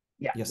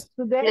 Yeah. Yes.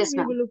 So there Yes, we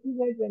were ma'am. looking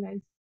at when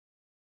I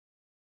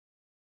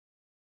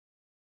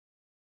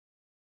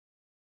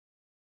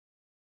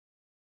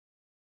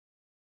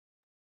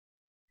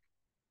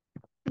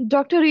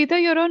Dr. Rita,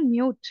 you're on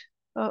mute.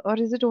 Or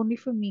is it only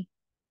for me?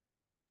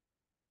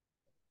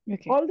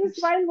 Okay. all this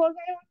Yes. while was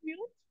I on mute?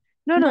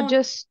 No, No,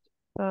 just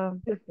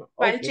Just now.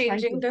 while Okay,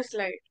 thank changing you. the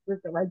slide.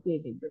 Just while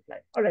changing the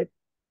slide. All right.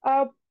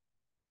 Uh,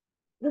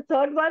 the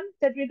third one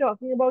that we're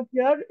talking about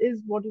here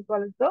is what you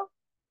call it the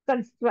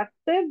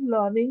constructive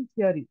learning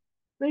theory.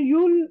 So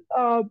you'll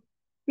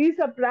be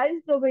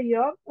surprised over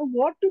here.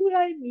 What do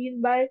I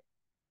mean by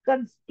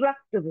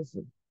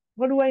constructivism?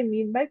 What do I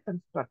mean by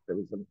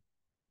constructivism?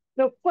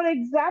 Now, for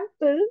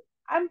example,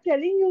 I'm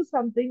telling you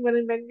something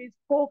when we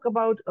spoke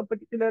about a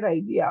particular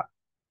idea.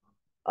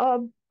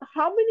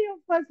 How many of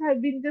us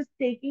have been just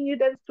taking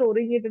it and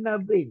storing it in our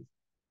brains?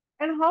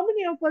 And how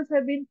many of us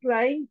have been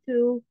trying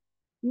to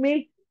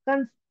make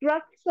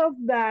constructs of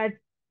that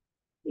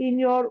in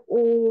your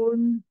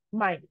own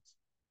mind?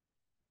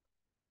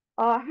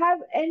 Have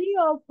any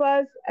of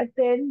us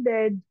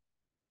attended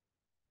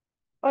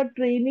a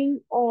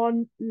training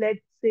on,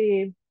 let's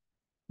say,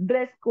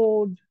 dress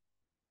code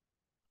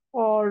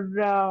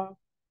or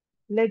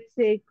let's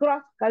say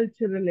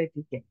cross-cultural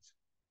etiquette?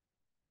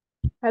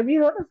 Have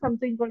you heard of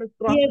something called a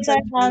Yes, I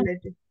have. cross-cultural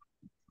etiquette?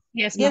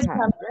 Yes, You Yes, ma'am.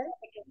 have, ma'am.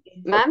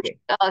 right? Ma'am, Okay.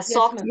 Yes,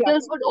 soft ma'am. Yeah.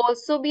 skills would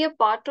also be a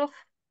part of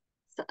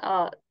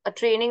a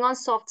training on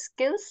soft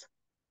skills.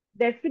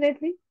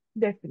 Definitely.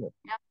 Definitely.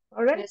 Yeah.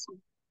 All right. Yes,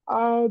 ma'am.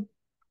 Uh,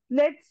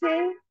 let's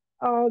say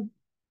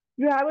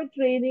you have a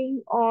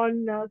training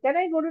on, can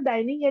I go to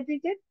dining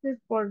etiquette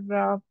just for,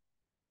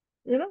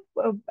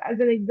 as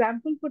an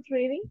example for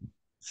training?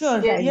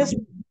 Sure. Yes, Dining. Yes.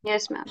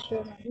 yes, ma'am.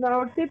 Sure, ma'am.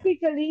 Now,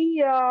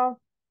 typically,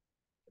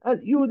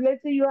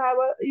 let's say you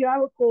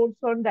have a course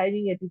on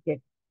dining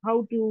etiquette,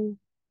 how to,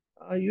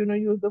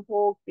 use the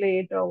fork,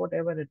 plate, or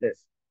whatever it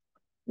is.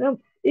 Now,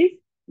 if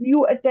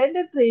you attend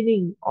a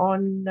training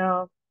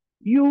on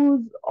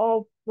use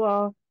of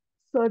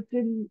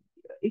certain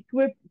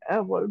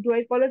what do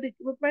I call it?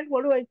 Equipment?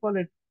 What do I call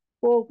it?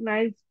 Fork,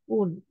 knife,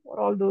 spoon, or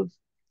all those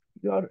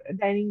your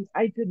dining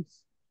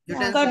items.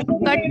 Utensils.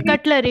 Cutlery.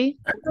 Cutlery.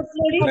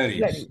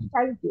 Cutlery.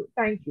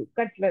 Thank you.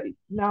 Cutlery.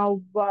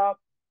 Now,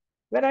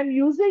 when I'm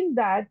using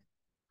that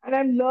and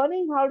I'm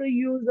learning how to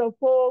use a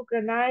fork,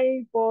 a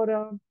knife, or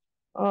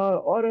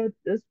a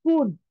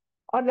spoon,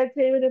 or let's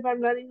say even if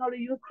I'm learning how to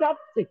use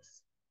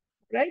chopsticks,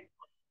 right?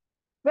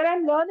 When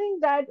I'm learning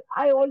that,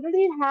 I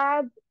already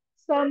have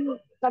some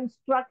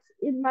constructs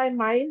in my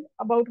mind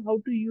about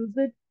how to use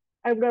it.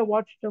 I would have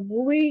watched a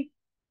movie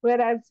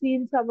where I've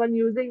seen someone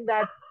using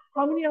that.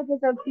 How many of us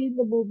have seen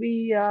the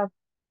movie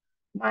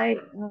My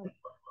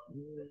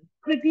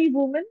Pretty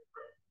Woman,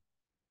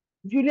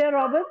 Julia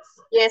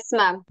Roberts? Yes,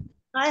 ma'am.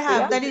 I Yeah,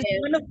 have. That is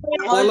Yes, one of my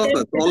yes, All ma'am. of all-time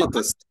us, all favorite. of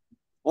us,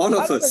 all all of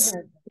of us us. have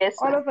that. Yes,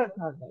 All ma'am. of us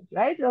have that,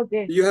 right?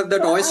 Okay. You have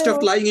that So oyster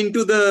flying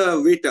into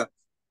the waiter.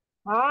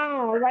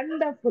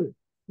 wonderful,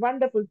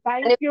 wonderful. And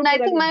Thank even you I for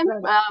that think, ma'am,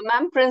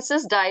 example.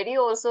 Princess Diary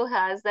also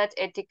has that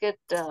etiquette.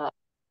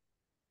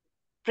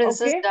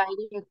 Princess Okay.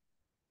 Diary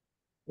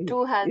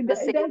too has It, the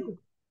it does. same.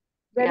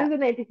 There Yeah. is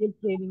an etiquette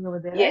training over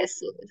there, right? Yes,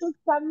 yes. So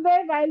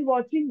somewhere while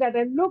watching that,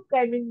 and look,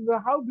 I mean,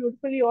 how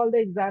beautifully all the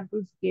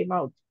examples came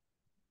out.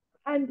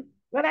 And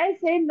when I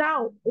say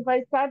now, if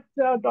I start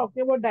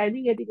talking about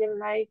dining etiquette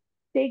and I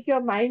take your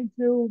mind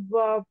to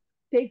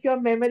take your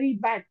memory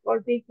back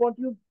or take what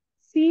you've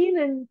seen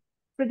in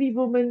Pretty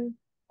Woman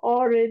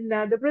or in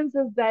The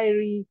Princess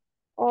Diary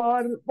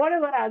or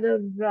whatever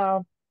other,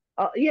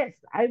 yes,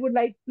 I would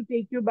like to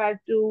take you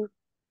back to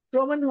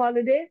Roman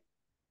Holiday,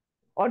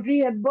 Audrey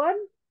Hepburn,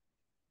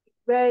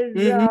 where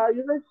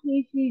Mm-hmm.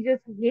 she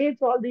just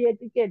hates all the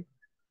etiquette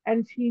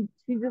and she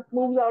just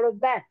moves out of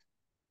that.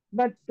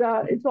 But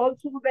it's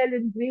also well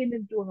ingrained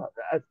into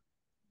us.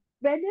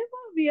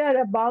 Whenever we are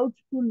about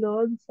to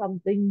learn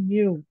something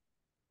new,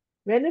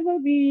 whenever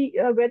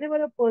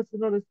a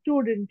person or a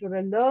student or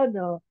a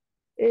learner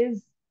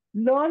is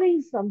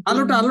learning Aluta,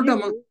 something aluta,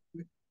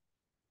 new,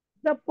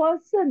 the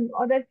person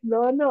or that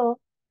learner,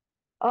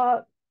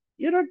 uh,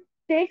 you know,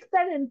 takes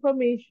that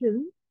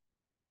information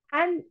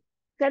and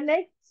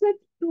connects it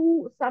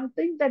to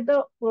something that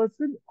the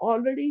person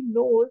already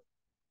knows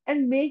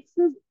and makes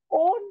your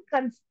own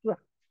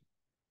construct.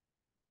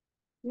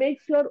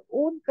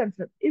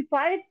 If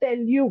I tell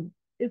you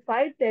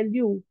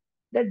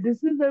that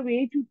this is a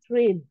way to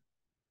train,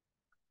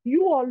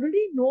 you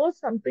already know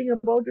something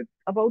about it,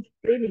 about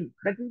training.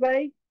 That is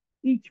why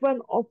each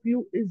one of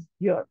you is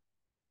here.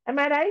 Am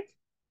I right?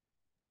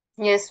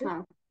 Yes,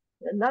 ma'am.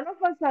 None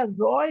of us are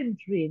raw in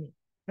training,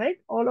 right?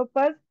 All of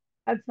us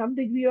have some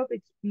degree of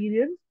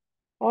experience.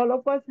 All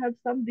of us have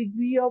some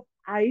degree of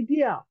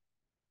idea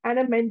and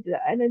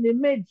and an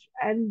image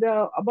and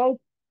about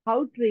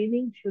how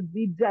training should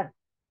be done.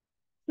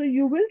 So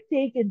you will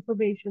take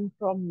information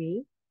from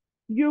me.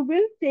 You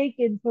will take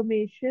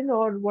information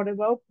or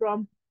whatever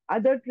from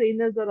other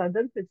trainers or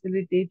other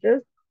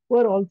facilitators who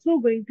are also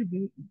going to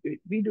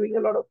be doing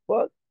a lot of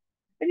work.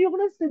 And you're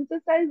going to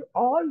synthesize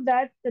all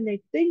that,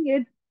 connecting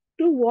it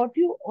to what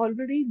you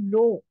already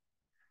know.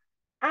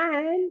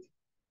 And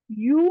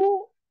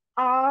you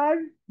are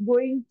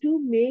going to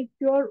make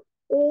your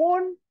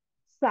own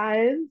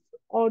science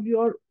or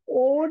your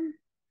own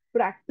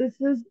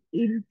practices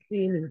in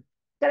training.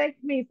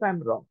 Correct me if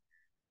I'm wrong.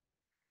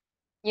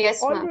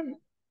 Yes, ma'am. Already,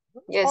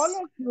 Yes.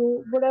 all of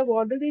you would have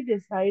already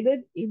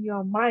decided in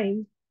your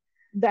mind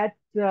that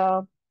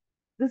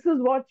this is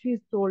what she's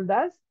told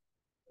us,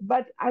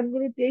 but I'm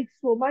going to take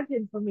so much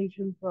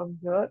information from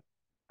here.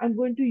 I'm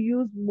going to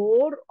use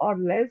more or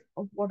less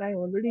of what I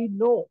already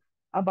know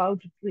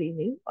about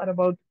training or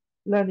about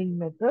learning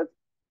methods,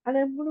 and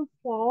I'm going to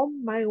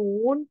form my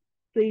own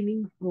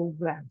training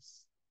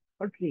programs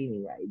or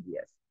training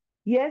ideas.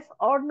 Yes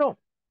or no?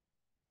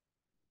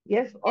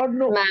 Yes or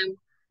no? Ma'am.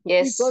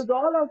 Yes. Because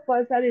all of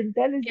us are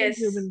intelligent Yes.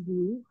 human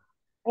beings,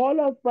 all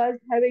of us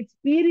have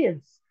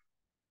experience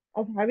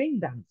of having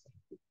done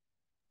something,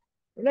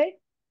 right?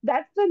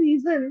 That's the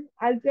reason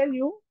I'll tell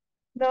you.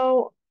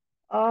 Now,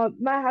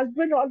 my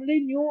husband already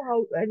knew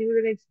how, and he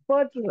was an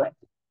expert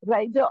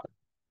rider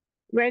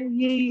when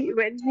he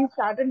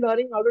started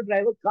learning how to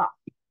drive a car,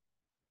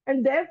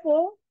 and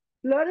therefore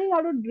learning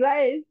how to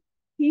drive,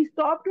 he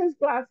stopped his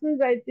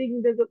classes. I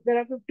think there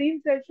are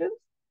 15 sessions.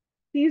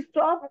 He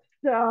stopped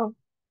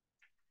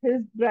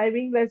his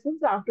driving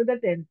lessons after the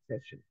 10th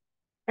session.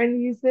 And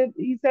he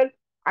said,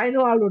 I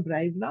know how to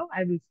drive now,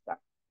 I will start.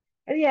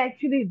 And he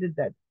actually did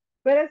that.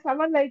 Whereas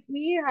someone like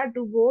me had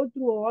to go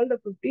through all the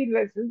 15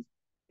 lessons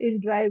in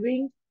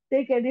driving,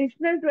 take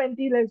additional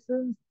 20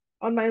 lessons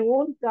on my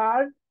own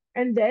car,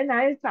 and then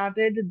I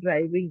started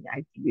driving.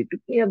 Actually, it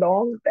took me a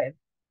long time.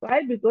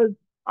 Why? Because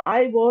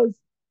I was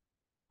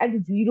at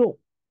zero.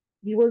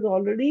 He was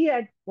already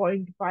at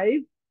point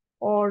 0.5,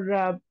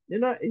 or he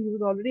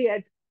was already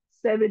at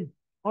 7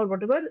 or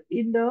whatever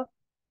in the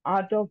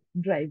art of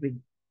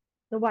driving.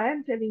 So why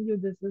I'm telling you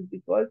this is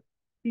because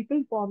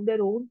people form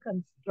their own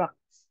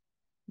constructs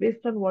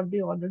based on what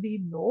they already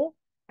know,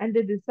 and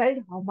they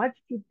decide how much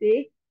to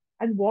take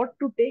and what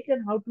to take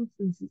and how to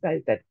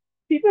synthesize that.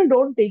 People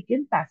don't take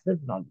in passive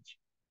knowledge.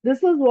 This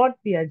is what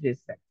Piaget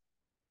said.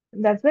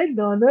 And that's why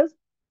learners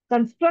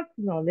construct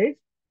knowledge.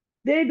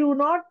 They do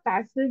not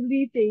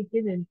passively take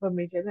in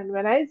information. And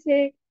when I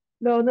say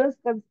learners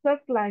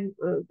construct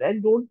language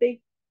and don't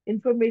take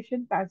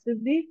information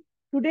passively,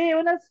 today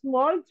even a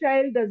small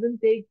child doesn't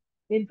take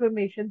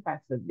information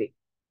passively.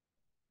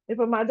 If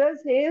a mother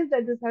says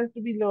that this has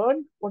to be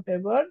learned,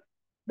 whatever,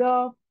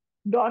 the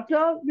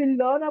daughter will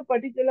learn a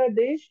particular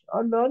dish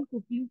or learn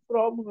cooking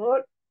from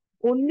her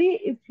only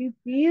if she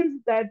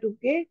feels that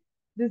okay,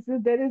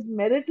 there is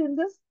merit in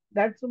this.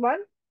 That's one,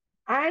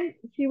 and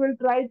she will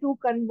try to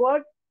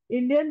convert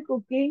Indian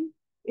cooking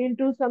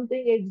into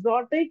something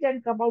exotic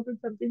and come out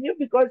with something new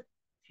because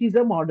she's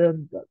a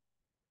modern girl.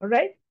 All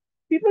right,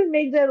 people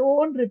make their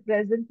own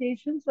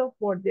representations of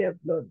what they have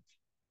learned,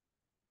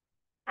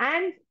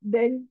 and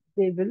then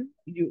they will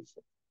use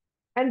it.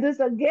 And this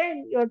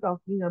again, you're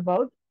talking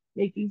about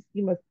making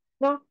schemas.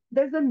 Now,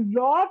 there's a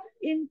lot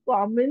in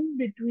common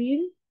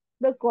between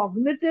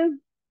cognitivism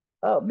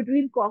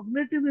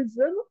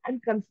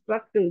and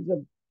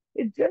constructivism.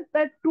 It's just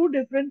that two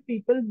different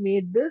people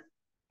made this,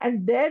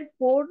 and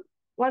therefore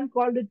one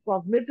called it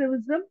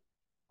cognitivism.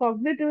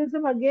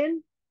 Cognitivism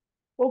again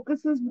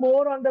focuses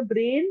more on the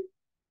brain,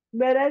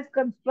 whereas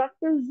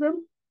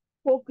constructivism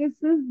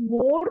focuses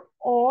more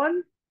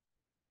on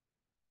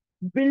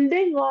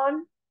building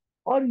on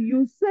or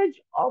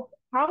usage of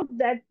how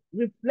that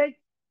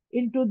reflects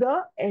into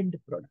the end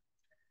product.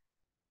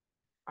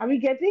 Are we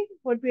getting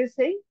what we are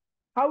saying?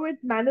 How it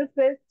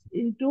manifests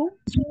into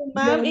So,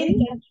 ma'am, in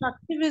learning?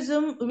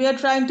 constructivism, we are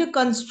trying to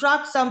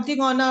construct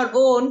something on our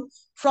own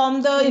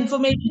from the Hmm.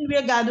 information we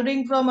are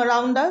gathering from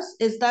around us.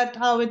 Is that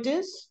how it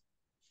is?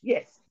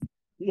 Yes,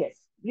 yes.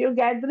 You're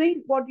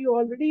gathering what you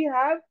already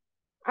have,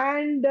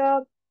 and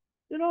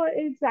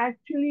it's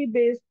actually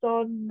based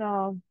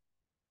on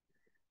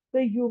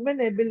the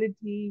human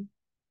ability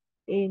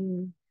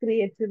in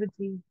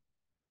creativity,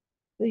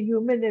 the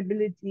human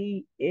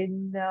ability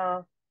in,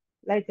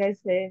 like I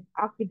say,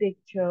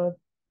 architecture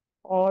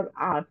or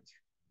art,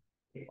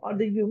 or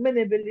the human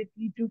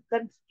ability to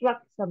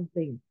construct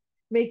something,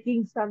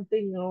 making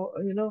something,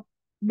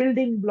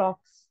 building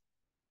blocks.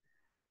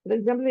 For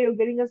example, you're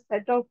getting a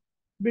set of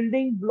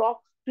building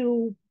blocks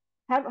to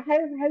has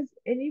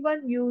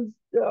anyone used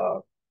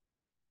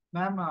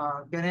Ma'am,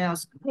 can I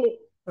ask hey,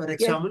 for yes,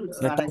 example, please.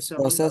 an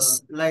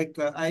example, like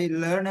I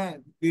learn a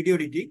video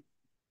editing,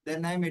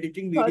 Then I'm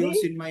editing Sorry?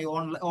 videos in my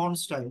own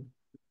style.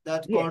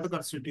 That's called Yes.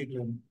 constructive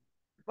learning.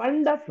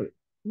 Wonderful.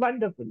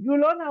 Wonderful. You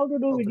learn how to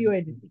do Okay. video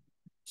editing.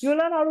 You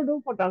learn how to do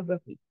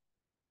photography.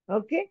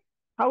 Okay?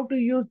 How to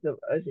use the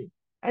thing.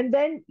 And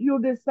then you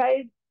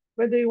decide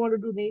whether you want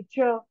to do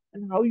nature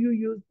and how you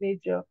use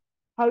nature,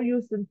 how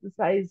you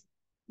synthesize.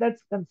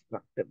 That's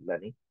constructive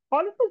learning.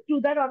 All of us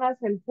do that on our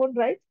cell phone,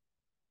 right?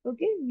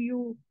 Okay? You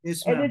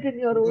Yes, edit ma'am. in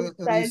your own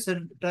style.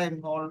 Recent time,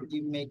 all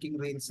in making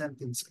reels and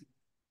things.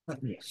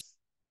 Yes.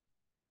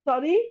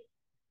 Sorry?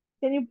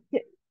 Can you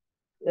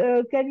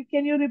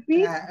can you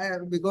repeat?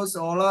 Because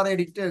all are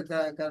edited,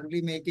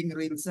 currently making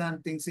reels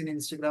and things in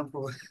Instagram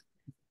for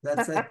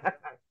that's it.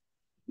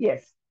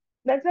 Yes,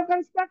 that's a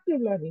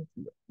constructive learning.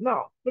 Now,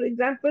 for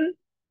example,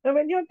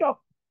 when you're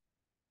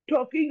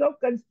talking of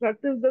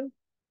constructivism,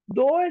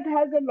 though it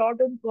has a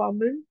lot in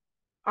common,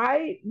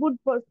 I would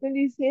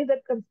personally say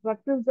that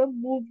constructivism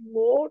moves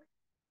more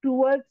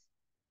towards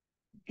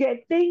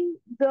getting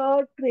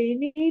the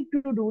trainee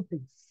to do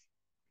things.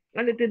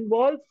 And it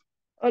involves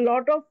a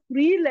lot of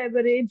free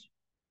leverage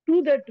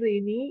to the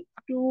trainee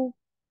to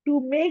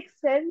make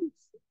sense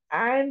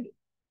and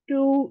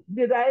to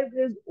derive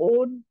his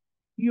own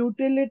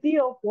utility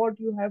of what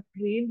you have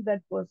trained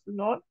that person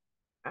on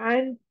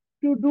and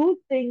to do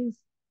things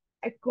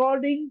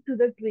according to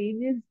the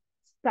trainee's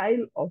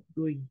style of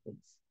doing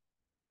things.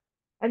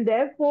 And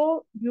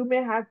therefore, you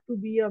may have to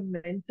be a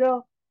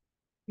mentor,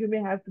 you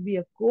may have to be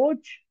a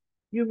coach,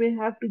 you may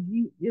have to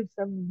give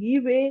some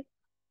leeway,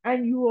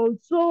 and you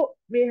also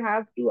may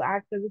have to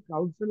act as a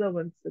counselor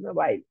once in a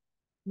while.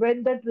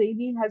 When the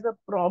trainee has a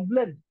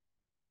problem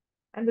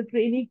and the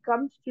trainee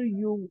comes to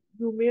you,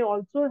 you may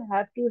also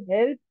have to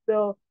help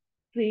the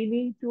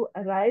trainee to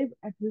arrive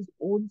at his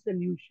own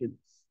solutions.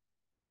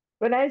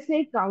 When I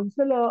say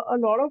counselor, a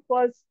lot of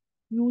us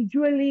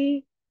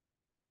usually,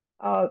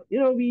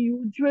 we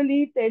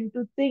usually tend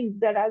to think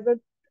that as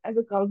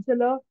a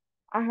counselor,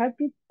 I have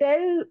to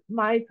tell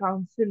my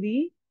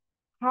counselee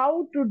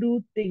how to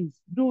do things.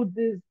 Do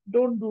this,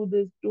 don't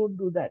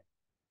do that.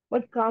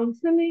 But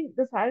counseling,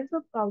 the science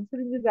of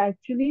counseling is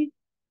actually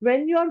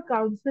when your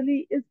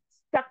counselee is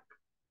stuck,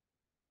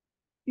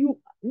 you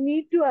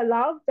need to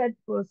allow that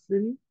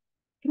person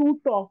through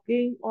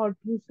talking or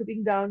through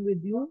sitting down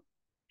with you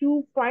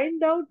to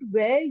find out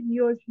where he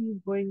or she is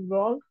going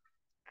wrong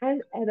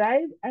and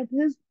arrive at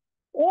his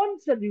own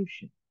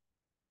solution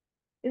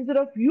instead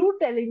of you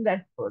telling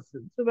that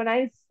person. So when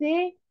I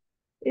say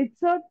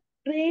it's a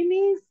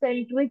trainee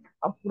centric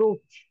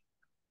approach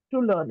to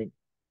learning,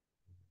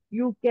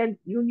 you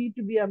need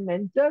to be a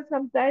mentor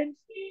sometimes,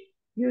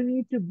 you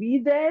need to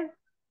be there,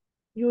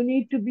 you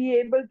need to be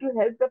able to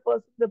help the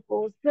person in the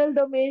personal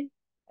domain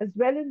as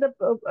well in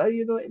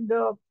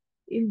the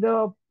in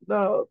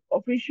the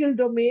official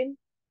domain.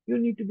 You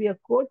need to be a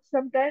coach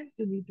sometimes,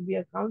 you need to be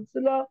a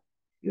counselor,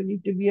 you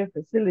need to be a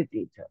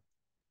facilitator.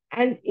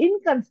 And in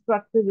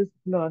constructivist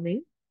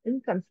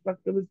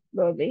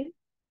learning,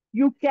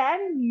 you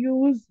can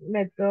use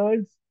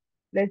methods,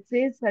 let's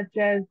say, such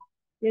as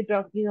we're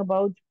talking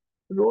about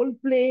role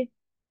play.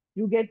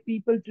 You get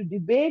people to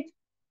debate.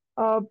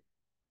 Uh,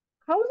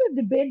 how is a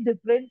debate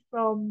different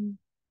from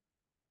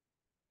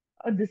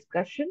a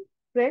discussion,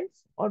 friends,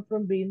 or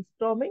from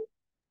brainstorming?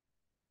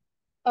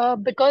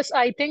 Because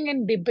I think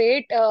in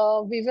debate,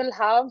 we will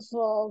have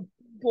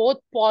both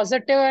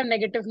positive and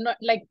negative,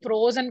 like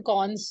pros and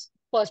cons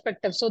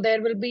perspective. So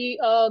there will be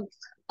a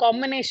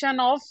combination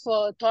of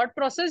thought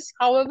process.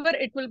 However,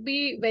 it will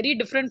be very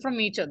different from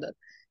each other,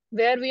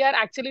 where we are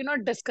actually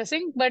not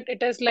discussing, but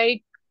it is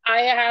like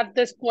I have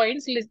this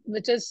points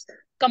which is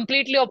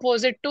completely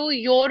opposite to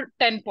your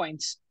 10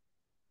 points.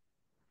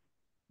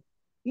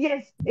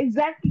 Yes,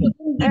 exactly.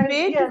 In And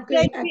debate, yes, it's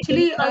like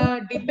Actually,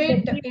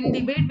 in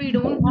debate, we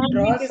don't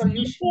draw a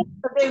solution.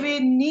 we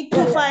need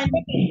to find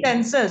a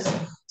consensus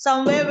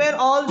somewhere where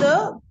all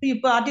the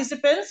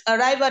participants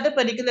arrive at a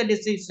particular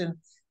decision.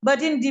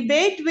 But in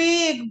debate,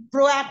 we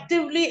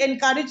proactively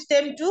encourage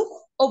them to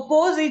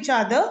oppose each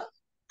other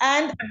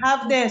and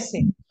have their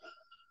say.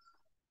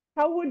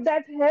 how would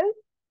that help,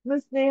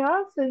 Ms.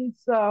 Neha?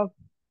 Since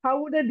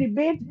how would a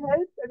debate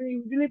help? I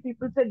mean, usually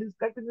people say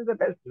discussion is the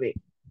best way.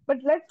 But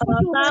let's put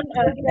Ma'am,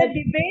 in a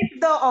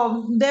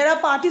debate, there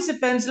are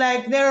participants,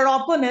 like there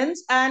are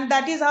opponents, and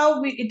that is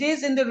how it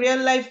is in the real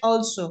life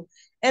also.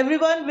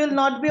 Everyone will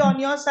not be on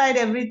your side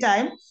every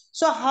time.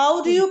 So,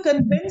 how do you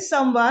convince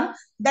someone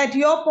that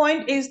your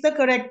point is the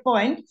correct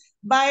point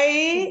by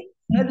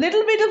a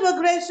little bit of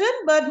aggression,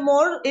 but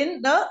more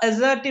in the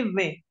assertive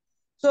way?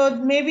 So,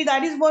 maybe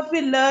that is what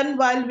we learn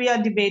while we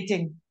are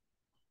debating.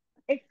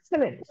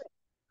 excellent.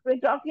 We're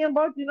talking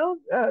about,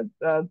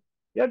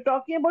 you're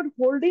talking about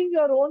holding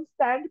your own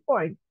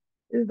standpoint.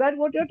 Is that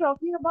what you're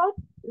talking about?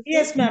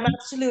 Yes, ma'am,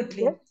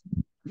 absolutely. Yes.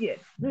 Yes.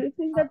 Do you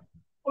think that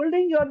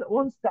holding your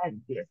own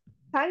stand? Yes.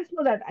 Thanks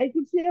for that. I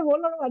could see a whole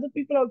lot of other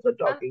people also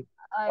talking.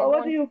 I Over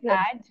want to you, to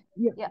friends. add,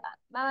 Yeah. yeah,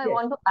 ma'am, I Yes.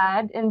 want to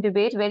add in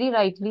debate, very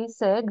rightly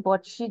said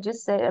what she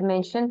just said,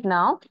 mentioned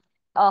now,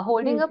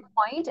 holding a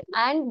point.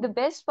 And the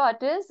best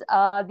part is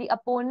the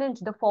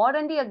opponent, the for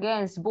and the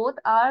against, both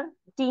are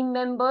team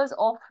members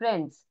or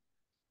friends.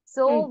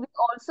 So we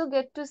also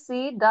get to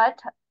see that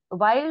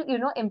while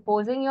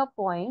imposing your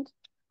point,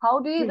 how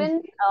do you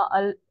even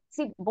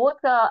see both?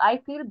 I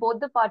feel both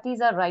the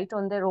parties are right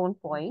on their own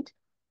point.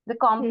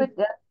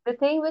 The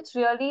thing which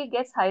really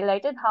gets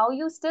highlighted, how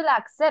you still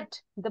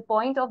accept the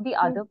point of the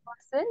other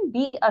person,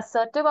 be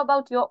assertive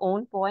about your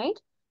own point,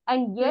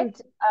 and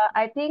yet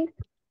I think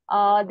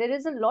there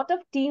is a lot of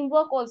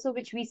teamwork also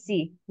which we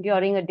see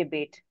during a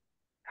debate.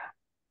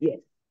 Yes,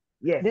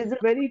 yes, There's a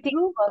lot very of true.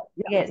 teamwork.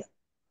 Yeah. Yes.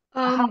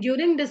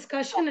 During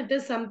discussion, it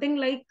is something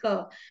like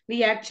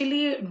we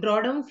actually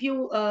draw down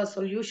few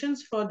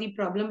solutions for the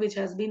problem which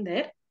has been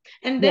there,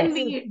 and then Yes.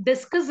 we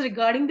discuss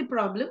regarding the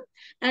problem,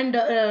 and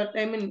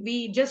I mean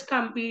we just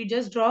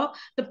draw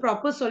the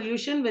proper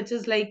solution which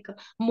is like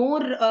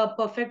more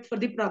perfect for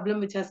the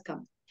problem which has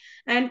come.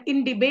 And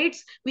in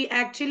debates, we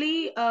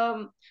actually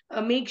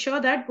make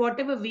sure that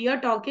whatever we are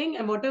talking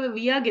and whatever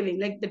we are giving,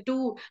 like the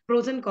two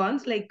pros and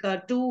cons, like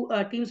two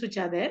teams which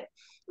are there,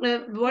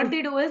 what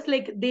they do is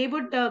like they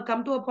would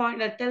come to a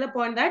point, tell a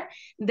point that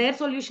their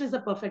solution is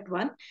the perfect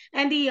one,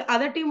 and the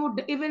other team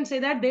would even say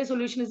that their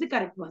solution is the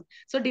correct one.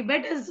 So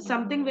debate is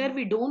something where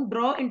we don't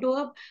draw into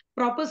a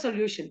proper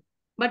solution,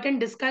 but in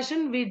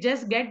discussion we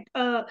just get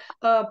a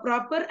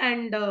proper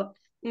and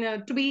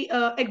to be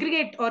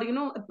aggregate or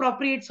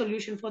appropriate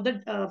solution for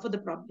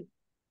the problem.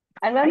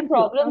 And when Thank you.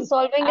 problem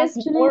solving is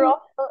more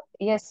Actually, of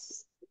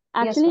yes,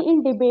 actually,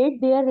 in debate,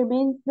 there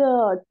remains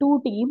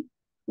two teams,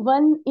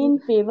 one in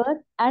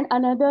favor and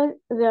another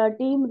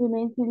team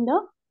remains in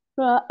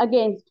the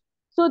against.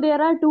 So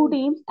there are two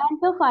teams, and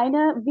the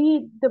final,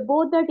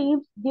 both the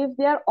teams give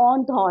their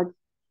own thoughts,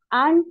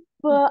 and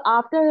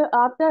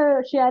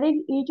after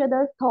sharing each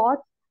other's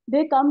thoughts,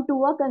 they come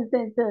to a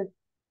consensus,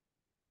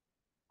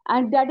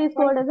 and that is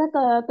called as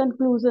a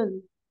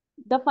conclusion,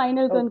 the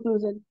final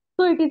conclusion.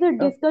 So it is a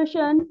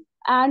discussion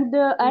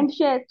and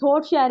share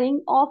thought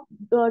sharing of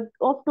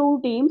two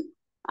teams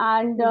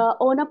and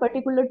on a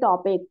particular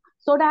topic,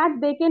 so that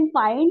they can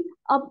find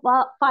a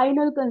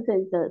final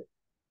consensus.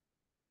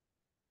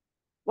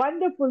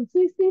 Wonderful.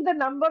 See the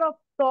number of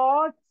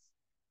thoughts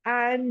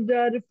and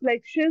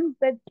reflections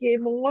that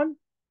came on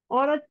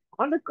a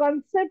on the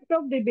concept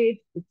of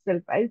debate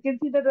itself. I can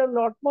see that there are a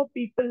lot more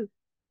people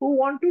who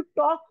want to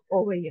talk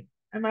over here.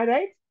 Am I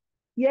right?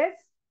 Yes?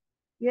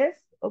 Yes?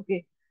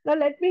 Okay. Now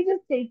let me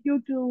just take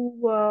you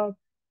to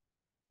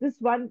this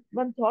one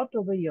thought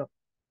over here.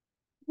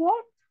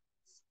 What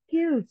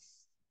skills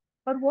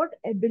or what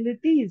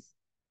abilities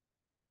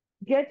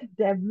get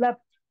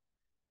developed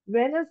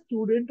when a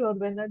student or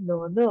when a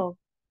learner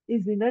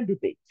is in a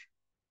debate?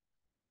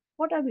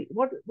 What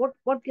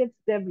gets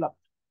developed?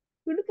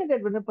 You look at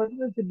it when a person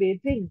is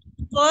debating,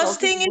 First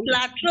talking thing is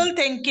about lateral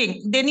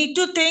thinking. They need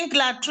to think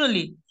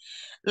laterally,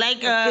 like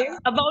okay,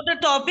 about a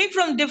topic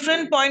from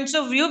different points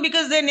of view,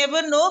 because they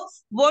never know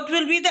what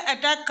will be the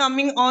attack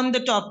coming on the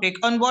topic,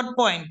 on what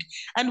point.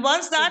 And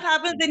once that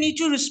happens, they need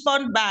to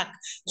respond back.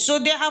 So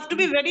they have to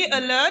be very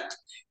alert,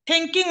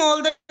 thinking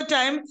all the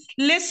time,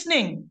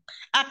 listening.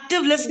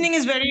 Active listening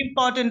is very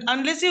important.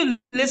 Unless you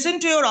listen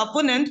to your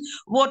opponent,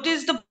 what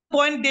is the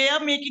point they are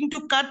making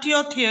to cut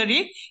your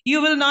theory, you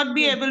will not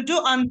be able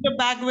to answer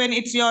back when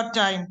it's your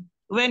time,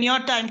 when your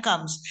time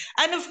comes.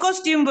 And of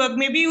course, teamwork.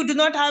 Maybe you do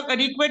not have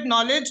adequate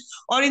knowledge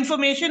or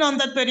information on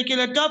that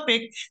particular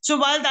topic. So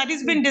while that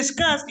is being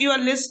discussed, you are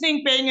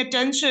listening, paying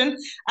attention.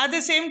 At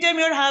the same time,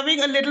 you're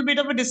having a little bit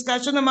of a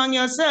discussion among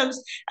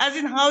yourselves, as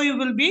in how you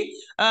will be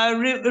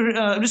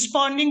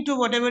responding to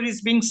whatever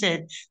is being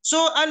said. So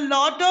a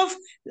lot of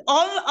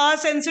all our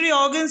sensory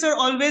organs are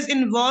always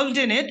involved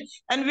in it,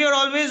 and we are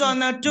always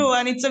on our toe.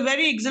 And it's a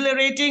very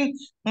exhilarating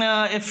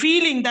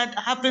feeling that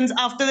happens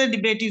after the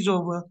debate is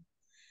over.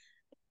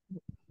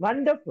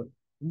 wonderful,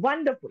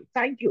 wonderful.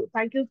 Thank you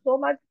so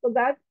much for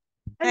that.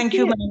 And Thank see,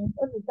 you, ma'am.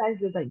 thank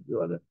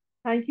you,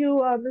 thank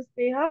you, Ms.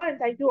 Neha, and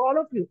thank you all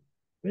of you.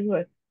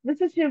 Mr.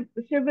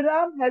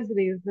 Shivaram has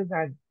raised his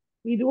hand.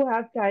 We do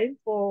have time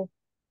for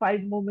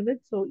 5 more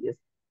minutes, so yes,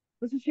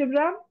 Mr.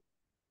 Shivaram,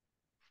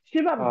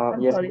 Shivam,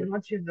 I'm Yes, sorry, ma'am.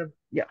 not Shivaram.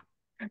 Yeah.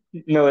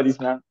 No worries,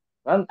 ma'am.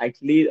 Ma'am,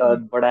 actually,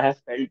 what I have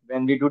felt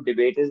when we do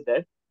debate is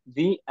that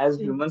we as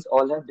humans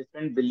all have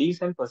different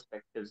beliefs and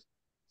perspectives.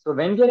 So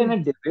when we are in a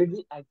debate,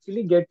 we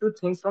actually get to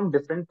think from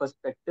different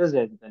perspectives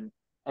as well.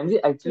 And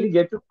we actually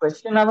get to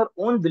question our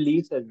own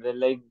beliefs as well,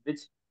 like which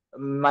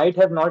might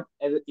have not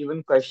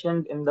even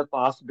questioned in the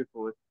past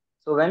before.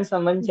 So when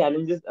someone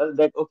challenges us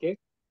that, okay,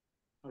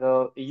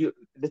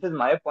 this is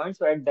my point.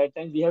 So at that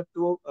time, we have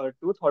two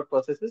thought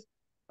processes,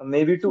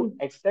 maybe to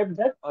accept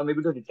that or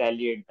maybe to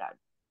retaliate that.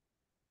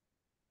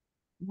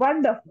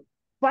 Wonderful,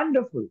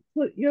 wonderful.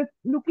 So you're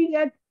looking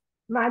at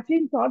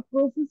matching thought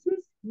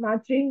processes,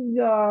 matching,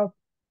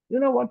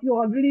 what you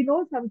already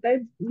know,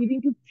 sometimes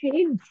needing to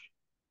change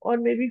or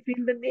maybe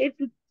feel the need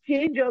to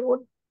change your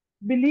own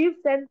beliefs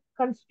and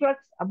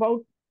constructs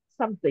about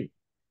something.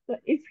 So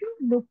if you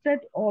looked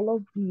at all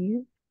of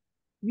these,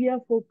 we are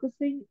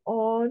focusing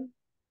on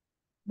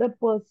the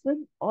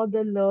person or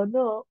the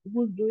learner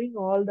who's doing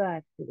all the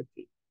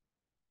activity.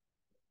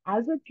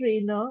 As a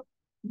trainer,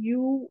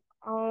 you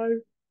are,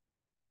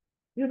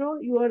 can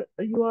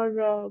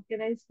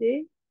I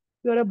say,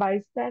 you are a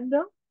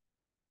bystander.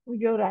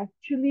 You're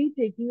actually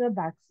taking a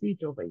back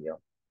seat over here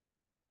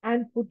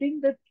and putting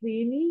the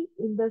trainee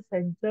in the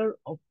center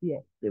of the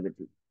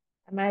activity.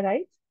 Am I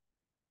right?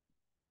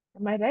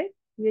 Am I right?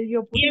 Where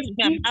you're Yes, putting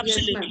ma'am. who?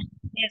 Absolutely.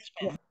 Yes,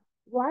 Yeah. ma'am.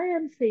 Why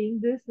I'm saying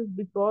this is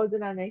because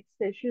in our next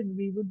session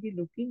we would be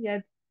looking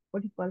at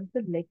what you call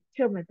the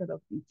lecture method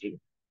of teaching.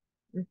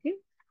 Okay,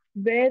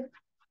 where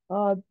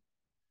uh,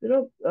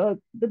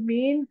 the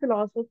main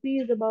philosophy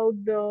is about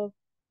the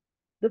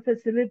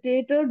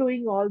facilitator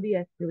doing all the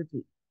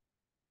activity.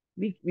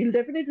 We'll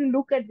definitely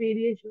look at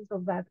variations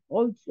of that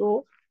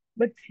also.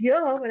 But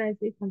here, when I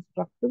say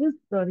constructivist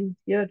learning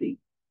theory,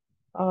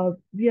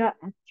 we are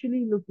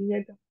actually looking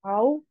at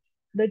how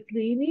the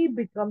trainee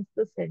becomes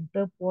the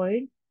center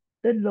point.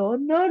 The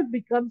learner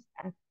becomes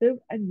active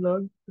and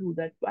learns through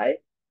that. Why?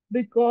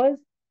 Because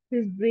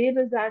his brain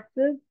is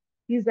active,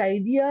 his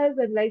ideas,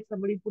 and like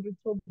somebody put it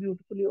so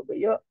beautifully over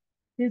here,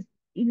 his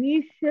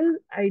initial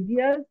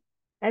ideas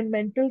and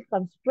mental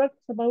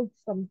constructs about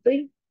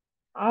something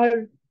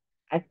are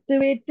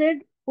activated,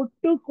 put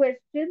to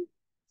question,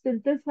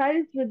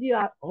 synthesized with the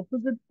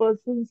opposite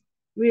person's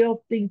way of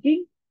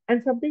thinking,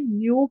 and something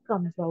new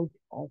comes out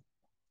of,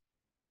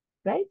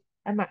 right?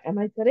 Am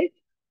I correct?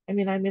 I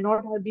mean, I may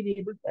not be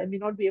able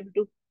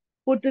to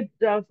put it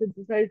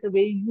synthesize the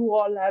way you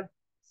all have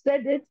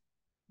said it,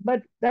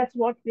 but that's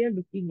what we are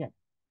looking at.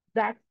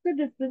 That's the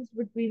difference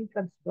between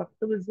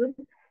constructivism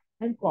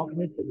and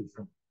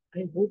cognitivism.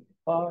 I hope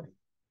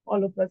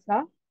all of us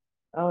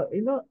are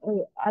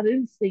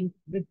in sync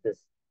with this.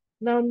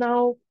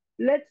 Now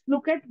let's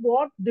look at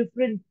what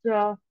different.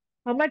 How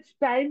much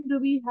time do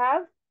we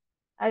have?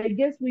 I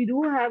guess we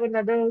do have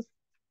another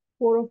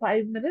 4 or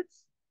 5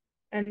 minutes,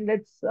 and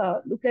let's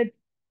look at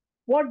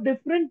what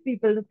different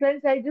people.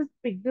 Friends, I just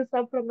picked this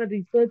up from a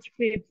research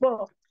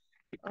paper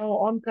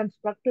on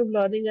constructive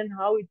learning and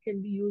how it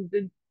can be used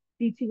in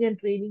teaching and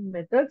training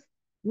methods.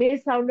 May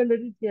sound a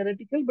little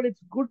theoretical, but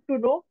it's good to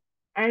know,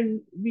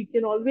 and we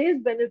can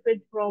always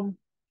benefit from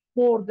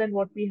more than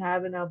what we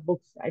have in our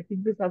books. I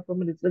picked this up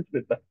from a research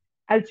paper.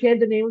 I'll share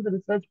the name of the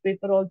research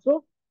paper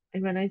also,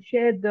 and when I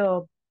share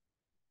the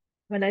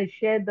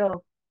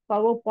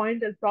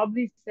PowerPoint, I'll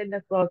probably send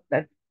across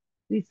that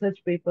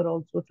research paper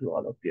also to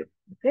all of you.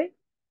 Okay.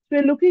 So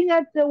we're looking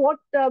at what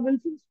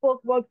Wilson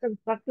spoke about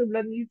constructive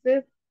learning. He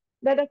says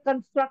that a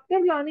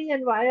constructive learning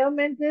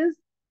environment is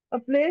a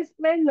place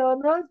where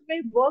learners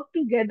may work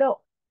together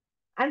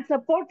and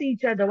support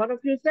each other. One of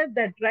you said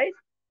that, right?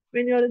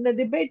 When you're in a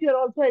debate, you're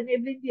also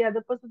enabling the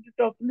other person to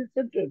talk,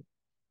 listen to him.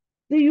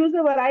 They use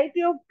a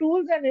variety of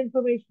tools and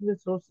information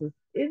resources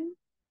in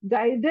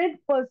guided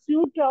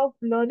pursuit of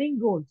learning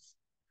goals.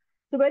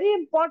 So very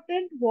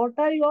important, what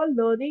are your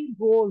learning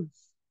goals?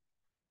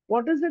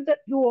 What is it that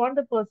you want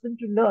the person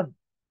to learn?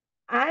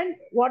 And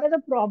what are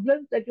the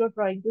problems that you're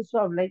trying to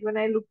solve? Like when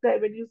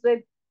you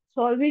said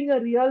solving a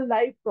real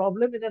life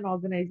problem in an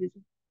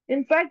organization.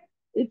 In fact,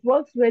 it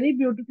works very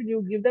beautifully.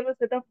 You give them a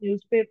set of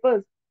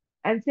newspapers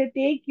and say,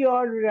 take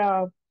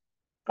your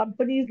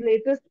company's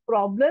latest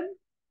problem,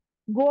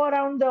 go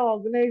around the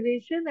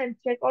organization and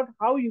check out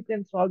how you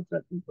can solve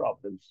certain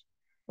problems.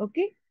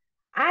 Okay.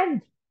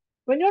 And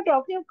when you're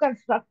talking of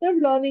constructive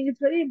learning, it's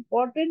very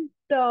important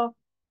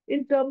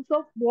in terms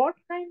of what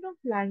kind of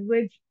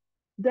language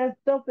does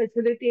the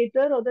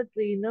facilitator or the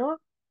trainer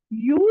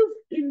use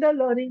in the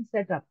learning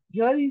setup.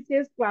 Here he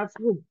says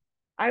classroom.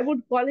 I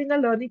would call it a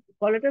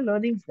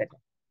learning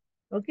setup.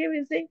 Okay,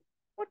 we're saying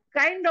what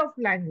kind of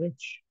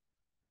language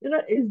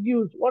is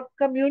used, what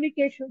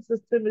communication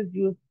system is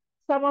used.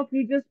 Some of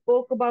you just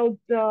spoke about,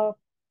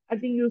 I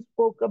think you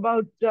spoke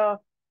about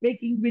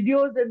making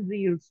videos and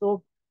reels.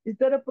 So, is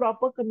there a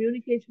proper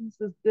communication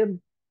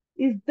system?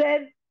 Is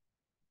there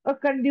a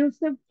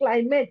conducive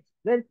climate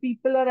where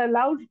people are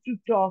allowed to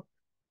talk?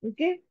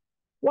 Okay.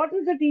 What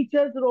is the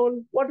teacher's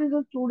role? What is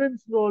the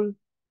student's role?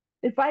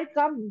 If I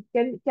come,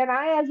 can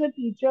I as a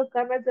teacher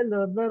come as a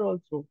learner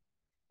also?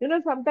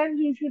 Sometimes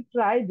you should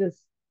try this.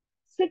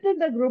 Sit in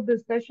the group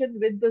discussion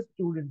with the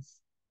students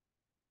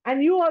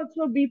and you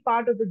also be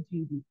part of the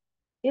GD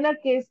in a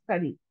case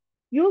study.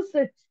 You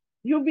sit,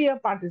 you be a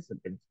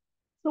participant.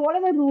 So, what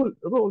are the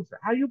roles?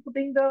 Are you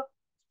putting the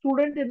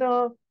student in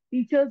a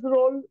teacher's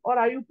role, or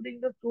are you putting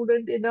the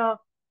student in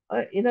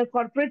a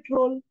corporate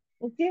role?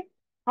 Okay,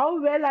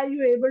 how well are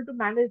you able to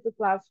manage the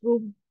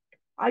classroom?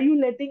 Are you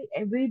letting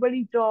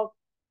everybody talk?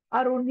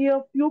 Are only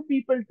a few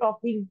people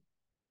talking?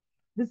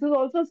 This is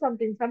also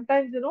something.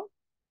 Sometimes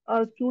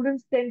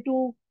students tend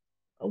to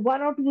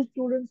one or two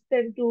students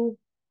tend to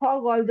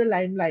hog all the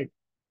limelight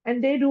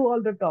and they do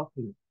all the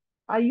talking.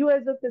 Are you,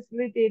 as a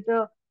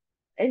facilitator,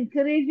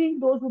 encouraging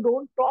those who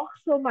don't talk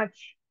so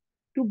much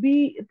to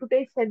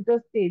take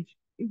center stage?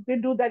 You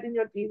can do that in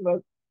your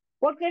teamwork.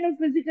 What kind of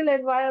physical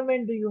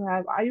environment do you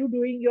have? Are you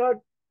doing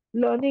your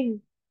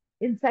learning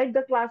inside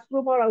the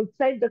classroom or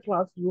outside the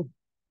classroom?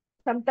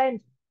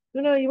 Sometimes,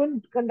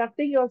 even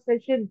conducting your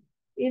session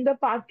in the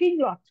parking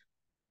lot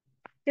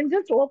can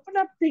just open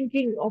up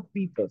thinking of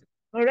people.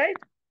 All right.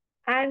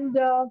 And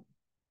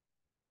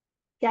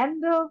can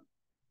the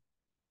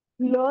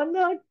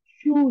learner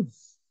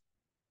choose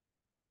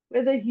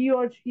whether he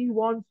or she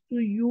wants to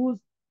use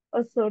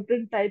a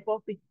certain type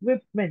of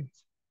equipment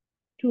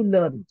to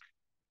learn?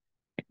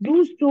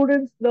 Do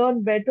students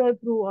learn better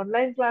through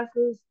online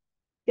classes?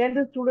 Can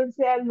the students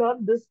say, I'll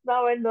learn this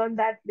now and learn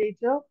that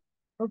later?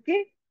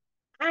 Okay.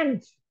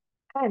 And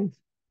and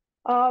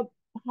uh,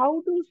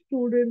 how do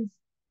students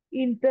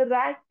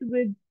interact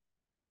with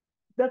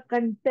the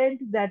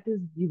content that is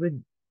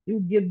given? You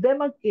give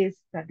them a case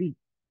study.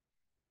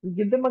 You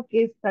give them a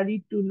case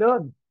study to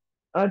learn,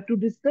 to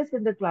discuss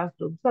in the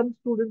classroom. Some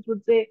students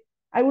would say,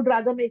 I would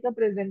rather make a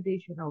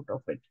presentation out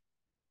of it.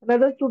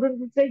 Another student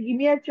would say, give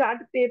me a chart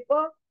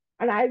paper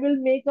and I will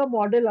make a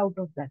model out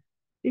of that.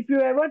 If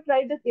you ever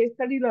tried the case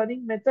study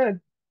learning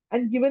method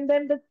and given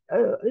them the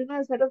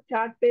a set of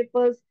chart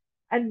papers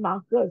and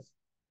markers,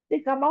 they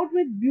come out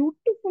with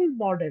beautiful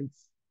models.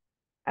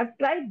 I've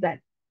tried that.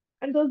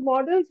 And those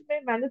models may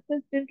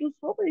manifest into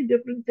so many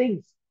different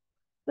things.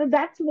 So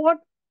that's what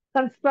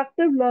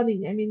constructive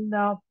learning. I mean,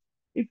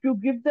 if you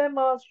give them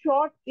a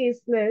short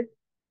caselet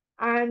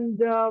and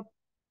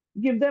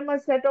give them a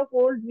set of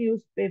old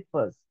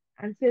newspapers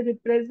and say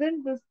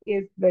represent this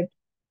caselet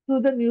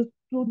through the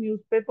two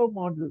newspaper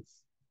models,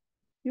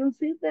 you'll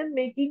see them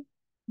making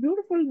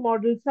beautiful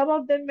models. Some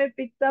of them may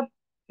pick up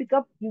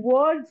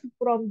words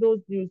from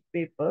those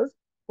newspapers,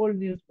 old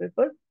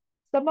newspapers.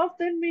 Some of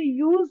them may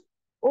use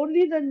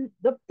only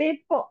the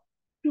paper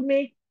to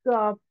make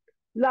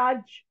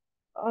large,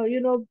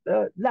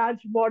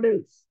 large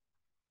models.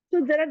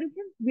 So there are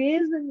different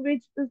ways in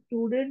which the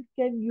student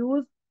can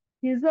use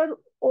his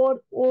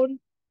or own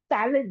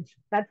talent.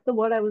 That's the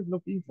word I was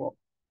looking for.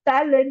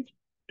 Talent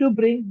to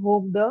bring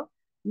home the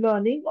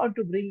learning or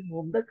to bring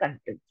home the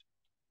content.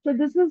 So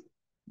this is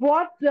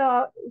what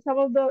some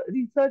of the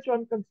research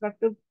on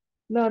constructive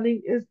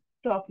learning is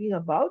talking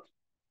about.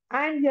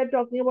 And we are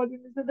talking about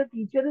when you say the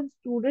teacher and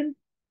student,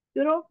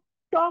 you know,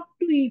 talk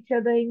to each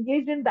other,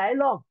 engage in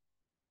dialogue,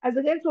 as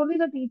against only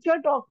the teacher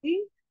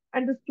talking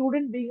and the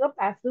student being a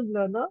passive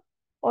learner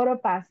or a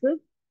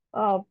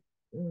uh,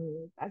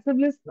 passive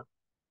listener.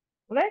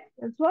 Right?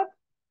 That's what.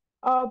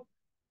 Uh,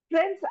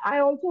 Friends, I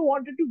also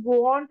wanted to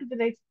go on to the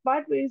next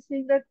part where you're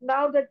saying that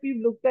now that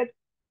we've looked at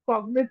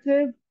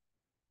cognitive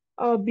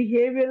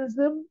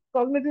behaviorism,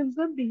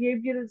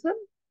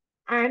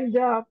 and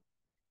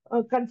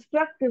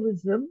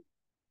constructivism,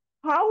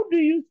 how do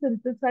you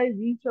synthesize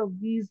each of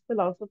these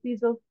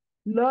philosophies of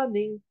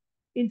learning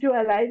into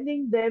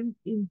aligning them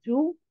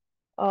into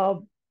uh,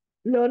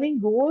 learning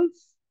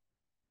goals,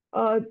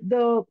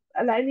 the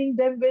aligning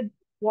them with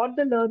what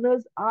the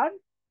learners are,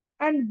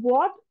 and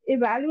what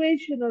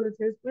evaluation or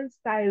assessment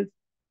styles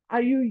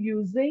are you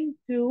using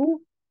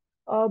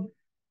uh,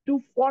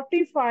 to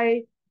fortify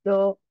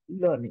the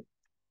learning?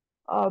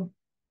 Uh,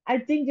 I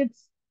think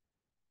it's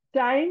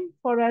time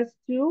for us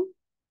to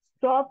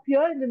stop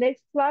here. In the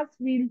next class,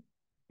 we'll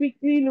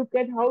quickly look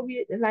at how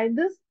we align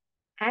this,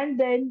 and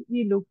then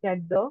we look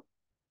at the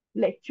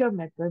lecture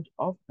method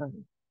of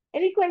learning.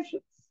 Any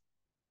questions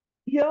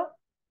here?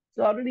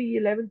 It's already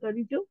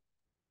 11:32.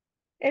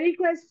 Any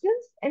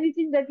questions?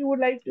 Anything that you would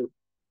like to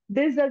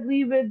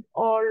disagree with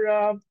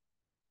or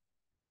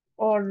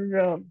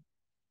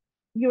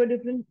give a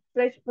different,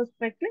 fresh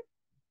perspective,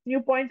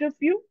 new point of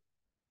view?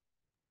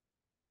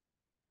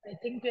 I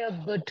think we are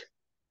good.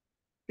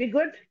 We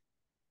good?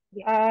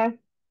 Yeah.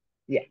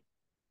 Yeah.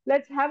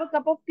 Let's have a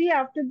cup of tea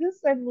after this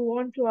and move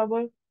on to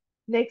our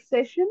next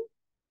session.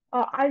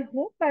 I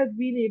hope I've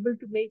been able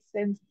to make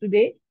sense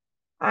today.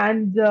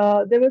 And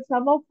there were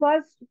some of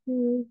us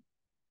who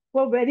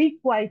were very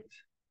quiet.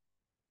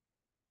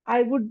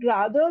 I would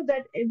rather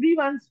that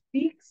everyone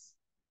speaks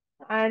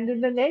and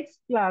in the next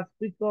class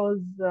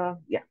because,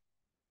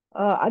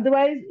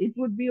 otherwise it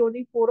would be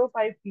only 4 or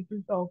 5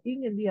 people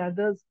talking and the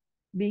others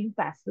being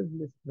passive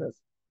listeners.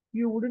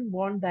 You wouldn't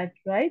want that,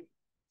 right?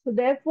 So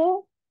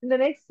therefore, in the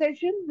next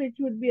session, which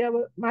would be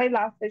my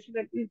last session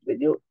at least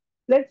with you,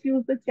 let's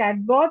use the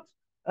chat box,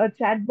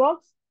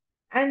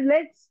 and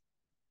let's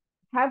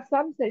have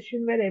some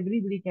session where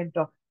everybody can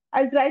talk.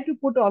 I'll try to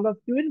put all of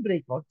you in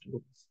breakout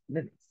rooms in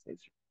the next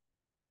session.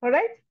 All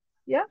right?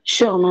 Yeah?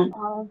 Sure, ma'am.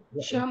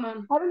 Yeah. Sure,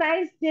 ma'am. Have a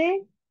nice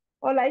day.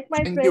 Or like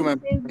my Thank you, friend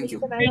ma'am. says, Thank make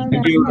you. a nice Sure,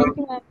 day. ma'am. Thank you. Thank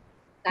you, ma'am.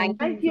 Thank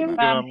Thank you. you.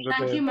 Thank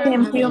you,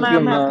 Thank you,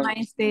 ma'am. ma'am. Have a Have a good Thank you,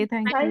 nice day. day. ma'am. Nice day.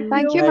 Thank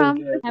Thank you. you.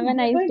 Ma'am. Have a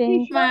nice Mr.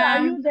 day. Kishore, are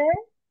Ma'am. you there?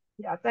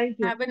 Yeah, thank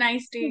you. Have a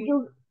nice day.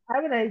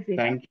 Have a nice day.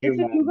 Thank you, Mr.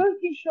 ma'am. Jugal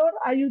Kishore,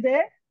 are you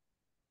there?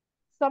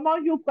 Somehow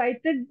you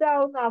quieted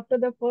down after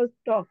the first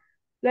talk.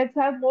 Let's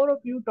have more of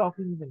you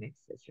talking in the next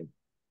session.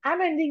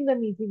 I'm ending the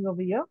meeting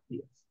over here.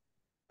 Yes.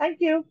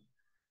 Thank you.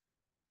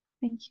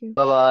 Thank you.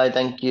 Bye bye.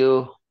 Thank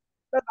you.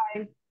 Bye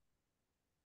bye.